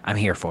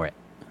here for it.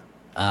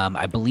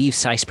 I believe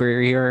Cy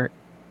Spurrier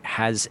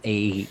has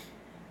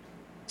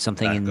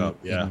something Backup,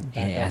 yeah.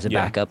 as a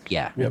Yeah. backup.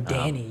 Yeah. With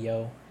Danny,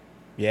 yo.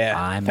 yeah,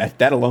 I'm-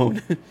 that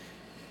alone.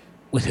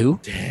 With who?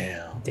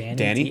 Damn.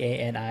 Danny?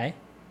 Dani.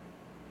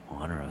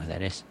 I don't know who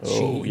that is.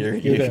 Oh, You're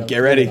you gonna, get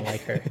ready. You're gonna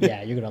like her.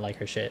 Yeah, you're gonna like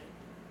her shit.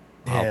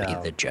 I'll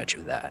Damn. be the judge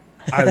of that.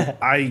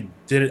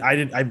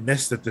 I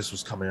missed that this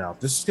was coming out.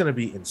 This is gonna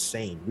be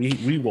insane.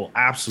 We will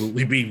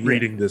absolutely be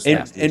reading this.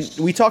 next week.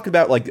 And we talked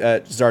about like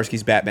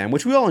Zdarsky's Batman,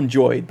 which we all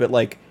enjoyed, but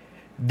like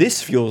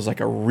this feels like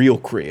a real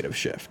creative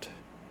shift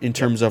in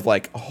terms of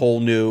like a whole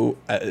new.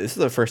 This is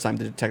the first time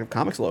the Detective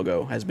Comics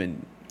logo has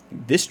been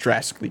this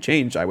drastically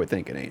changed. I would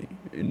think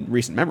in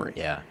recent memory.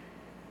 Yeah.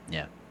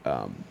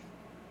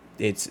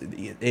 It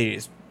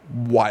is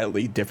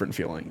wildly different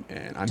feeling,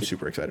 and I'm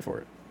super excited for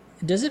it.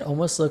 Does it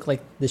almost look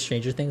like the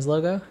Stranger Things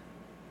logo?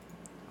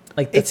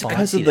 Like the It's font?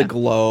 because of the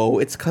glow.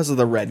 It's because of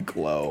the red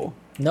glow.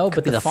 No,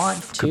 but the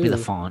font too. Could be the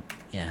font.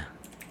 Yeah.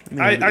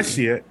 I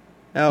see it.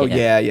 Oh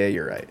Yeah. yeah,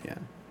 you're right. Yeah.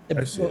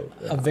 I see it.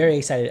 I'm very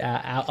excited.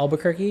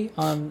 Albuquerque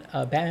on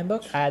a Batman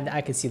book.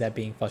 I could see that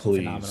being fucking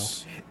phenomenal.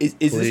 Is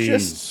this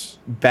just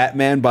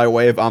Batman by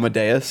way of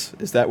Amadeus?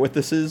 Is that what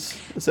this is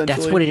essentially?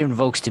 That's what it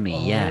invokes to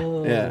me. Yeah.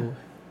 Oh. Yeah.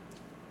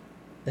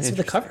 That's what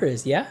the cover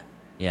is. Yeah.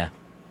 Yeah.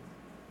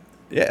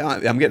 Yeah,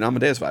 I'm getting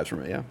Amadeus vibes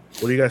from it. Yeah,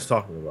 What are you guys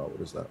talking about? What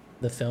is that?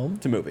 The film.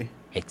 it's a movie.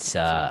 It's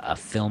a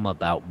film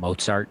about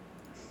Mozart.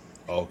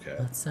 Okay.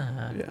 That's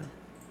Yeah.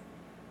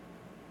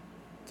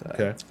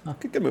 It's,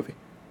 Okay. Good movie.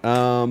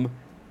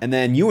 And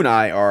then you and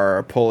I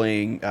are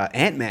pulling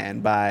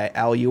Ant-Man by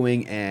Al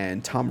Ewing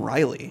and Tom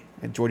Riley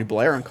and Jordy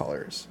Blair on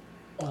colors.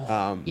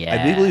 I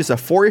Yeah. believe it's a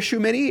 4-issue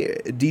mini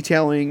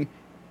detailing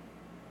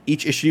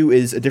each issue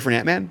is a different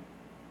Ant-Man.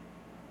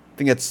 I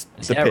think that's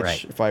Is the that pitch,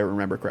 right? if I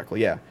remember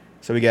correctly. Yeah.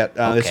 So we got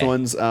this Okay.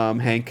 one's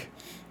Hank.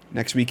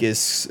 Next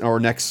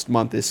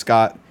month is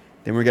Scott.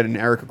 Then we're getting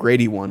an Eric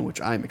Grady one,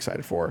 which I'm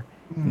excited for.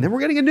 And then we're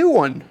getting a new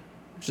one,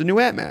 which is a new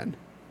Ant-Man,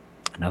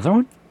 Another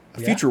one? a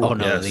future Oh one.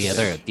 no,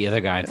 Yes. the other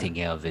guy I'm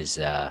thinking of is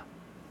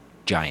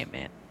Giant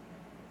Man.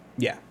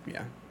 Yeah.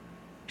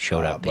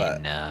 Showed up but-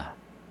 in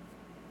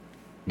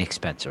Nick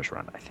Spencer's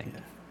run, I think.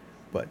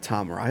 But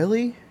Tom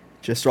Riley,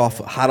 just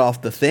hot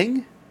off the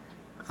thing,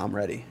 I'm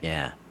ready.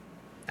 Yeah.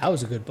 That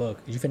was a good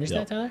book. Did you finish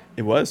that, Tyler?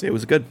 It was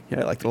good.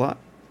 Yeah, I liked it a lot.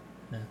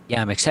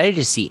 Yeah, I'm excited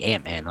to see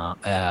Ant-Man,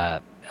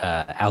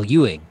 Al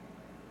Ewing,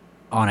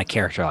 on a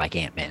character like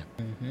Ant-Man.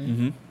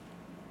 Mm-hmm.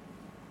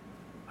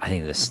 I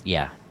think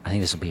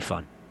this will be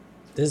fun.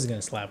 This is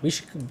gonna slap. Are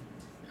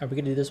we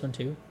gonna do this one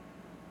too?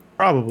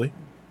 Probably.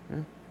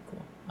 Cool.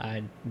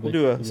 I We'll would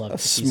do love a to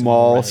see some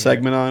small Riley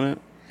segment on it.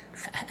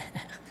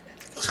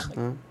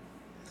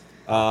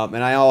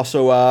 And I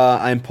also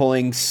I'm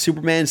pulling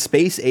Superman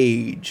Space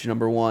Age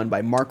 #1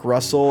 by Mark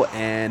Russell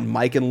and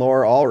Mike and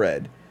Laura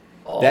Allred.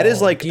 That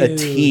is like a dude.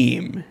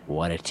 team.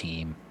 What a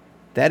team.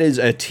 That is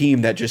a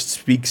team that just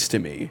speaks to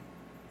me.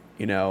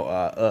 You know,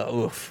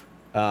 oof.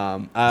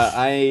 I'm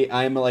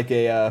like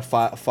a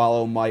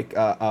follow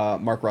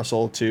Mark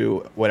Russell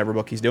to whatever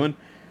book he's doing.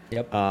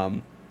 Yep.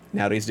 Now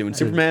that he's doing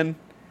Superman,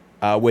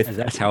 with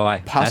That's how I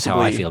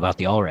possibly- feel about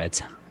the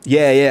Allreds.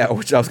 yeah,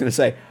 which I was gonna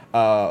say.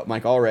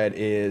 Mike Allred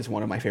is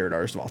one of my favorite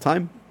artists of all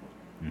time.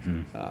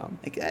 I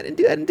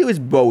didn't do his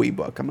Bowie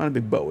book. I'm not a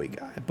big Bowie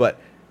guy, but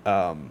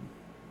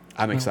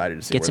I'm excited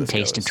to see. Get where some this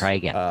taste and goes. try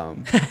again.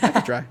 I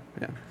could try.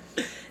 Yeah.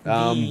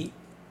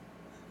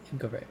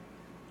 Go for it.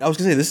 I was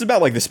gonna say this is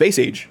about like the space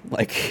age.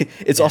 Like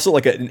it's also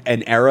like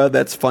an era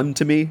that's fun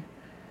to me.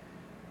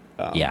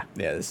 Yeah.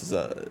 This is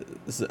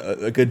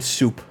a good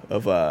soup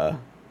of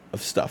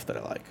stuff that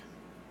I like.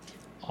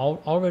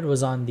 Allred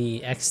was on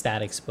the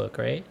Ecstatics book,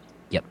 right?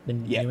 Yep. The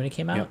Yeah. new when it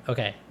came out. Yep.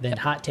 Okay. Then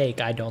hot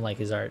take. I don't like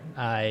his art.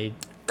 I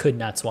could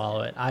not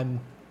swallow it. I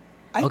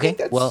Okay. think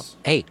that's, Well,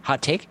 hey,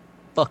 hot take.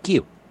 Fuck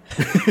you.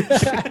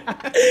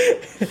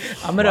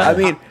 I'm gonna. I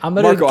mean, I'm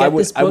gonna Marco, get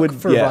this book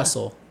for yeah.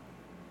 Russell.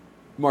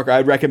 Mark,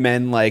 I'd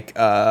recommend like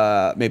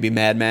maybe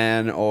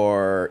Madman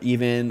or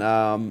even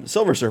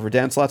Silver Surfer,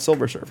 Dan Slott's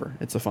Silver Surfer.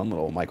 It's a fun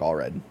little Mike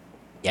Allred.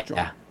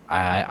 Yeah.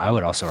 I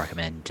would also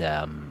recommend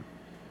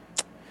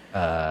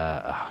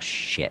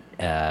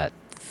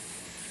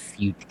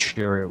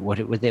Future. What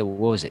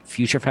was it?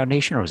 Future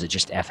Foundation, or was it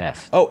just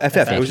FF? Oh, FF.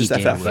 That It was he just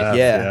did FF. with-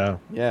 Yeah.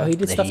 Oh, he did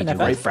that stuff he in did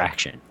FF. with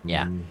Fraction.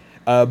 Yeah.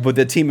 But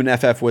the team in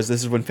FF this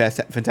is when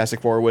Fantastic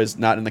Four was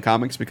not in the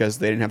comics because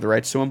they didn't have the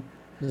rights to him.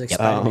 It was like Yep.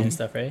 Spider-Man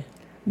stuff, right?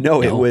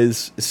 No, it No.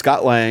 was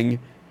Scott Lang,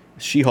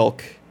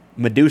 She-Hulk,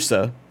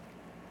 Medusa,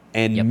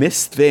 and Yep.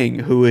 Miss Thing,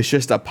 who is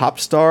just a pop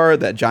star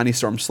that Johnny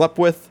Storm slept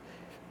with,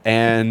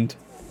 and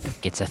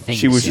Gets a thing.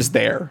 she was soon. just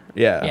there.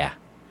 Yeah. Yeah.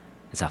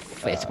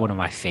 It's one of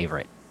my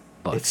favorite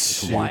books. It's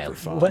It's super wild.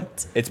 fun.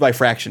 What? It's by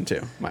Fraction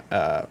too.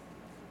 Yeah.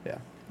 Okay.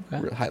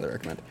 Really highly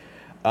recommend.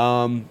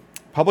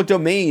 Public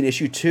Domain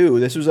issue 2.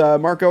 This was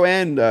Marco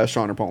and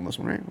Sean are pulling this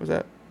one, right? Was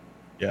that?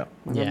 Yeah.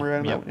 My Yeah. memory right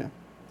on Yep. that one?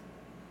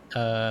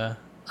 Yeah.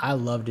 I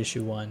loved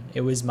issue 1.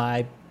 It was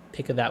my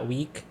pick of that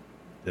week,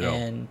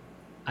 and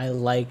I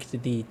liked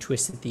the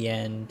twist at the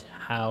end.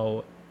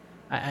 How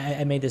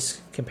I made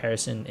this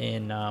comparison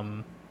in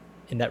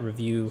that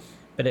review,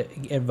 but it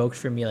evoked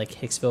for me like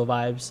Hicksville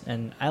vibes,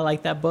 and I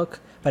like that book.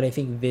 But I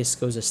think this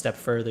goes a step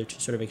further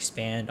to sort of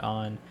expand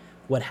on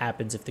what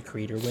happens if the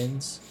creator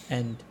wins.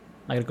 And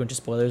I'm not gonna go into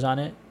spoilers on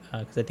it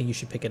because I think you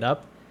should pick it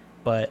up.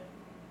 But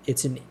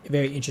it's a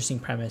very interesting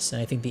premise,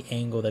 and I think the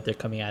angle that they're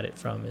coming at it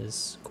from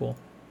is cool.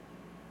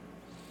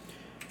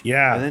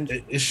 Yeah, And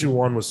then- issue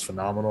 1 was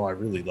phenomenal. I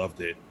really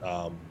loved it.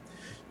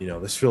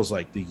 This feels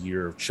like the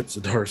year of Chip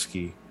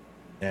Zdarsky,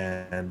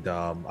 and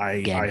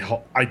Again.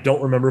 I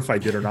don't remember if I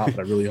did or not, but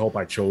I really hope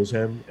I chose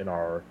him in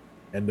our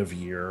end of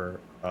year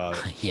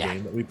Yeah.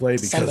 game that we play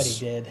Somebody because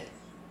did.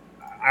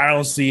 I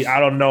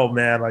don't know,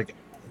 man. Like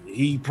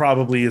he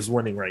probably is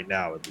winning right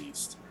now at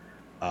least.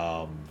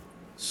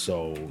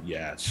 So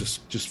yeah, it's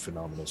just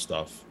phenomenal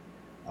stuff,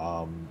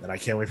 and I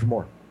can't wait for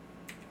more.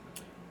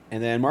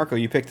 And then Marco,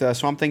 you picked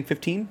Swamp Thing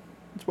 15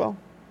 as well.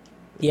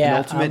 Yeah, The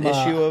ultimate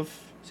I'm, issue of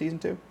season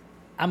 2.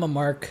 I'm a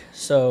mark,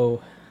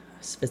 so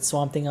if it's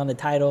Swamp Thing on the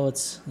title,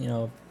 it's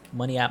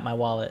money at my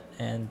wallet,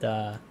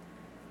 and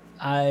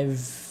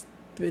I've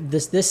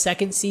this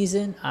second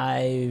season,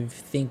 I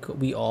think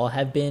we all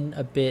have been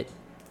a bit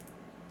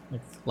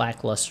like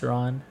lackluster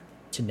on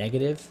to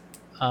negative,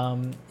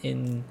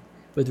 in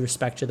with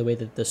respect to the way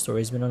that the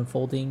story's been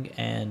unfolding,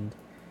 and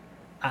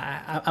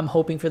I'm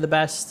hoping for the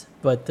best,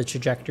 but the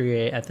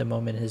trajectory at the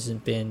moment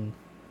hasn't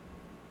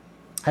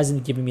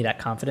given me that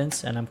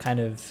confidence, and it's kind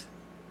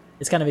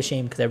of a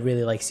shame because I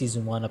really like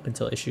season 1 up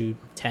until issue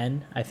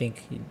 10. I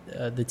think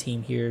the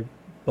team here,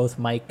 both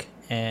Mike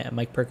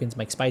Perkins,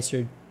 Mike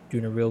Spicer,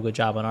 doing a real good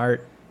job on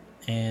art,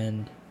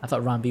 and I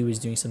thought Ron B was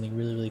doing something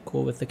really, really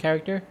cool with the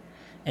character,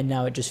 and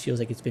now it just feels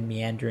like it's been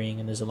meandering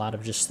and there's a lot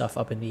of just stuff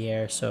up in the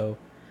air. So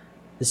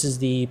this is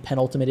the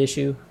penultimate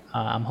issue.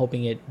 I'm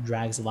hoping it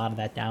drags a lot of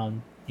that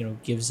down,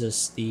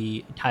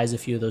 ties a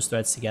few of those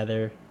threads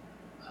together,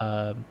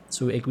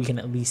 so we can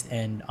at least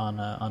end on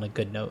a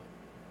good note.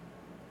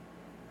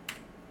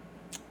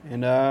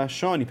 And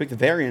Sean, you picked the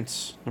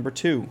variants number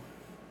 2.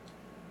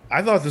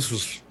 I thought this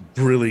was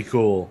really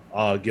cool.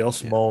 Gail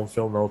Simone,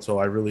 Phil Noto.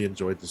 I really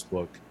enjoyed this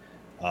book.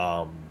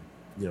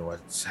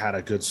 It's had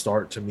a good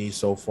start to me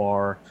so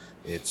far.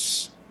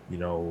 It's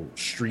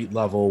street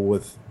level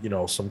with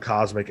some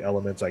cosmic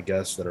elements, I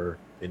guess, that are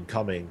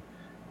incoming.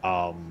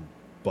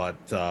 But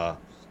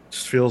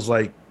just feels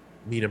like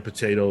meat and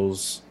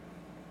potatoes.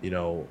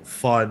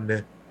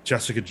 Fun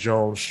Jessica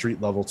Jones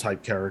street level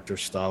type character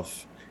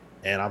stuff,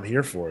 and I'm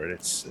here for it.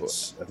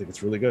 I think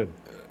it's really good.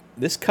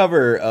 This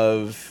cover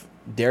of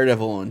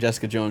Daredevil and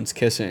Jessica Jones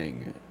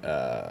kissing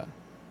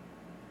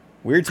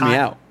weirds me Hot.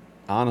 out,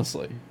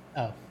 honestly.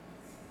 Oh,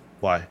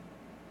 Why?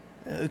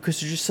 Because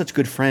they're just such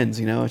good friends,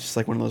 It's just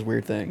like one of those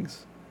weird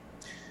things.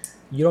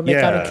 you don't make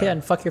out Yeah. a kid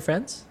and fuck your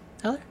friends,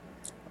 Tyler?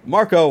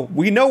 Marco,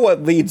 we know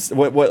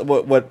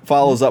what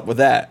follows up with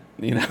that,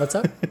 What's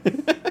up?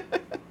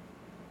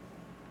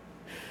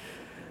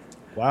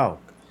 Wow.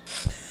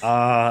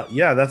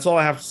 Yeah, that's all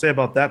I have to say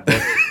about that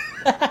book.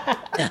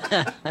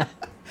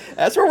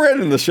 That's where we're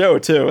ending the show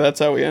too. That's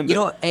how we end it.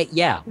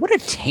 What a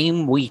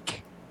tame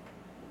week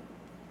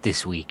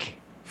this week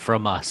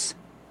from us.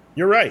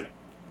 You're right.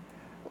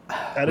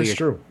 That is Weird.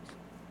 true.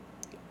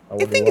 I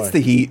think it's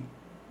the heat.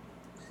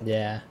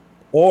 Yeah.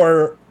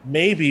 Or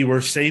maybe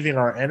we're saving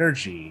our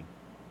energy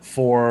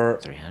for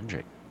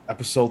 300.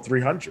 episode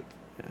 300,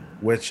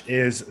 which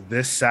is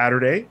this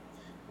Saturday.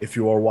 If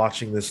you are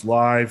watching this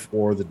live,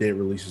 or the day it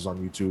releases on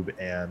YouTube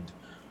and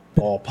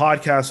all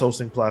podcast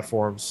hosting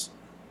platforms,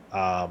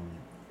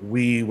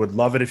 we would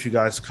love it if you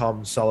guys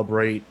come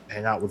celebrate,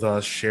 hang out with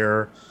us,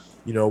 share,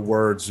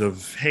 words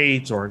of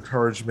hate or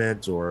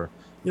encouragement, or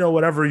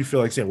whatever you feel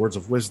like saying, words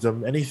of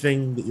wisdom,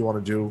 anything that you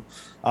want to do.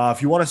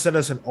 If you want to send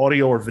us an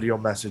audio or video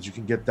message, you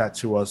can get that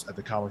to us at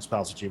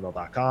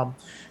thecomicspals@gmail.com.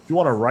 If you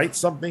want to write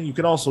something, you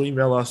can also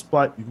email us,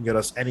 but you can get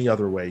us any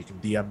other way. You can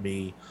DM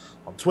me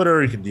on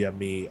Twitter. You can DM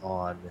me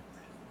on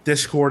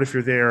Discord if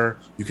you're there.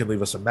 You can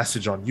leave us a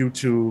message on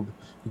YouTube. You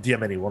can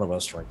DM any one of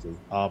us, frankly.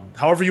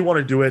 However you want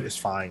to do it is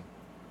fine.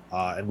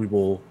 And we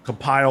will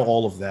compile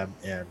all of them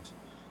and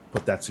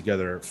put that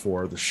together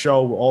for the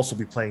show. We'll also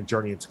be playing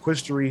Journey into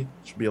Quistery.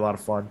 Should be a lot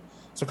of fun.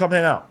 So come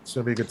hang out. It's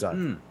going to be a good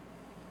time.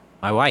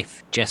 My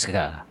wife,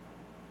 Jessica,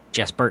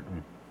 Jess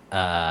Burton,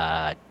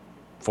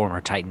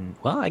 former Titan,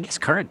 well, I guess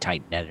current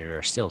Titan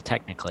editor still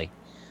technically,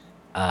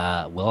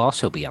 will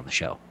also be on the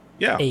show.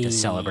 Yeah. To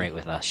celebrate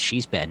with us.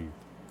 She's been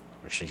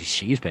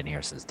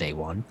here since day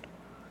one.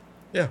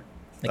 Yeah.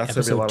 Like That's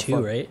gonna be a episode lot of 2,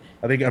 fun. right?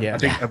 I think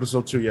Yeah.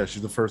 episode 2, yeah,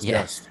 she's the first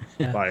Yeah. guest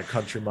by a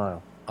country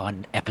mile.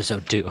 On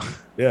episode 2.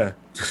 Yeah.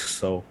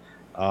 So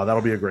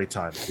that'll be a great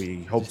time.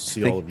 We hope to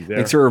see all of you there.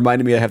 Thanks for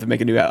reminding me I have to make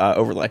a new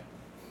overlay.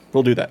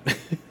 We'll do that.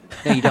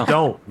 No, you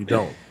don't. You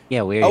don't.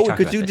 Yeah, we Oh, already we talked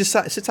could about do this.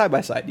 just sit side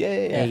by side.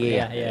 Yeah.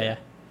 Yeah.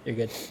 You're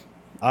good.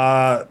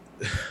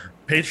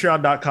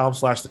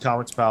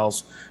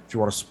 Patreon.com/thecomics-pals if you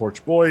want to support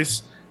your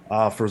boys.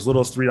 For as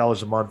little as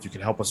 $3 a month, you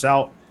can help us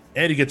out.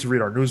 And you get to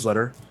read our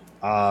newsletter.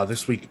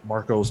 This week,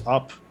 Marco's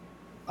up.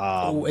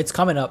 Oh, it's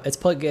coming up.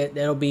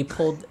 It'll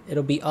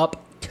be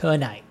up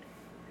tonight.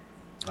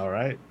 All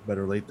right.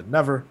 Better late than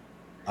never.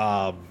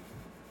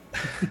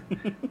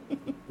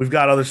 We've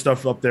got other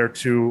stuff up there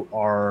too.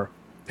 Our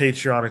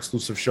Patreon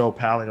exclusive show,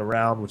 Palling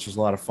Around, which is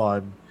a lot of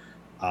fun.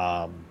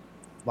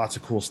 Lots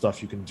of cool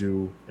stuff you can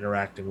do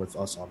interacting with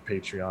us on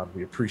Patreon.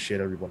 We appreciate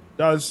everyone who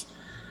does.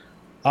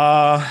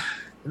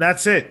 And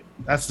that's it.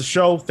 That's the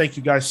show. Thank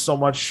you guys so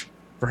much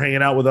for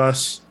hanging out with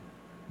us.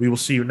 We will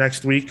see you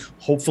next week.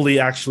 Hopefully,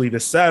 actually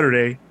this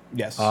Saturday.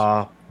 Yes.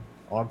 On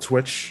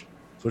Twitch,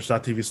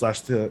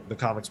 twitch.tv/the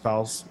Comics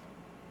Pals.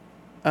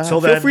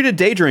 Feel free to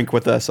day drink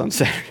with us on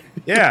Saturday.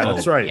 Yeah,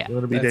 that's right. Yeah. We're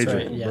going to be day That's right,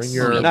 drinking. yes. Bring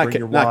your not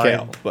wine.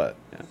 Kale, but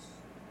yeah.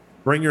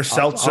 Bring your I'll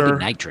seltzer. be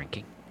night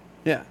drinking.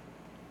 Yeah.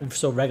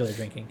 So regular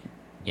drinking.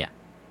 Yeah.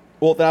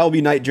 Well, then I'll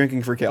be night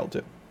drinking for Kale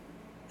too.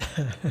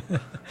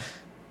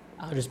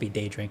 I'll just be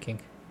day drinking.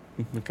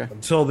 Okay.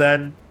 Until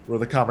then, we're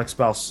the Comics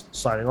Pals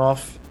signing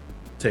off.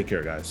 Take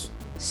care, guys.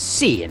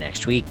 See you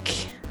next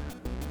week.